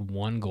scored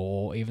one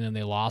goal even though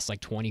they lost like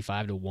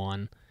 25-1.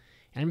 And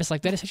I'm just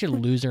like, that is such a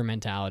loser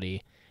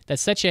mentality.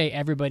 That's such a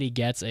everybody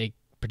gets a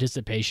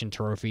participation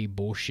trophy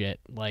bullshit.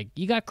 Like,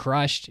 you got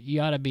crushed.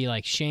 You ought to be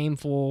like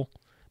shameful.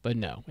 But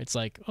no, it's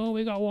like, oh,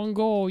 we got one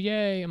goal.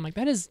 Yay. I'm like,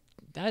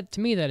 that to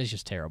me, that is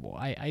just terrible.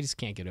 I just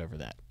can't get over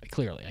that.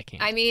 Clearly, I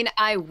can't. I mean,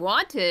 I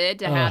wanted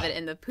to have it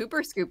in the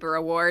Pooper Scooper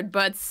Award,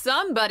 but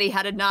somebody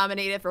had it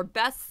nominated for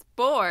Best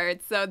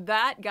Sport, so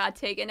that got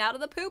taken out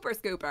of the Pooper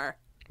Scooper.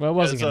 Well, it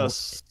wasn't going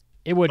to...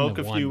 It wouldn't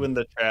have won. A few in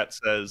the chat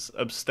says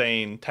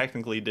abstain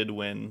technically did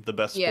win the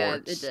Best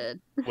Sports. Yeah, it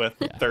did. With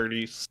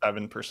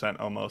 37%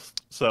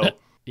 almost. So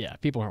yeah,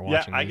 people aren't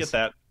watching. Yeah, I get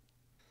that.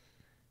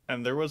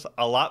 And there was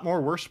a lot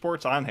more worse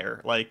sports on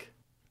here. Like,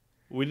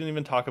 we didn't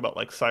even talk about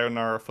like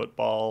Sayonara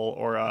Football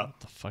or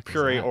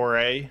Pure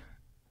Ore.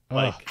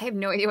 Like, I have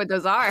no idea what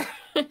those are.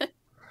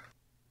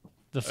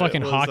 The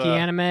fucking hockey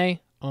anime.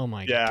 Oh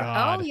my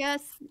god. Oh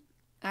yes,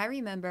 I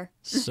remember.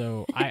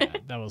 So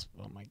that was,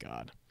 oh my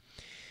god.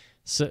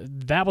 So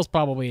that was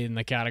probably in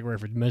the category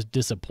for most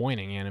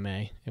disappointing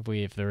anime,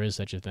 if there is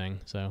such a thing.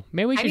 So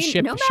maybe we should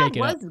shake it up.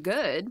 Nomad was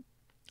good.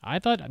 I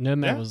thought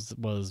Nomad was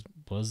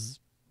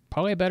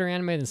probably a better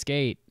anime than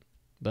Skate,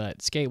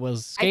 but Skate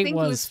was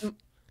fun.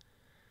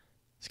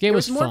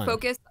 More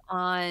focused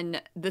on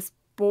the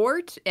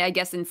sport, I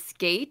guess, in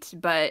Skate,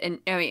 but I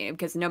mean,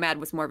 because Nomad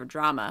was more of a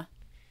drama.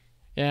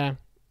 Yeah,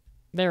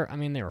 they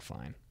were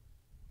fine.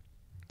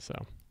 So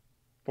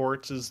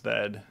sports is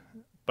dead,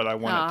 but I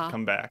want it to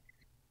come back.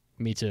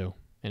 Me too,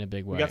 in a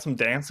big way. We got some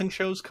dancing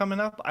shows coming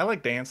up. I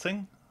like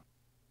dancing.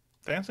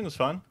 Dancing is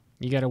fun.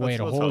 You got to wait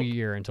a whole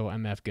year until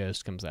MF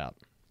Ghost comes out.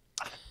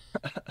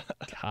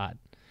 God.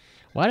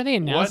 Why do they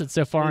announce it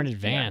so far in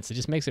advance? Yeah. It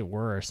just makes it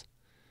worse.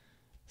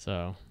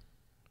 So,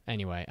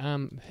 anyway,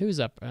 who's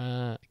up?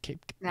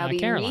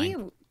 Caroline.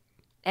 Me.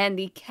 And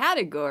the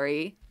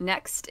category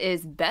next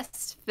is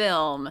Best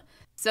Film.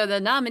 So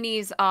the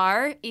nominees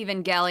are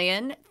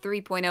Evangelion,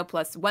 3.0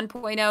 plus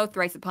 1.0,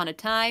 Thrice Upon a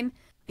Time.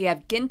 We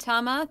have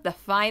Gintama, The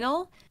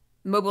Final,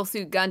 Mobile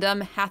Suit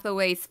Gundam,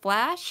 Hathaway's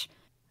Flash.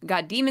 We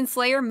got Demon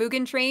Slayer,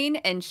 Mugen Train,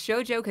 and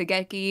Shoujo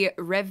Kageki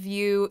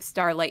Review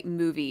Starlight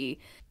Movie.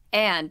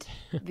 And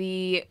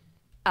the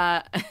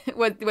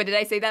what did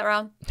I say that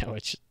wrong?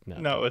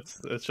 No,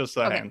 it's just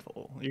a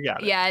handful. You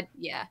got it.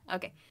 Yeah.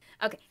 Okay.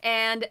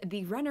 And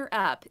the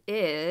runner-up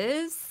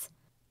is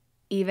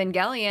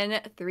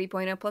Evangelion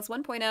 3.0 plus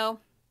 1.0,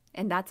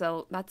 and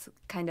that's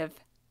kind of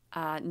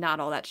not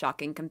all that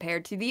shocking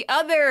compared to the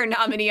other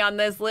nominee on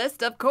this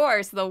list. Of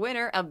course, the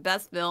winner of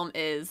Best Film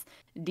is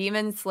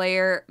Demon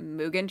Slayer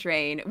Mugen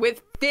Train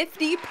with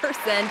 50%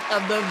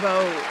 of the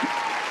vote.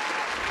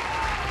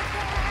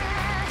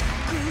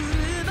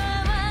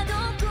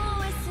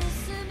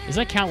 Is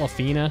that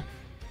Calafina?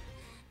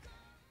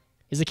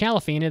 Is it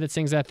Calafina that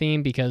sings that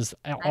theme? Because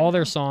all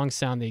their songs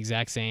sound the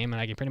exact same,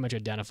 and I can pretty much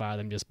identify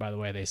them just by the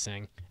way they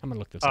sing. I'm going to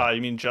look this up.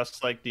 You mean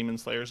just like Demon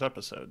Slayer's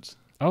episodes?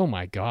 Oh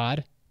my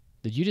god.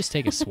 Did you just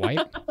take a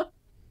swipe?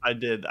 I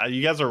did.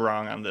 You guys are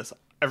wrong on this.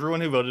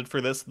 Everyone who voted for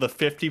this, the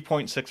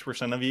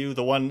 50.6% of you,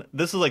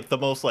 this is like the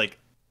most like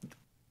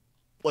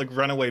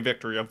runaway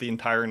victory of the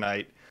entire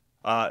night.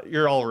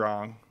 You're all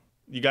wrong.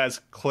 You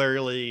guys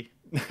clearly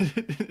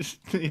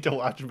need to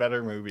watch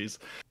better movies.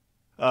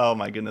 Oh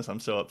my goodness, I'm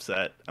so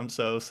upset. I'm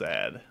so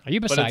sad. Are you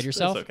beside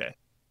yourself? It's okay.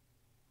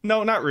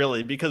 No, not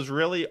really, because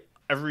really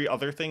every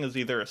other thing is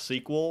either a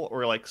sequel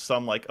or like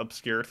some like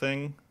obscure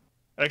thing.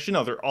 Actually,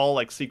 no, they're all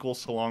like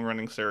sequels to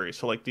long-running series.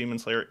 So like Demon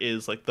Slayer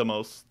is like the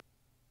most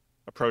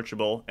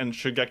approachable, and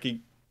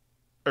Shoujo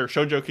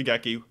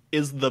Kageki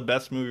is the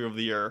best movie of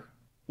the year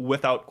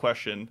without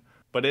question.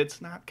 But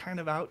it's not kind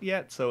of out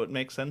yet, so it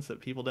makes sense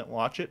that people didn't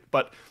watch it.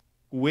 But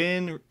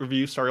when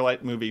Review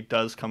Starlight Movie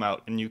does come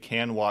out and you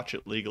can watch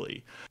it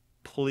legally,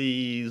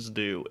 please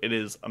do. It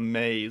is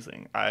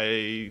amazing.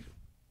 I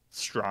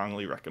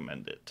strongly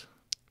recommend it.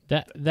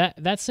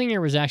 That singer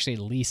was actually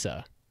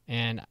Lisa,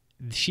 and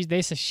she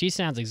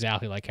sounds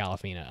exactly like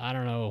Calafina. I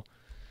don't know.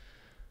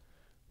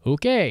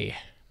 Okay,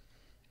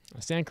 I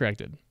stand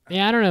corrected.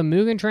 Yeah, I don't know.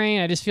 Mugen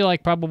Train, I just feel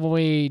like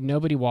probably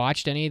nobody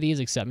watched any of these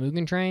except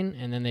Mugen Train,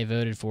 and then they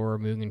voted for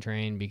Mugen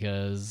Train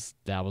because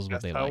that was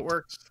what they liked. That's how it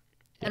works.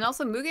 And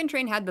also, Mugen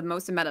Train had the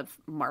most amount of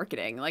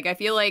marketing. Like, I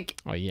feel like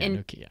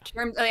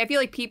I feel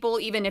like people,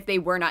 even if they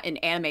were not in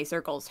anime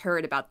circles,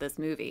 heard about this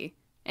movie.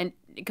 And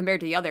compared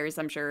to the others,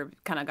 I'm sure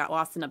kind of got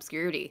lost in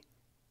obscurity.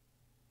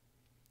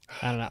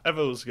 I don't know.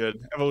 Evo was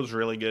good. Evo was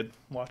really good.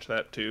 Watch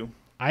that too.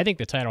 I think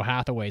the title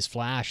Hathaway's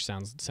Flash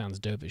sounds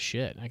dope as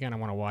shit. I kind of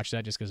want to watch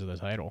that just because of the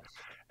title.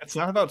 It's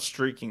not about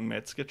streaking,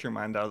 Mitts. Get your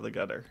mind out of the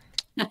gutter.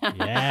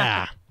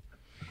 Yeah.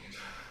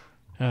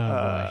 Oh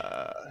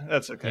boy.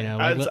 That's okay. You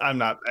know, I'm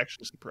not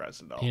actually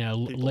surprised at all. You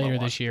know, People later don't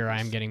this watch year, these.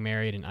 I'm getting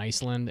married in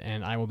Iceland,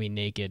 and I will be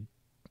naked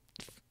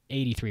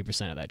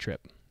 83% of that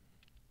trip.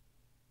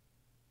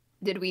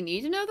 Did we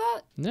need to know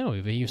that? No,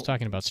 but he was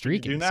talking about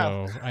streaking,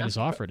 so I just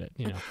offered it.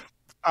 You know.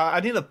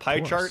 I need a pie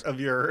chart of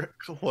your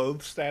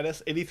clothes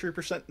status.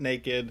 83%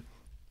 naked,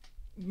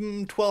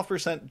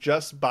 12%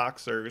 just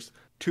boxers,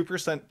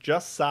 2%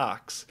 just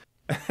socks,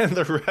 and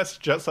the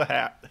rest just a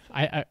hat.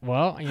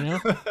 Well, you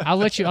know,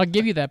 I'll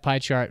give you that pie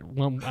chart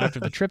after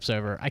the trip's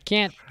over. I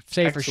can't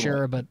say for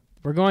sure, but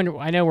we're going to.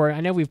 I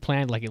know we've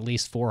planned like at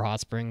least 4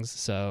 hot springs,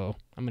 so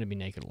I'm gonna be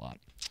naked a lot.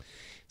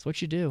 It's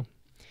what you do.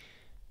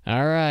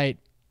 All right.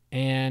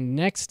 And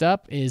next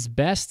up is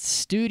Best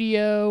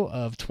Studio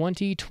of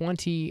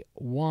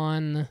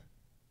 2021.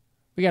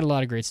 We got a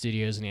lot of great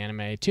studios in the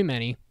anime. Too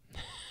many,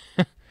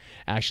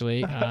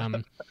 actually.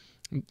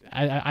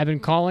 I've been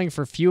calling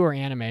for fewer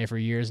anime for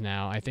years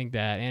now. I think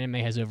that anime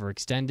has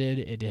overextended.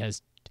 It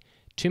has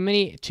too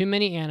many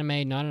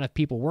anime, not enough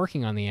people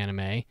working on the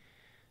anime.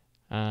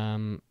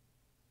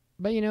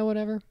 But you know,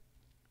 whatever.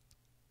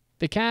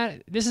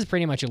 This is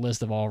pretty much a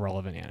list of all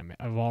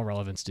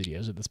relevant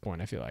studios at this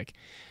point, I feel like.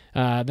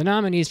 The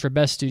nominees for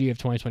Best Studio of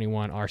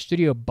 2021 are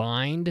Studio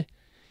Bind,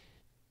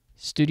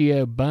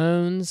 Studio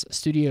Bones,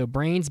 Studio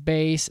Brains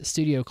Base,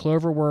 Studio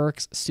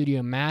Cloverworks,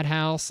 Studio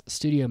Madhouse,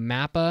 Studio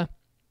Mappa,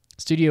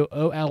 Studio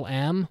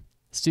OLM,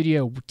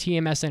 Studio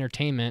TMS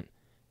Entertainment,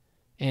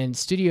 and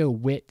Studio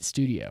Wit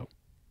Studio.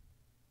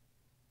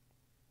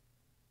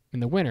 And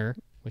the winner,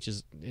 which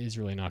is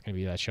really not going to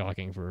be that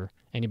shocking for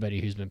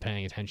anybody who's been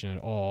paying attention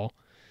at all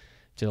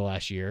to the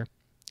last year,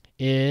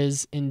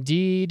 is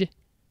indeed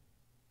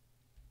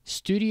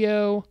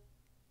Studio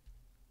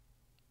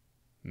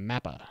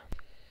Mappa.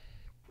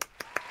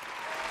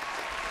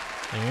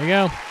 There you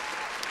go.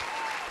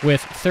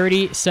 With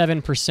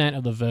 37%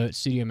 of the vote,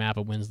 Studio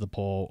Mappa wins the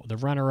poll. The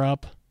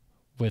runner-up,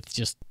 with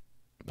just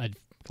a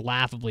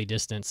laughably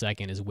distant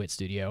second, is Wit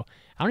Studio.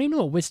 I don't even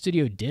know what Wit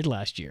Studio did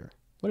last year.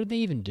 What did they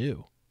even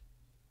do?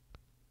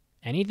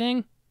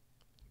 Anything?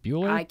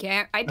 Bueller?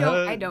 I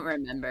don't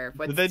remember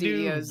what did they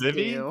studios do.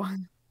 Vivi? do.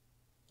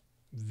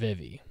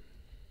 Vivi.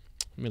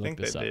 Let me look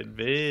this up. I think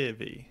they did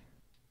Vivi.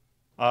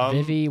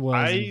 Vivi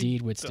was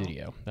indeed Wit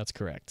Studio. That's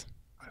correct.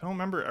 I don't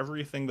remember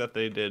everything that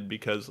they did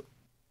because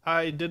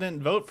I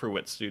didn't vote for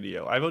Wit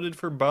Studio. I voted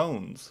for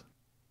Bones.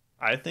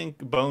 I think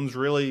Bones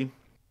really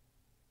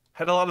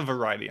had a lot of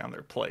variety on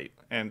their plate,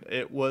 and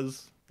it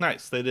was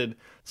nice. They did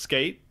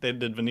Skate, they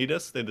did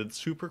Vanitas, they did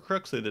Super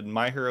Crooks, they did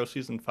My Hero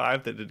Season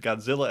 5, they did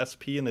Godzilla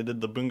SP, and they did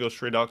the Bungo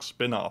Stray Dogs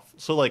spin-off.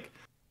 So, like,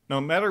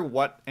 no matter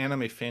what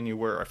anime fan you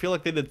were, I feel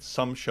like they did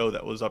some show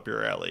that was up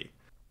your alley.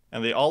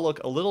 And they all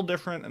look a little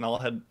different, and all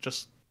had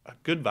just a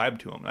good vibe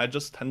to them. I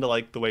just tend to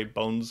like the way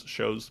Bones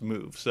shows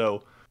move.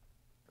 So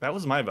that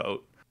was my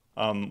vote.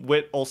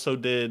 Wit also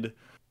did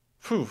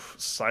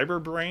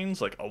Cyber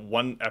Brains, like a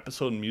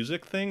 1-episode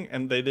music thing,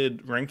 and they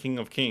did Ranking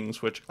of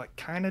Kings, which like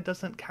kind of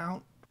doesn't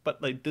count,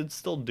 but they did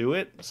still do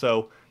it.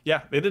 So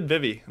yeah, they did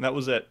Vivi, and that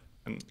was it.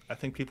 And I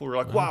think people were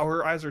like, wow,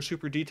 her eyes are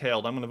super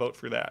detailed. I'm going to vote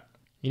for that.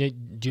 You know,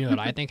 do you know what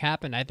I think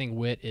happened? I think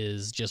Wit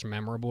is just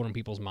memorable in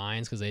people's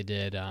minds because they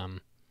did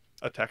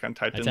Attack on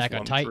Titan,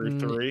 Titan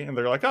 3, and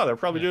they're like, oh, they're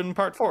probably doing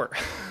part 4.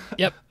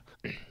 Yep.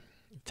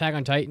 Attack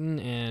on Titan,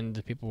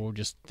 and people will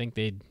just think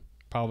they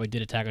probably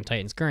did Attack on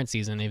Titan's current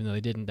season, even though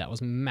they didn't. That was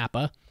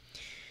Mappa.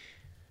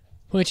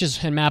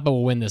 And Mappa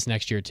will win this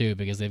next year, too,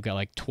 because they've got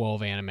like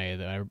 12 anime.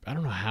 That I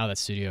don't know how that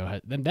studio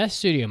has. That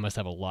studio must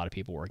have a lot of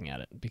people working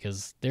at it,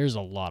 because there's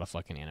a lot of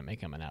fucking anime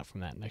coming out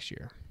from that next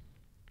year.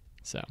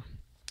 So...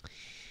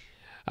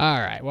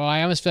 all right. Well,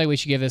 I almost feel like we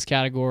should give this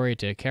category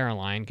to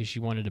Caroline because she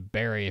wanted to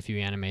bury a few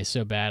animes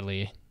so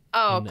badly.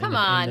 Oh, come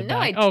on. No,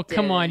 I didn't. Oh,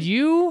 come on.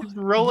 You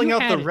rolling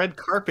out the red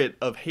carpet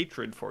of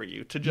hatred for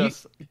you to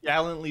just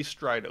gallantly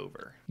stride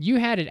over. You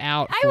had it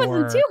out I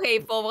wasn't too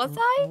hateful, was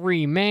I?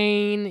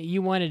 Remain.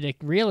 You wanted a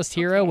realist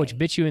hero, which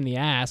bit you in the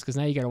ass because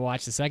now you got to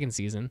watch the second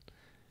season,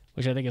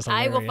 which I think is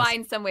hilarious. I will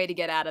find some way to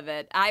get out of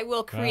it. I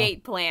will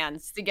create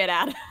plans to get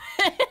out of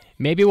it.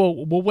 Maybe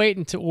we'll wait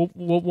until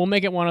we'll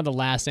make it one of the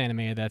last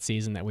anime of that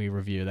season that we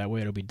review. That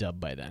way it'll be dubbed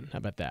by then. How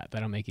about that?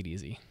 That'll make it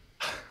easy.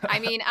 I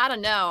mean, I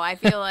don't know. I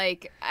feel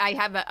like I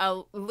have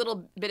a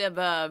little bit of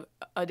a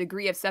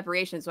degree of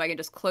separation, so I can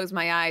just close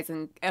my eyes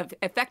and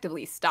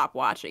effectively stop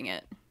watching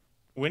it.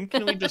 When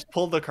can we just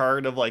pull the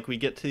card of like we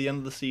get to the end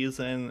of the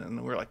season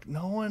and we're like,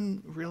 no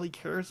one really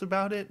cares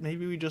about it?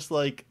 Maybe we just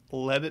like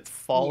let it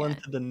fall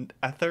into the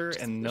ether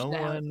and no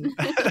one.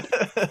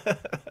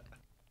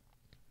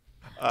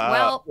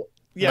 Well,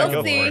 yeah, we'll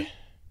go see. for it.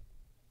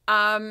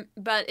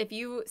 But if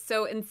you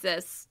so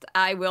insist,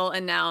 I will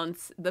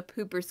announce the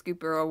Pooper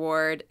Scooper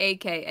Award,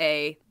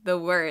 aka the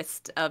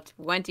worst of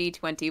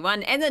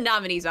 2021, and the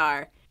nominees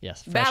are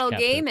Battle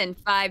Game in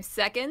 5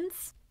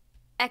 seconds,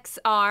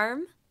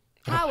 X-Arm,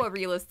 How a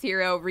Realist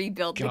Hero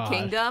Rebuilt the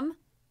Kingdom,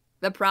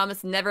 The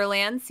Promised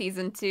Neverland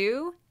Season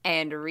 2,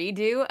 and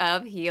Redo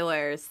of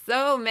Healers.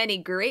 So many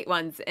great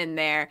ones in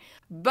there,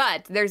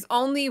 but there's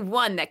only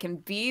one that can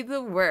be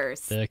the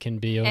worst. There can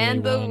be only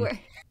one.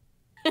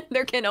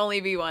 There can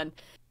only be one.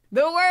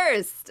 The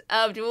worst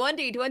of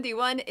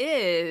 2021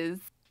 is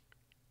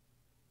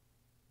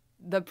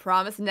The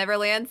Promised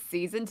Neverland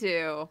Season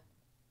 2.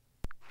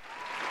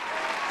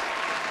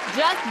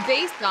 Just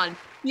based on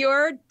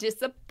pure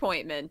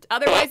disappointment.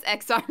 Otherwise,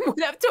 X-Arm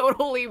would have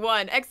totally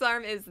won.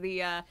 X-Arm is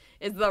the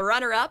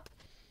runner-up,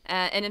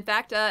 and in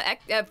fact,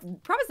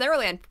 Promised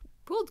Neverland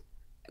pulled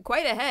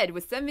quite ahead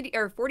with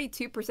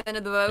 42%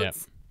 of the votes. Yep.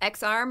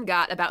 X-Arm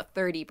got about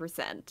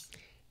 30%.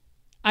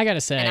 I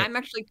gotta say, and I'm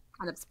actually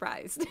kind of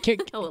surprised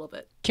a little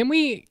bit. Can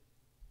we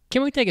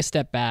take a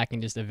step back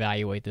and just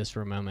evaluate this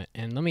for a moment?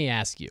 And let me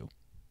ask you: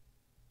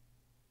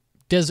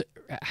 does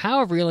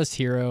How a Realist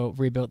Hero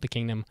Rebuilt the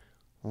Kingdom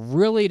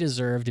really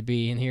deserve to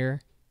be in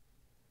here?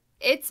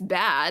 It's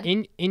bad.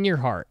 In your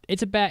heart,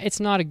 it's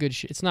not a good.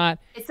 It's not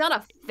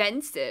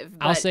offensive.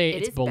 But I'll say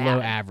it's below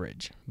bad.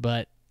 average,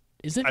 but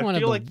is it one of the I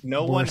feel like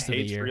no one worst of the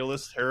hates year?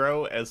 Realist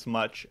Hero as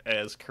much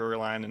as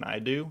Caroline and I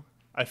do.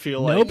 I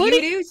feel like Nobody?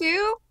 You do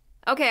too.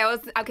 Okay,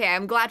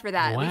 I'm glad for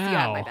that. Wow. At least you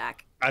have my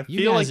back. I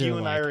feel like you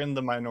and I are in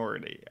the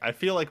minority. I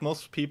feel like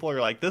most people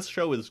are like, this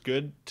show is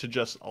good to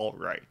just all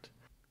right.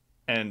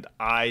 And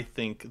I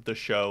think the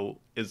show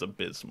is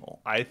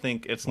abysmal. I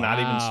think it's not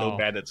even so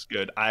bad it's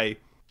good. I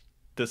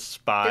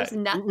despise...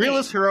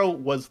 Realist Hero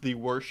was the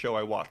worst show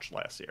I watched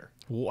last year.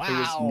 Wow. There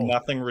was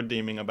nothing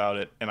redeeming about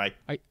it, and I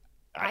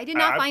did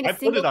not find a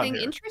single thing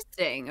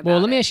interesting about Well,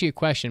 let me ask you a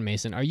question,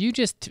 Mason. Are you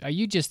just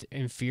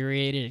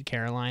infuriated at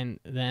Caroline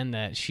then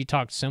that she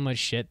talked so much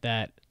shit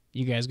that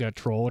you guys got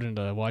trolled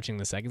into watching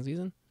the second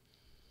season?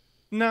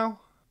 No.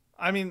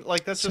 I mean,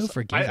 like, that's so just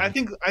forgiving.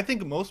 I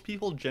think most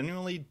people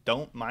genuinely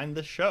don't mind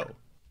this show.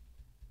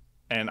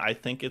 And I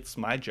think it's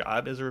my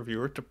job as a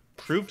reviewer to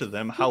prove to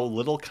them how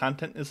little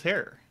content is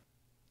here.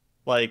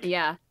 Like,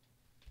 yeah.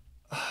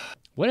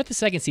 What if the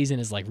second season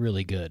is like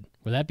really good?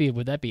 Would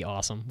that be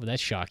awesome? Would that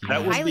shock you?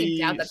 That would highly be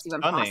doubt that's even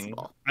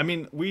possible. I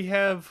mean, we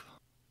have,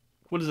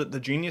 what is it, The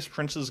Genius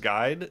Prince's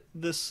Guide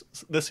this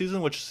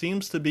season, which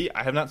seems to be,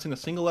 I have not seen a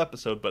single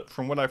episode, but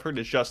from what I've heard,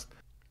 it's just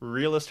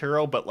Realist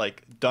Hero, but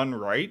like done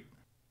right.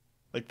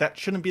 Like, that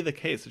shouldn't be the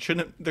case.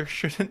 There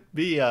shouldn't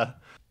be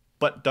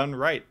but done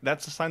right.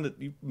 That's a sign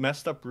that you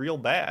messed up real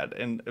bad.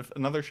 And if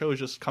another show is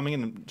just coming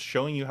in and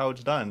showing you how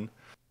it's done,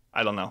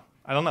 I don't know.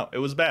 It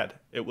was bad.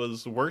 It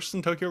was worse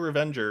than Tokyo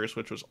Revengers,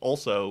 which was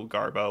also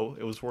Garbo.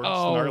 It was worse than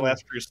Our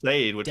Last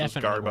Crusade, which was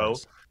Garbo.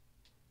 Worse.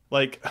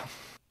 Like,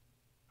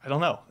 I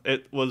don't know.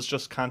 It was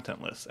just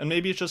contentless. And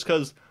maybe it's just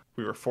because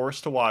we were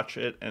forced to watch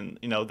it, and,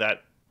 you know,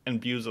 that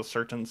imbues a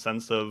certain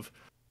sense of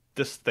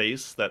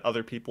distaste that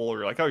other people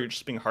are like, oh, you're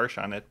just being harsh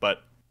on it.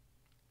 But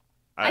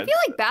I feel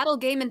like Battle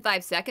Game in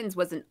 5 Seconds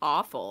wasn't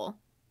awful.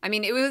 I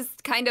mean, it was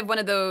kind of one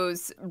of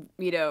those,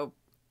 you know,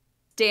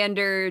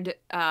 standard,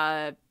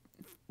 what's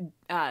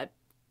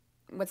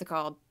it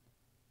called?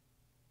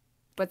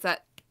 What's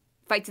that?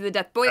 Fight to the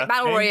death.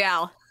 Battle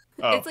Royale.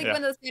 Oh, it's like one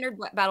of those standard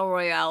Battle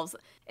Royales.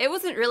 It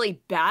wasn't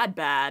really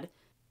bad,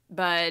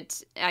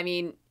 but, I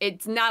mean,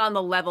 it's not on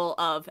the level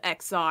of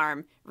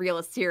X-Arm,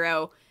 Realist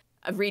Hero,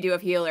 a Redo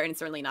of Healer, and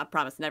certainly not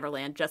Promised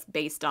Neverland, just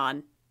based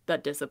on the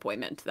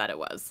disappointment that it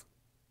was.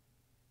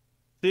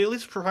 See, at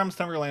least Promised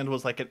Neverland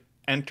was like an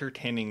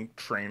entertaining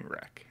train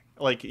wreck.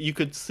 Like, you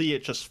could see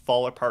it just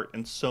fall apart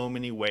in so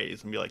many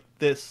ways and be like,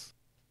 this...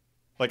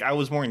 Like, I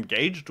was more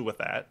engaged with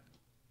that.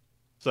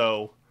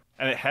 So,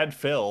 and it had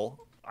Phil.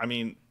 I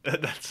mean,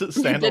 that's a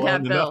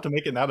standalone enough to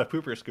make it not a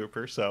pooper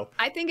scooper, so...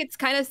 I think it's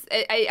kind of...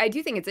 I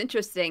do think it's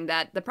interesting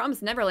that The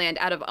Promised Neverland,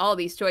 out of all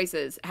these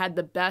choices, had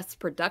the best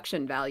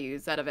production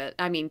values out of it.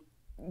 I mean,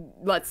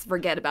 let's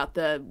forget about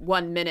the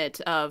 1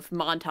 minute of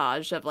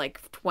montage of like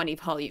 20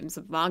 volumes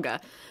of manga.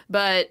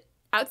 But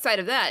outside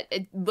of that,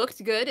 it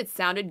looked good. It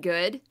sounded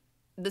good.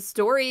 The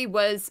story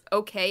was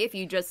okay if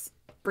you just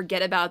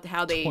forget about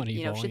how they,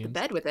 shit the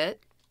bed with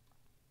it.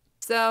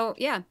 So,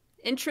 yeah,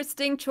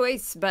 interesting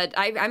choice. But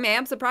I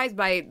am surprised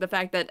by the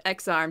fact that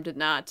X-Arm did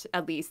not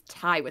at least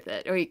tie with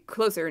it, or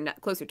closer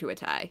to a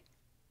tie.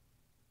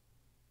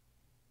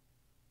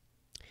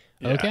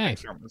 Yeah, okay.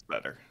 X-Arm was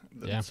better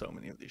than so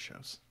many of these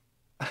shows.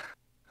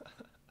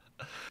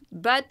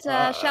 But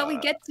shall we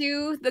get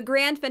to the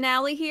grand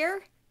finale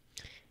here?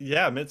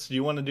 Yeah, Mitz, do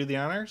you want to do the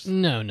honors?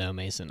 No,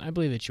 Mason. I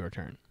believe it's your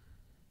turn.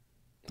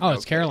 Oh,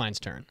 it's Caroline's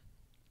turn.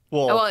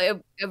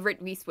 Well,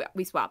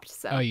 we swapped.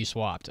 So. Oh, you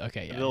swapped.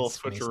 Okay, yeah. A little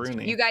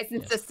switcheroonie. You guys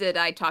insisted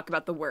I talk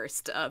about the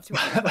worst of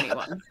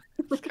 2021.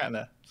 It's kind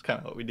of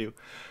what we do.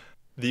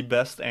 The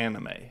best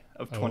anime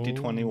of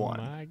 2021.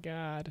 Oh my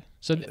god!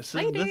 So this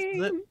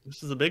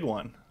is a big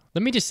one.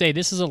 Let me just say,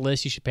 this is a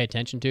list you should pay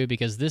attention to,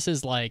 because this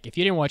is like, if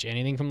you didn't watch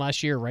anything from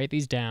last year, write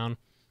these down.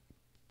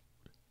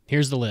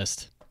 Here's the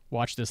list.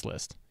 Watch this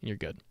list. You're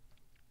good.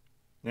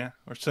 Yeah,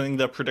 we're seeing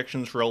the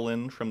predictions roll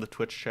in from the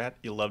Twitch chat.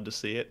 You'll love to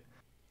see it.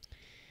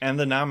 And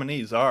the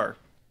nominees are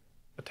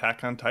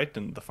Attack on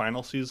Titan, the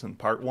final season,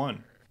 part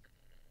 1.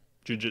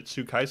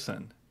 Jujutsu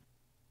Kaisen.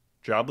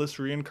 Jobless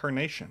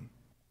Reincarnation.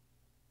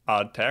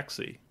 Odd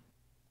Taxi.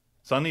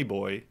 Sunny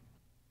Boy.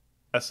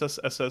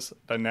 SSSS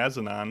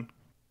Dynazenon.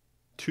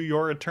 To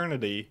Your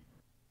Eternity.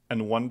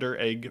 And Wonder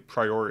Egg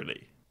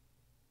Priority.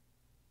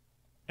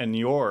 And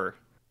your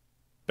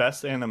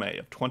best anime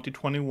of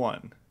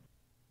 2021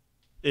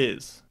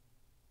 is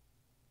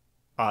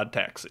Odd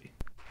Taxi.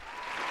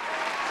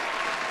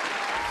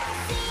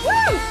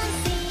 Woo!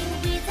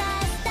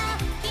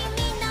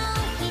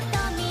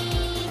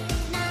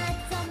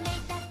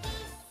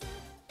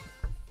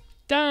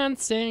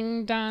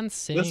 Dancing,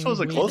 dancing. This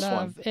was a close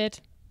one. It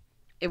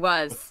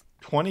was.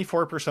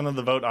 24% of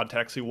the vote, Odd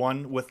Taxi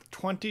won. With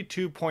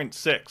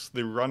 22.6,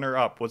 the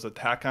runner-up was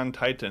Attack on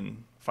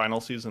Titan, final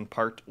season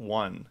part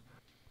 1.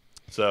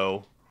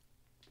 So,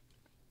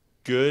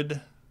 good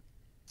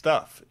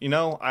stuff. You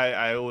know,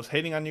 I was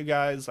hating on you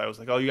guys. I was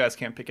like, oh, you guys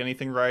can't pick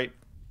anything right.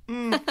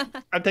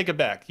 I take it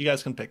back. You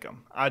guys can pick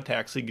them. Odd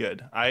Taxi,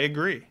 good. I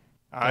agree.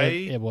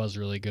 It was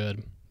really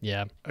good.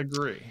 Yeah.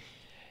 Agree.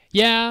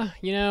 Yeah,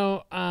 you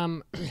know,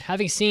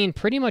 having seen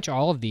pretty much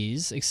all of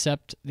these,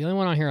 except the only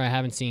one on here I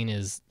haven't seen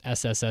is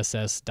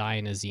SSSS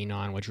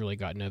Dynazenon, which really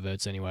got no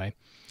votes anyway.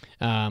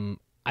 I've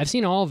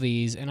seen all of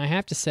these, and I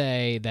have to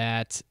say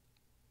that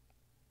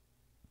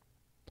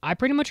I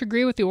pretty much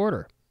agree with the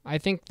order. I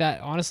think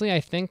that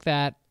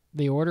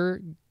the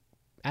order,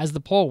 as the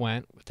poll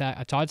went,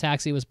 Odd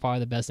Taxi was probably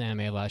the best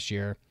anime last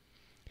year.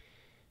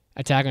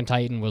 Attack on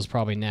Titan was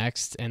probably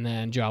next, and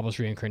then Jobless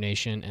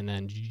Reincarnation, and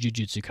then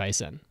Jujutsu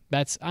Kaisen.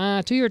 That's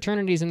To Your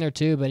Eternity's in there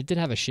too, but it did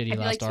have a shitty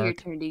last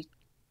arc.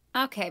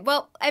 Okay,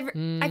 well,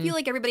 I feel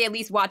like everybody at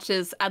least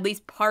watches at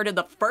least part of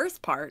the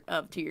first part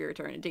of To Your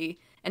Eternity,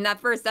 and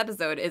that first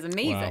episode is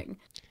amazing. Wow.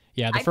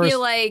 Yeah, I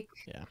feel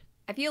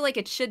like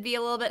it should be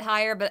a little bit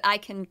higher, but I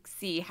can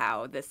see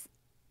how this,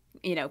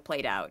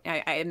 played out.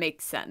 It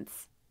makes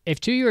sense. If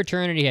To Your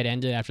Eternity had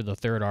ended after the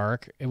third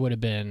arc, it would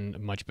have been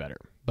much better,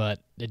 but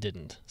it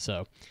didn't.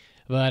 So,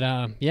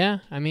 but yeah,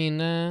 I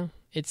mean,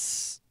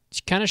 it's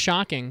kind of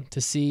shocking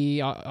to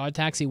see Odd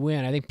Taxi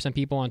win. I think some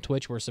people on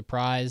Twitch were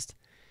surprised,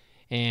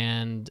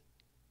 and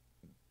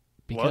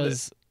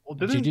because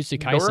Jujutsu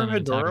Kaisen and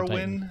Attack on Titan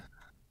win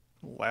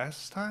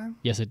last time?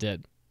 Yes, it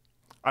did.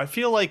 I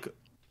feel like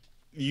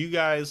you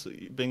guys,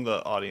 being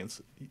the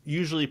audience,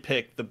 usually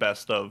pick the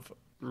best of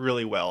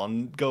really well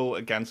and go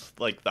against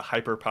like the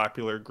hyper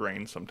popular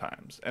grain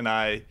sometimes, and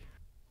I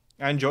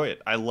enjoy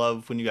it. I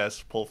love when you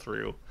guys pull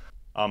through.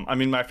 I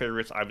mean, my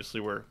favorites obviously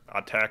were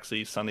Odd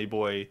Taxi, Sunny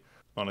Boy,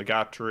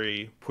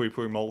 Monogatari, Pui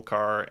Pui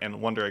Molcar,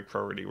 and Wonder Egg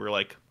Priority were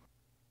like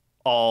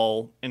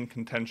all in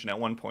contention at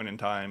one point in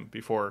time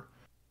before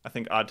I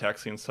think Odd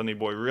Taxi and Sunny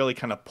Boy really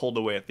kind of pulled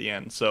away at the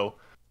end. So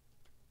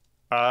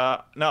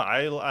no,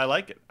 I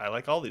like it. I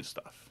like all these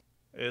stuff.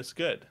 It's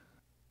good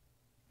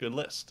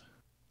list.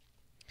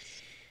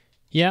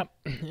 Yep,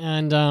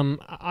 and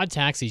Odd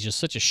Taxi is just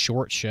such a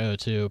short show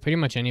too. Pretty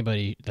much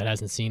anybody that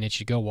hasn't seen it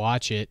should go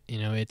watch it. You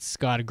know, it's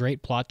got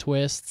great plot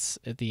twists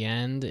at the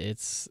end.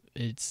 It's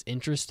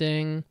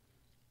interesting.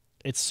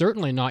 It's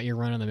certainly not your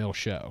run of the mill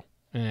show.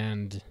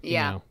 And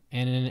yeah,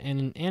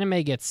 and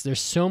anime there's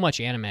so much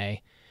anime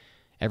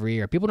every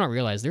year. People don't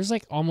realize there's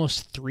like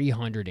almost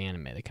 300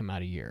 anime that come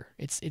out a year.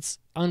 It's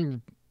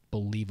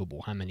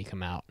unbelievable how many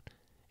come out.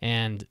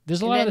 And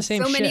there's a lot of the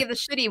same shit. So many of the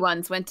shitty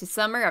ones went to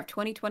summer of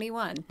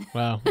 2021.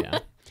 Well, yeah.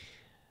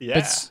 Yeah.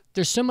 But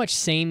there's so much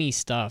samey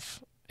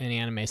stuff in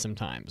anime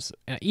sometimes.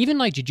 Even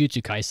like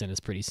Jujutsu Kaisen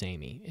is pretty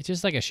samey. It's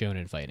just like a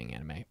shonen fighting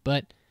anime.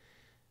 But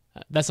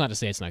that's not to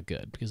say it's not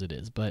good, because it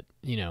is. But,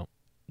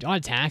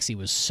 Odd Taxi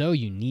was so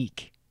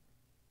unique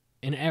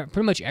in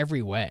pretty much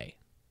every way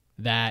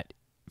that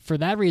for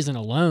that reason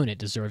alone, it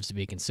deserves to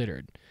be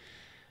considered.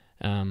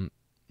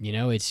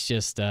 It's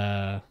just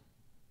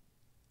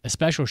a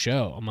special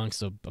show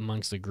amongst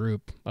a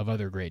group of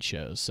other great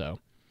shows. So,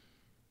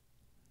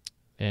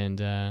 and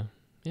yeah,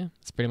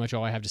 that's pretty much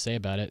all I have to say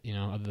about it.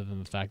 Other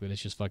than the fact that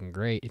it's just fucking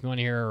great. If you want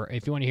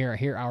to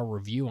hear our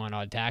review on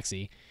Odd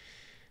Taxi,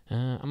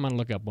 I'm gonna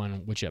look up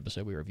which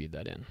episode we reviewed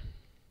that in.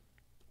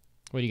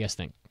 What do you guys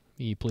think?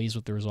 Are you pleased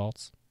with the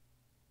results?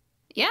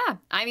 Yeah,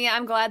 I mean,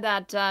 I'm glad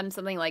that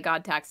something like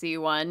Odd Taxi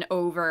won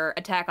over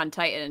Attack on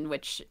Titan,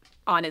 which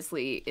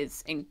honestly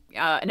is an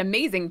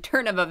amazing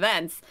turn of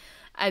events.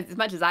 As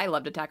much as I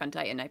loved Attack on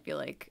Titan, I feel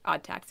like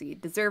Odd Taxi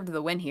deserved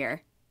the win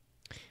here.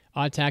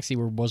 Odd Taxi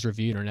was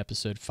reviewed on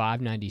episode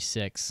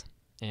 596,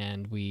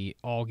 and we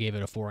all gave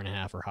it a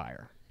 4.5 or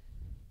higher.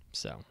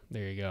 So,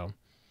 there you go.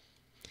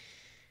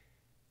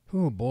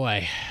 Oh,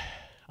 boy.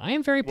 I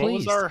am very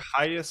pleased. What was our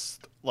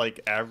highest,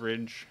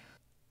 average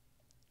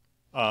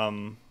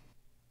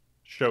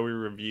show we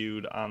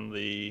reviewed on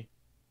the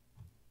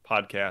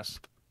podcast?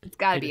 It's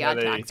got to be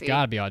Odd Taxi. It's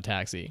got to be Odd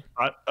Taxi.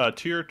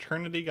 To Your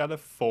Eternity got a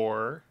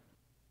 4.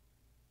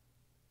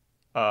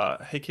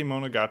 Heike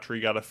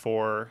Monogatari got a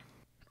 4.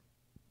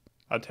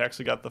 Odd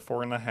Taxi got the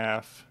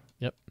 4.5.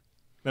 Yep.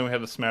 Then we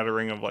had a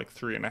smattering of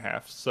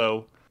 3.5.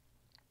 So,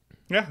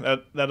 yeah,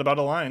 that about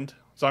aligned.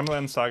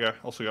 Zombieland Saga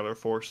also got a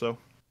 4. So,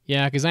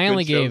 Yeah, because I Good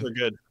only shows gave are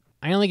good.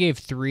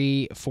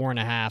 3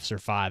 4.5s or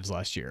 5s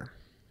last year,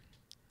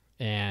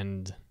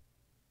 and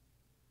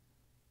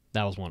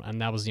that was one, and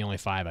that was the only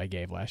 5 I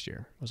gave last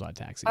year. Was Odd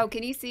Taxi. Oh,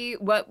 can you see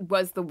what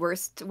was the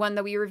worst one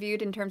that we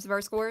reviewed in terms of our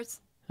scores?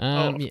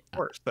 Of Yeah,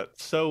 course,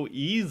 that's so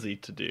easy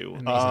to do.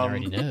 Mason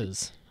already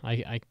knows.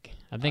 I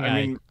think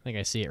I think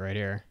I see it right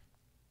here.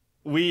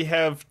 We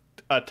have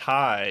a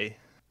tie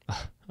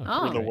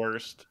for the right.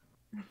 worst.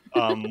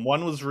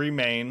 One was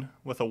Remain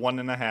with a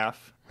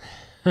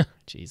 1.5.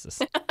 Jesus.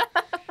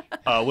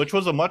 Which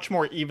was a much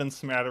more even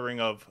smattering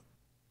of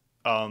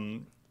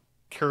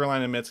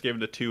Carolina Mitz gave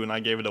it a 2 and I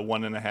gave it a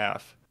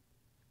 1.5.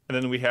 And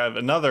then we have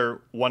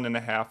another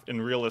 1.5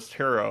 in Realist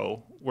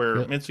Hero where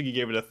Mitsuki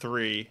gave it a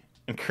 3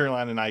 and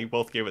Carolina and I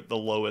both gave it the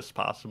lowest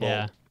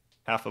possible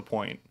half a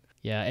point.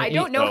 Yeah, I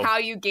don't know how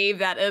you gave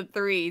that a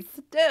 3.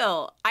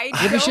 Still,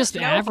 it was just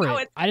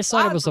average. I just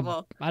thought it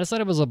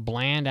was a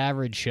bland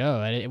average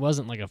show. It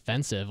wasn't like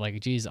offensive. Like,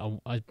 geez, a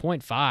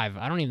 0.5.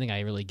 I don't even think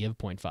I really give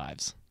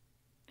 0.5s.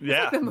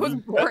 Yeah, like the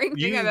most boring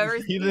thing I've ever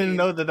seen. You didn't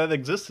know that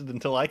existed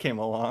until I came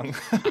along.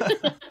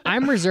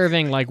 I'm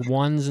reserving like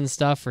 1s and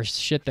stuff for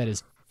shit that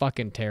is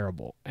fucking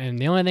terrible. And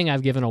the only thing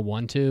I've given a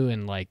 1 to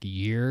in like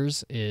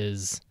years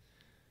is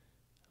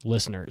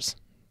Listeners.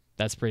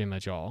 That's pretty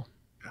much all.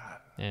 God,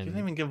 and you didn't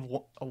even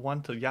give a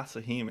 1 to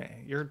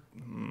Yasuhime. You're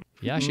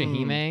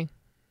Yasuhime?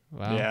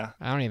 Well, yeah.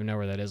 I don't even know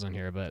where that is on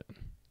here, but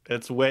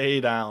it's way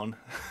down.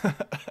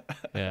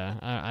 Yeah,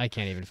 I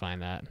can't even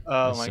find that.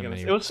 Oh my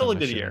goodness. It was still a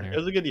good year. It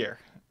was a good year.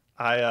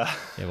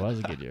 It was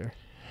a good year.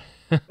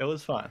 It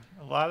was fun.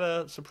 A lot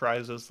of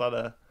surprises, a lot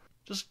of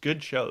just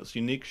good shows,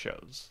 unique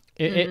shows.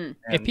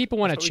 If people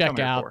want to check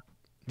out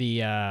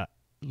the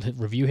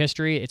review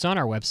history, it's on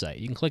our website.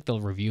 You can click the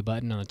review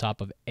button on the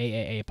top of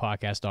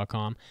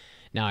aaapodcast.com.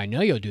 Now, I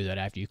know you'll do that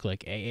after you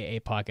click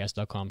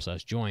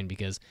aaapodcast.com/join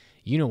because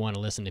you don't want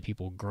to listen to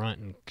people grunt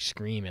and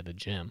scream at the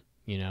gym,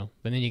 you know?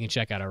 But then you can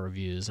check out our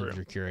reviews if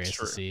you're curious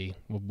to see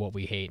what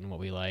we hate and what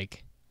we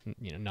like.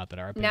 You know, not that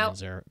our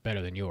opinions are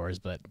better than yours,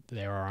 but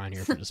they are on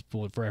here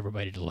for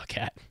everybody to look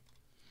at.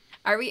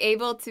 Are we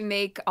able to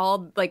make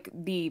all like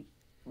the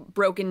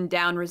broken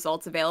down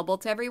results available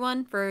to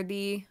everyone for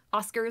the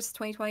Oscars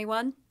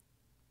 2021?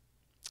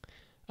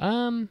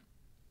 I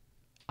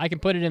can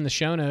put it in the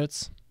show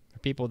notes for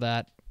people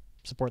that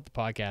support the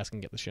podcast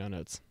and get the show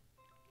notes.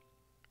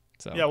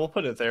 So yeah, we'll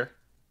put it there.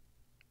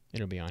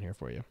 It'll be on here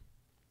for you.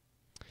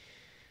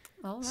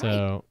 All right.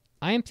 So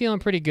I am feeling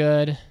pretty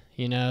good.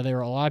 You know, there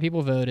were a lot of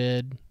people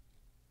voted.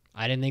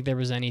 I didn't think there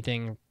was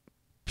anything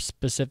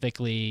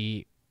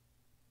specifically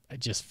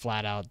just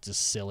flat out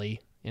just silly.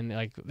 And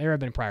like there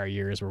have been prior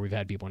years where we've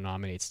had people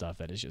nominate stuff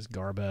that is just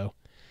garbo.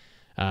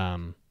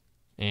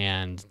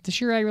 And this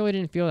year I really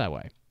didn't feel that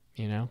way,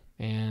 you know?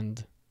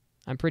 And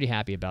I'm pretty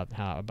happy about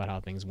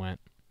how things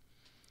went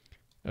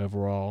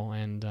overall.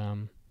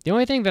 And the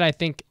only thing that I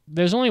think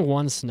there's only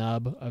one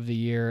snub of the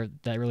year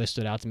that really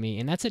stood out to me,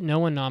 and that's that no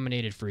one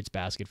nominated Fruits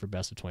Basket for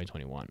Best of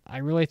 2021. I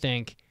really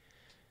think,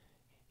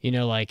 you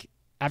know, like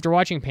after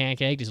watching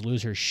Pancake just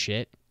lose her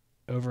shit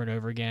over and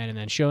over again and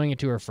then showing it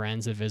to her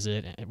friends that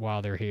visit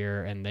while they're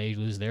here and they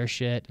lose their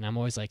shit, and I'm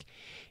always like,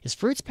 is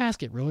Fruits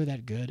Basket really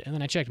that good? And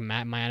then I checked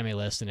my anime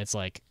list and it's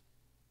like,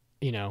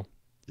 you know,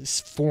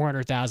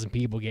 400,000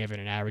 people gave it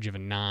an average of a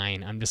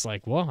 9. I'm just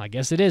like, well, I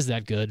guess it is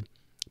that good.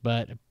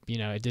 But, you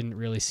know, it didn't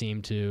really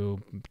seem to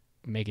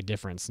make a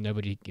difference.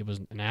 It was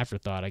an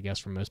afterthought, I guess,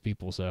 for most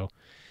people. So,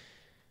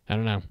 I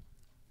don't know.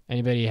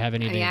 Anybody have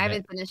anything? I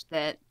haven't finished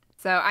it.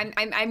 So,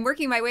 I'm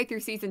working my way through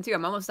season 2.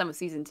 I'm almost done with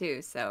season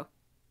 2. So,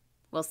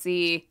 we'll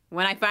see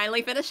when I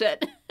finally finish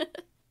it. Do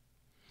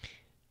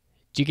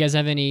you guys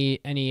have any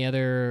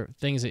other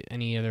things,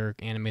 any other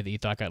anime that you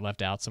thought got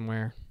left out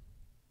somewhere?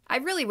 I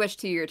really wish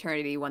To Your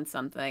Eternity won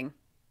something.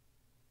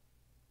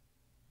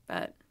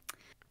 But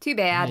too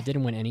bad. Yeah, it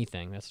didn't win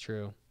anything, that's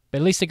true.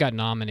 But at least it got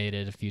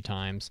nominated a few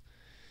times.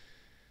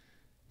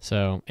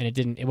 So, and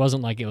it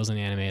wasn't like it was an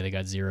anime that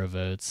got 0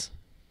 votes.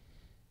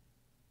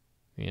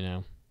 You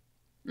know?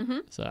 Mm-hmm.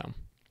 So.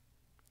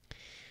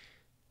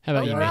 How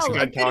about you, Mason?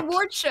 Mason? A good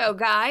award show,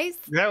 guys.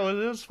 Yeah, well,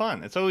 it was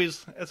fun. It's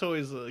always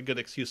a good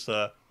excuse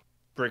to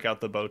break out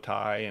the bow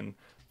tie and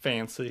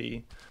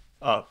fancy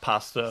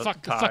pasta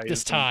ties. Fuck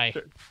this tie.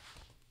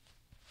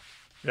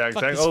 Yeah,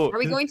 exactly. Are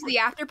we going to the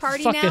after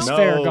party fuck now? This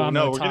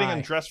No, we're tie. getting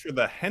undressed for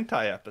the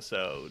hentai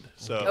episode.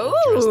 So,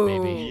 Ooh.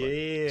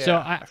 Baby. Yeah. So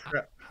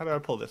how do I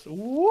pull this?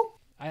 Whoop.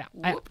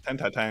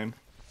 Hentai time.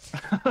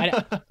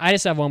 I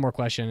just have one more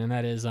question, and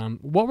that is,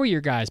 what were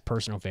your guys'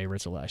 personal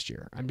favorites of last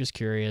year? I'm just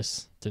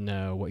curious to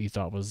know what you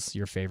thought was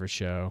your favorite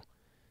show.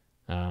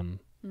 That's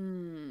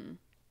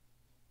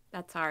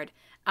hard.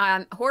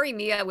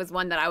 Horimiya was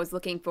one that I was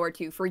looking forward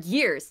to for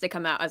years to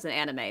come out as an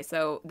anime,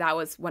 so that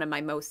was one of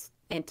my most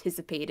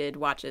anticipated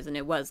watches, and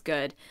it was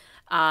good.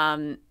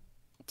 To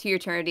Your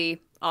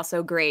Eternity,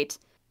 also great.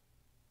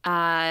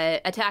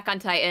 Attack on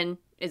Titan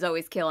is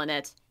always killing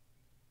it.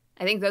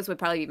 I think those would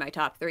probably be my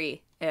top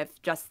 3,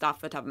 if just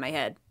off the top of my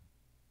head.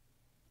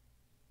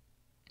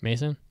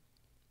 Mason?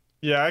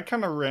 Yeah, I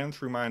kind of ran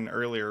through mine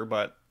earlier,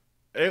 but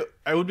it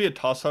would be a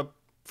toss-up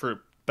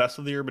for best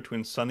of the year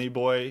between Sunny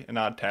Boy and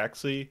Odd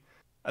Taxi.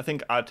 I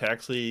think Odd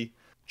Taxi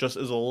just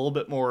is a little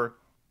bit more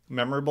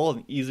memorable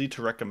and easy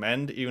to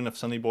recommend, even if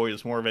Sunny Boy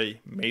is more of a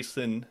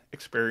Mason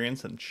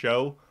experience and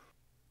show.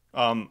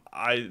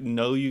 I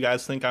know you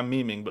guys think I'm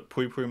memeing, but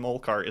Pui Pui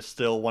Molcar is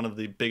still one of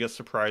the biggest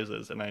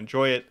surprises, and I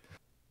enjoy it.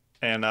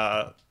 And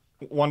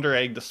Wonder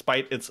Egg,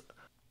 despite its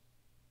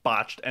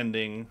botched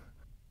ending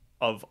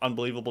of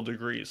unbelievable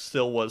degrees,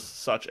 still was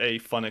such a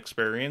fun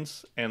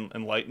experience and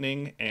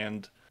enlightening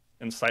and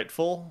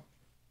insightful.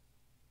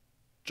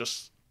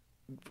 Just,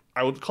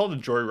 I would call it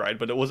a joyride,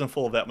 but it wasn't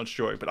full of that much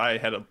joy, but I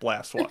had a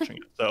blast watching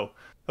it. So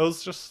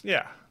those just,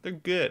 yeah, they're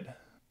good.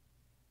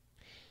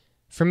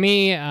 For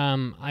me,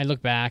 I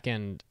look back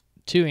and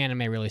 2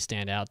 anime really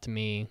stand out to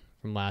me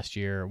from last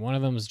year. One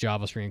of them was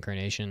Jobless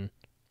Reincarnation.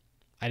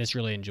 I just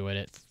really enjoyed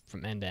it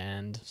from end to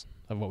end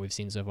of what we've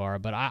seen so far.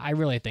 But I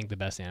really think the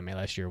best anime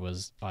last year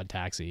was Odd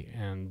Taxi,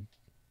 and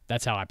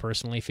that's how I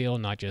personally feel,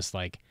 not just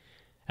like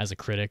as a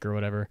critic or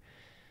whatever.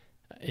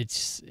 It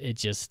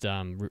just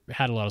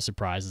had a lot of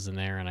surprises in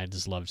there, and I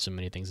just loved so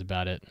many things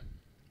about it.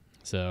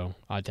 So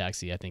Odd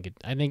Taxi, I think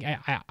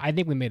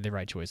we made the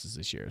right choices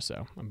this year.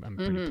 So I'm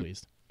pretty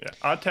pleased. Yeah,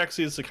 Odd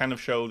Taxi is the kind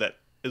of show that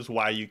is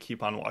why you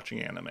keep on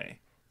watching anime.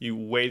 You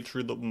wade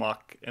through the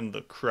muck and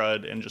the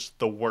crud and just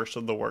the worst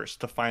of the worst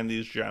to find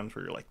these gems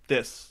where you're like,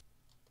 this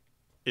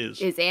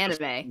is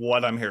anime.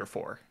 What I'm here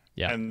for.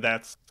 Yeah. And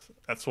that's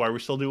why we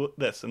still do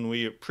this. And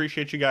we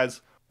appreciate you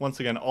guys,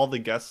 once again, all the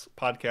guest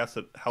podcasts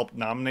that helped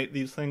nominate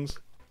these things.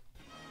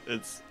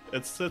 It's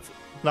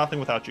nothing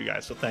without you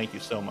guys, so thank you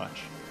so much.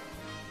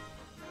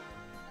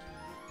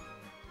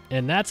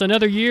 And that's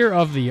another year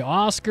of the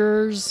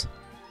Oscars.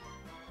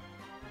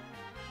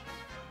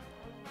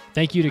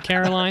 Thank you to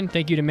Caroline.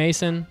 Thank you to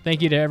Mason.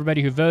 Thank you to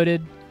everybody who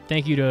voted.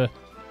 Thank you to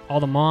all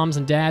the moms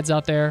and dads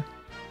out there.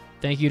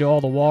 Thank you to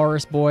all the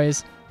Walrus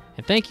boys.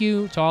 And thank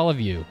you to all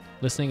of you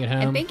listening at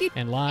home and, thank you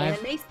and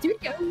live. Anime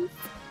Studios.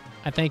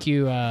 I thank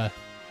you,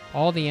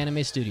 all the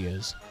anime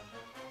studios.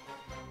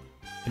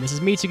 And this is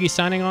Mitsuki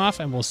signing off,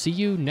 and we'll see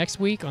you next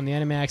week on the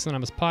Anime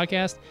Anonymous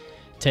podcast.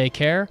 Take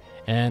care,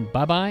 and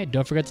bye-bye.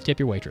 Don't forget to tip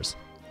your waitress.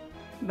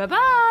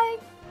 Bye-bye.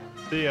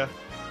 See ya.